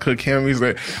dancers could have came at me and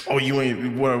like, oh, you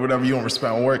ain't whatever, you don't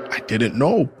respect my work. I didn't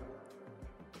know.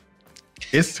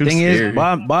 It's too scary.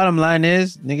 Bottom line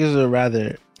is, niggas would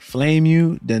rather flame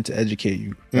you than to educate you.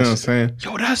 You know what I'm saying?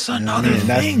 Yo, that's another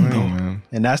thing, though.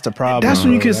 And that's the problem. That's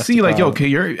when you can see, like, yo, okay,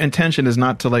 your intention is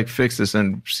not to like fix this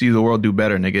and see the world do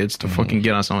better, nigga. It's to fucking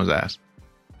get on someone's ass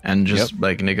and just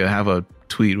like, nigga, have a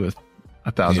tweet with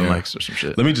 1,000 likes or some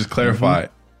shit. Let me just clarify.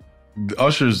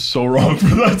 Usher's so wrong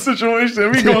for that situation.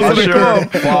 If he goes to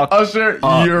the club, Usher,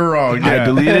 you're wrong. Yeah. I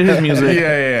deleted his music.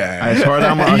 Yeah. I tore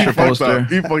down my Usher poster.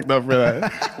 He fucked up for that.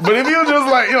 But if he was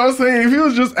just like, you know what I'm saying? If he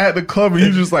was just at the club and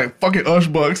you just like, fucking Ush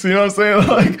bucks, you know what I'm saying?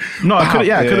 Like, no, it could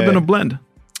have been a blend.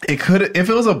 It could, if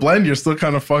it was a blend, you're still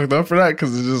kind of fucked up for that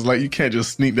because it's just like you can't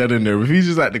just sneak that in there. But if he's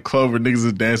just at the club where niggas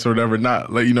is dancing or whatever,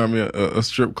 not like, you know what I mean, a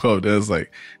strip club that's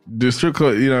like the strip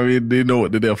club, you know what I mean, they know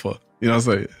what they're there for. You know what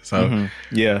I'm saying? So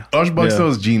yeah, Ush bucks still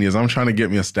is genius. I'm trying to get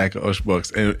me a stack of Ush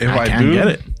bucks, and if I do get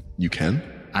it, you can.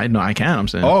 I know I can. I'm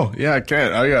saying. Oh yeah, I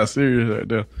can. I got serious right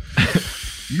there.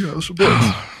 You got Ush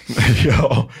bucks,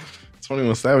 yo.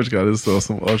 21 Savage got his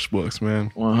some Ush bucks, man.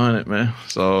 100, man.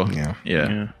 So yeah.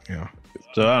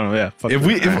 So I don't know. Yeah.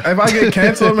 If I get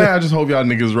canceled, man, I just hope y'all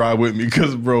niggas ride with me,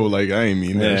 cause bro, like I ain't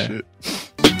mean that shit.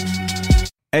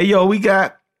 Hey yo, we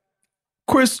got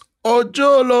Chris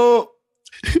Ojolo.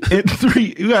 In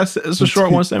 3, it's a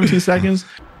short one, 17 seconds.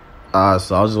 So I was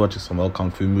just watching some old kung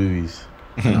fu movies,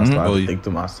 and I started to think to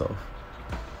myself,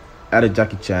 out of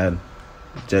Jackie Chan,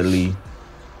 Jet Li,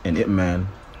 and Ip Man,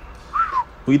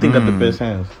 who you think got the best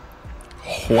hands?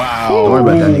 Wow. Don't worry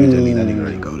about that nigga Jet Li. That nigga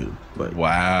already goated. But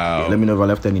wow. Yeah, let me know if I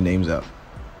left any names out.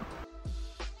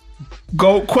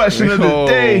 GOAT question of the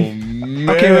day. Man.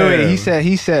 Okay, wait. He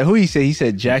said who he said? He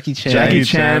said Jackie Chan. Jackie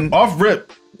Chan. Off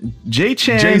rip. J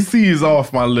Chan. JC is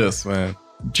off my list, man.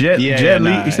 Jet Li.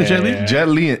 You said Jet Li? Jet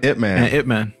Li and Ip Man. And Ip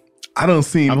Man. I don't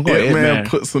see Ip Man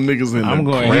put some niggas in I'm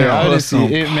the going ground. here. I just see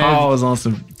Ip Man pause on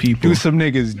some people. do some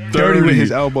niggas dirty with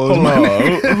his elbows.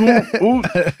 Hold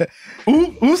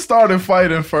on. Who started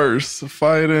fighting first?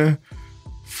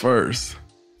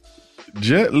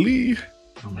 Jet Li.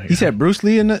 He said Bruce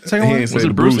Lee in the second He one? ain't Was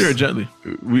said it Bruce Lee or Jet Li?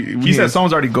 He said ain't-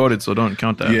 someone's already goated, so don't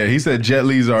count that. Yeah, he said Jet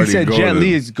Li's He already said goated. Jet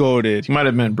Li is goated. He might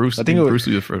have meant Bruce. I think it was- Bruce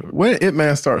Lee the first. When Ip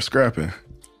Man start scrapping?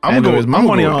 I'm gonna go. My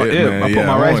money on Ip. Man. I put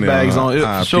my rice bags on Ip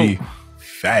for sure.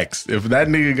 Facts. If that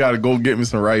nigga gotta go get me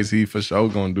some rice, he for sure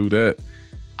gonna do that.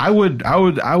 I would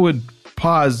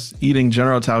pause eating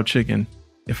General Tao chicken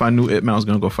if I knew Ip Man was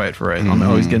gonna go fight for rice. I'm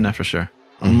always getting that for sure.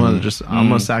 I'm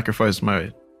gonna sacrifice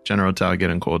my General Tao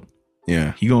getting cold.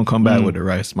 Yeah, he gonna come back with the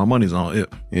rice. My money's on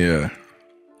Ip. Yeah,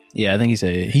 I think he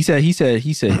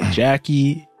said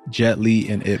Jackie, Jet Li,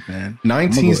 and Ip Man.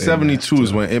 1972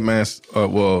 is when Ip Man.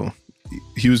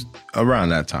 He was around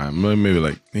that time. Maybe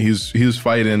like he was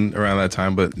fighting around that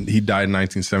time, but he died in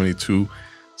 1972.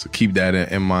 So keep that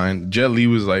in mind. Jet Li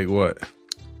was like what?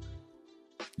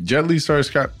 Jet Li started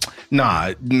scrap.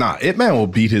 Nah. Ip Man will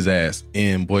beat his ass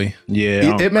in, boy.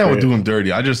 Yeah, Ip Man will do him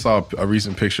dirty. I just saw a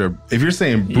recent picture. If you're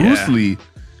saying Bruce Lee,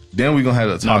 then we're gonna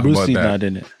have to talk Bruce about Lee that. Not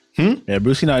in it. Yeah,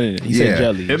 Bruce Lee not in it. He said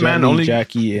Jet Li. Ip Man Jet Li, only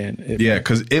Jackie and Ip Yeah, Man.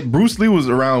 because Bruce Lee was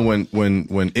around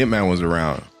when Ip Man was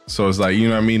around. So it's like, you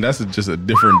know what I mean? That's just a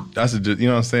different, you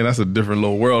know what I'm saying? That's a different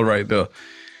little world right there.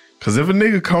 Because if a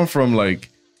nigga come from like,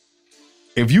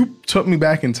 if you took me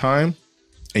back in time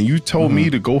and you told me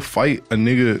to go fight a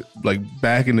nigga like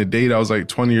back in the day that I was like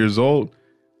 20 years old,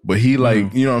 but he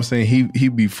like, you know what I'm saying? He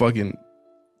be fucking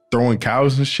throwing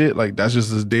cows and shit. Like that's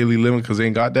just his daily living because they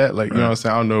ain't got that. Like, you know what I'm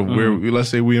saying? I don't know if let's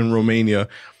say we in Romania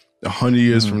 100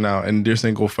 years from now and they're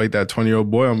saying go fight that 20-year-old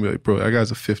boy, I'm gonna be like, bro, that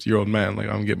guy's a 50-year-old man. Like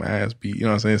I'm gonna get my ass beat. You know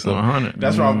what I'm saying? So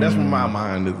that's where my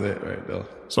mind is at right there.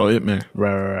 So Ip Man.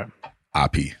 Right.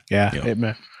 IP. Yeah, Ip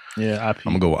Man. Yeah, IP.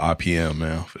 I'm gonna go with IPM,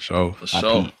 man, for sure.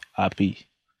 IP.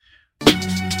 All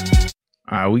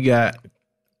right, we got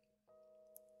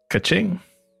Ka-ching.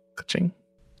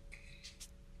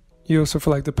 Yo, so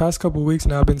for like the past couple weeks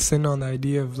now, I've been sitting on the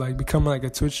idea of like becoming like a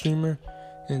Twitch streamer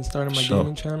and starting my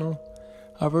gaming channel.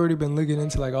 I've already been looking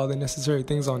into like all the necessary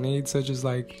things I'll need, such as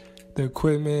like the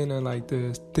equipment and like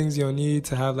the things you'll need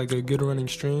to have like a good running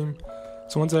stream.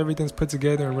 So once everything's put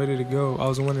together and ready to go, I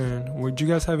was wondering, would you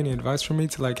guys have any advice for me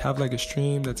to like have like a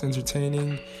stream that's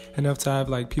entertaining enough to have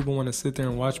like people want to sit there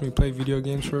and watch me play video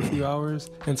games for a few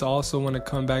hours and to also want to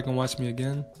come back and watch me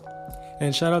again?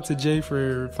 And shout out to Jay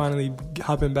for finally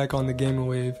hopping back on the gaming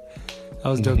wave. That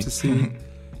was dope to see.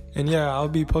 And yeah, I'll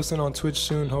be posting on Twitch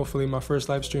soon, hopefully my first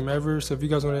live stream ever. So if you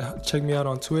guys want to check me out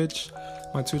on Twitch,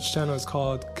 my Twitch channel is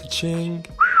called Ka-ching,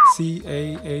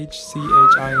 CAHCHING.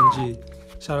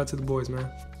 Shout out to the boys,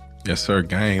 man. Yes, sir,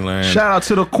 gangland. Shout out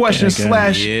to the question /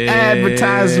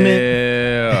 advertisement.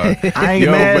 Yeah. I ain't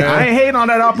mad. I ain't hating on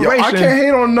that operation. Yo, I can't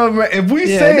hate on nothing, man. If we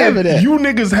say you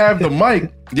niggas have the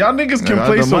mic, y'all niggas can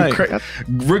play some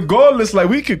regardless, like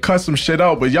we could cut some shit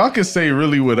out, but y'all can say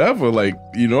really whatever. Like,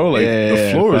 you know, like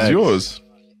the floor is yours.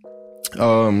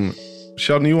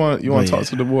 Sheldon, you want to talk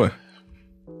to the boy?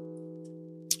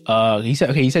 He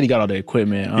said he got all the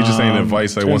equipment. He just saying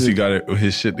advice, like once he got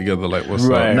his shit together, like what's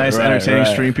up? Nice entertaining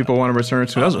stream people want to return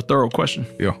to. That was a thorough question.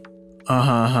 Yeah.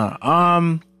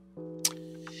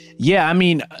 Yeah, I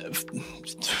mean,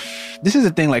 this is the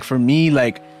thing, like for me,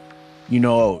 like, you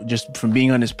know, just from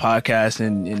being on this podcast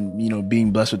and you know,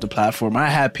 being blessed with the platform, I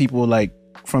had people like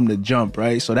from the jump,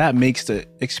 right? So that makes the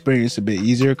experience a bit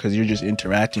easier because you're just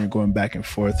interacting, you're going back and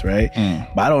forth, right?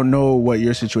 But I don't know what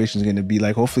your situation is going to be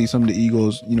like. Hopefully some of the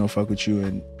Eagles, you know, fuck with you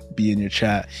and be in your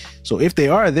chat. So if they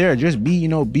are there, just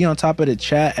be on top of the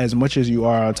chat as much as you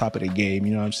are on top of the game.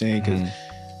 You know what I'm saying? Because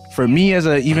for me,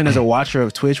 even as a watcher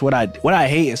of Twitch, what I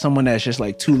hate is someone that's just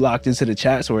like too locked into the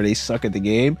chat, so where they suck at the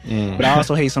game. But I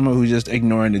also hate someone who's just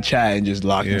ignoring the chat and just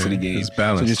locked into the game. It's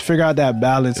balance. So just figure out that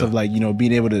balance of like, you know,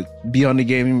 being able to be on the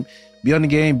game, be on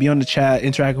the chat,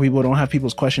 interact with people, don't have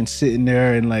people's questions sitting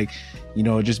there and like, you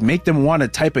know, just make them want to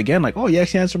type again. Like, oh, yeah,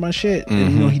 he answered my shit.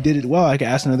 And, you know, he did it well. I can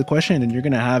ask another question, and you're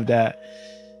gonna have that.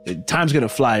 Time's gonna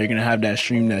fly. You're gonna have that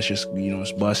stream that's just, you know,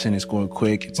 it's busting, it's going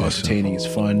quick, it's entertaining, it's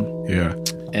fun. Yeah.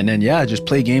 And then just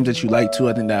play games that you like too.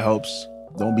 I think that helps.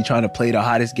 don't be trying to play the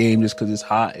hottest game just because it's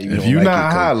hot. If you're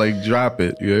not hot, like drop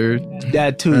it. You heard?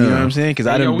 That too. You know what I'm saying? Because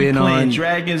I done been playing on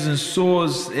dragons and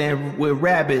swords and with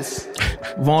rabbits.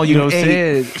 Volume you know what I'm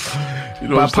 8. saying?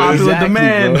 By popular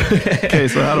demand. Okay,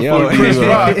 so how the fuck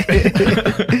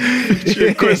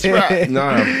Chris Rock?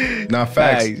 Nah,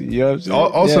 facts. You know what I'm saying?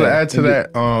 Also to add to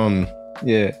that,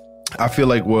 I feel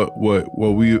like what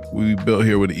we built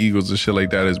here with the Eagles and shit like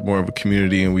that is more of a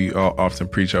community, and we often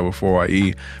preach that before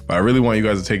IE. But I really want you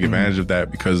guys to take advantage of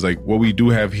that, because like what we do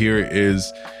have here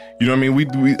is, you know what I mean,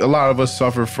 we a lot of us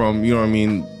suffer from, you know what I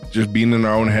mean, just being in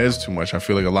our own heads too much. I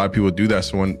feel like a lot of people do that.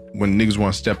 So when niggas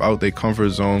want to step out their comfort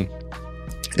zone,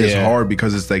 it's hard,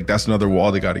 because it's like that's another wall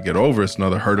they got to get over. It's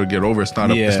another hurdle to get over. It's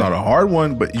not a hard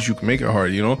one, but you can make it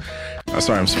hard, you know?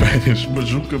 Sorry, I'm Spanish, but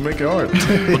you can make it hard.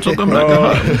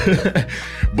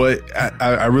 But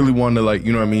I really want to, like,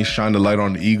 you know what I mean, shine the light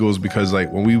on the Eagles, because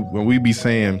like when we be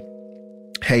saying,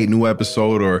 hey, new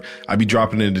episode, or I be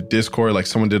dropping it in the Discord, like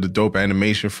someone did a dope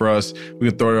animation for us. We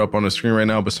can throw it up on the screen right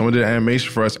now, but someone did an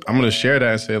animation for us. I'm going to share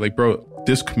that and say, like, bro,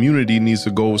 this community needs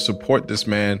to go support this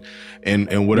man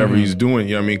and whatever he's doing,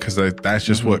 you know what I mean? Because like, that's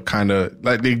just what kind of,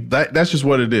 like, that's just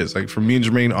what it is. Like, for me and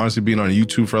Jermaine, honestly, being on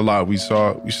YouTube for a lot, we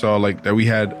saw like that we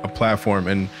had a platform,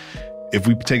 and if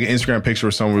we take an Instagram picture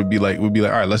of someone, we'd be like, all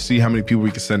right, let's see how many people we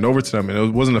can send over to them. And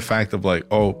it wasn't a fact of like,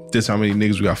 oh, this how many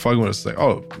niggas we got fucking with us. It's like,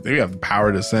 oh, they have the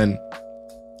power to send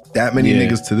that many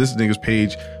niggas to this nigga's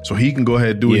page, so he can go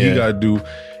ahead and do what he gotta do,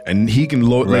 and he can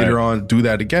later on do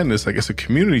that again. It's like, it's a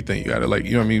community thing. You gotta, like,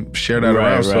 you know what I mean, share that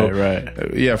around.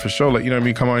 Yeah, for sure. Like, you know what I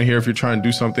mean, come on here if you're trying to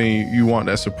do something, you want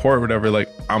that support or whatever. Like,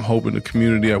 I'm hoping the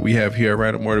community that we have here at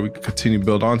Random Order, we can continue to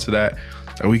build onto that.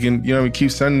 And we can, you know, we keep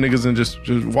sending niggas in just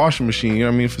washing machine, you know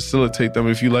what I mean, facilitate them.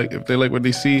 If they like what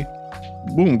they see,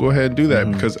 boom, go ahead and do that.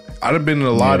 Because I'd have been in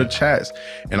a lot of chats,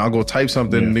 and I'll go type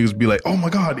something and niggas be like, oh my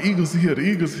God, the Eagles are here, the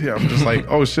Eagles are here. I'm just like,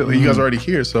 oh shit, like, you guys are already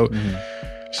here. So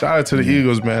shout out to the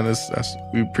Eagles, man.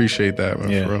 We appreciate that,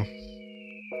 man, for real.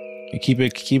 And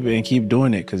keep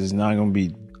doing it, because it's not gonna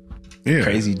be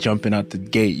crazy jumping out the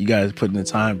gate. You guys putting the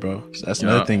time, bro. So that's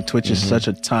another thing. Twitch is such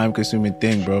a time consuming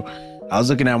thing, bro. I was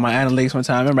looking at my analytics one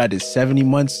time. I remember I did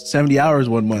 70 hours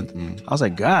 1 month. I was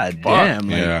like, God damn.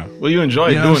 Like, well, you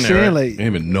enjoy doing it, right? Like, I didn't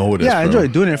even know this, I enjoy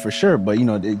doing it for sure. But, you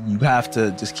know, you have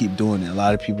to just keep doing it. A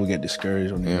lot of people get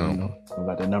discouraged when they don't know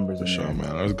about the numbers. For sure,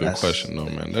 man. That was a good question, though,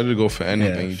 man. That'll go for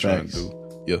anything you're trying to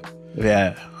do.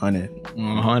 Yeah, 100.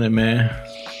 100, man.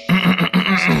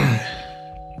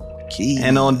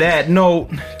 And on that note,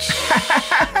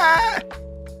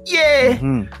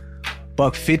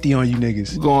 $150 on you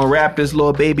niggas. We're gonna wrap this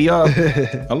little baby up.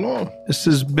 How long? This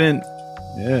has been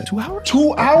 2 hours?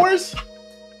 2 hours?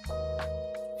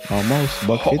 Almost.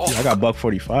 $150. I got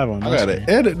 $145 on this. I gotta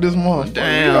edit this month.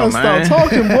 Damn, you man. Stop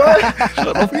talking, boy.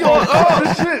 Shut up. You on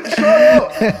shit. Shut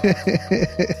up.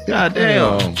 God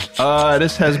damn.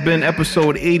 This has been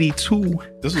episode 82.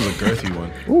 This was a girthy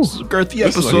one. This is a girthy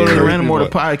episode of the Random Order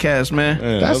podcast, man.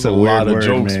 That's a lot of word,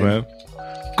 jokes, man.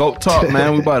 Goat talk,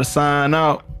 man. We about to sign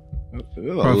out. Fuck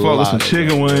with some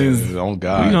chicken wings. Oh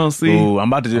God, we gonna see. Ooh, I'm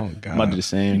about to do the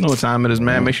same. You know what time it is,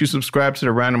 man. Make sure you subscribe to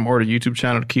the Random Order YouTube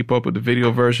channel to keep up with the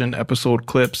video version, episode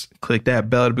clips. Click that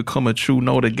bell to become a true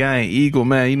Know the Gang Eagle,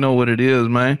 man. You know what it is,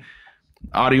 man.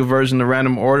 Audio version of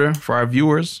Random Order for our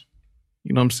viewers.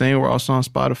 You know what I'm saying? We're also on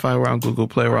Spotify. We're on Google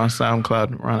Play. We're on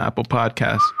SoundCloud. We're on Apple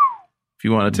Podcasts. If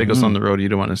you want to take us on the road, you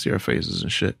don't want to see our faces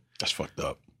and shit. That's fucked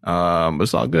up. But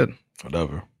it's all good.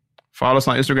 Whatever. Follow us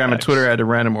on Instagram and Twitter at The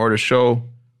Random Order Show,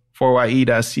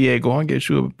 4ye.ca. Go and get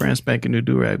you a brand spanking new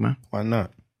do-rag, man. Why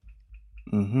not?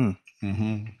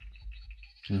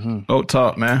 Goat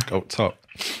talk, man. Goat talk.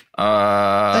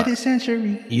 30th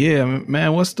century. Yeah,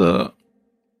 man. What's the...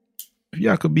 If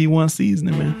y'all could be one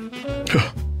seasoning, man.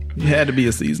 You had to be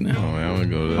a seasoning. Oh, man, I'm going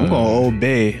to go to that. I'm going Old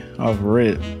Bay off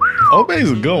rip. Old Bay's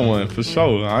a good one, for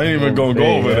sure. I ain't even going to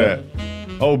go over that.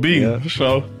 OB, for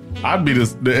sure. I'd be the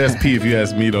SP if you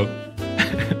ask me, though.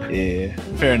 Yeah,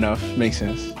 fair enough. Makes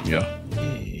sense. Yeah.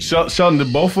 Sheldon,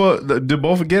 did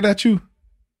both get at you?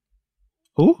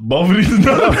 Who? Both of these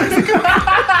nuts.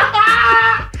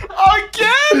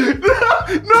 Again?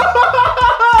 No!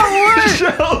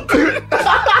 Sheldon.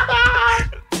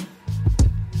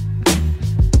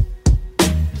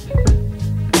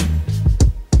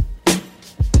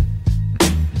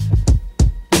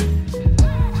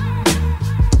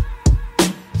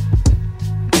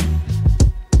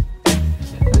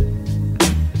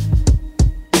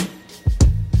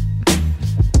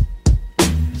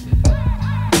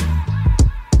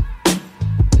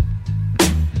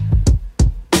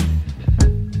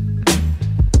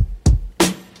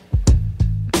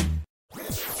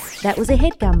 That was a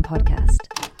HeadGum podcast.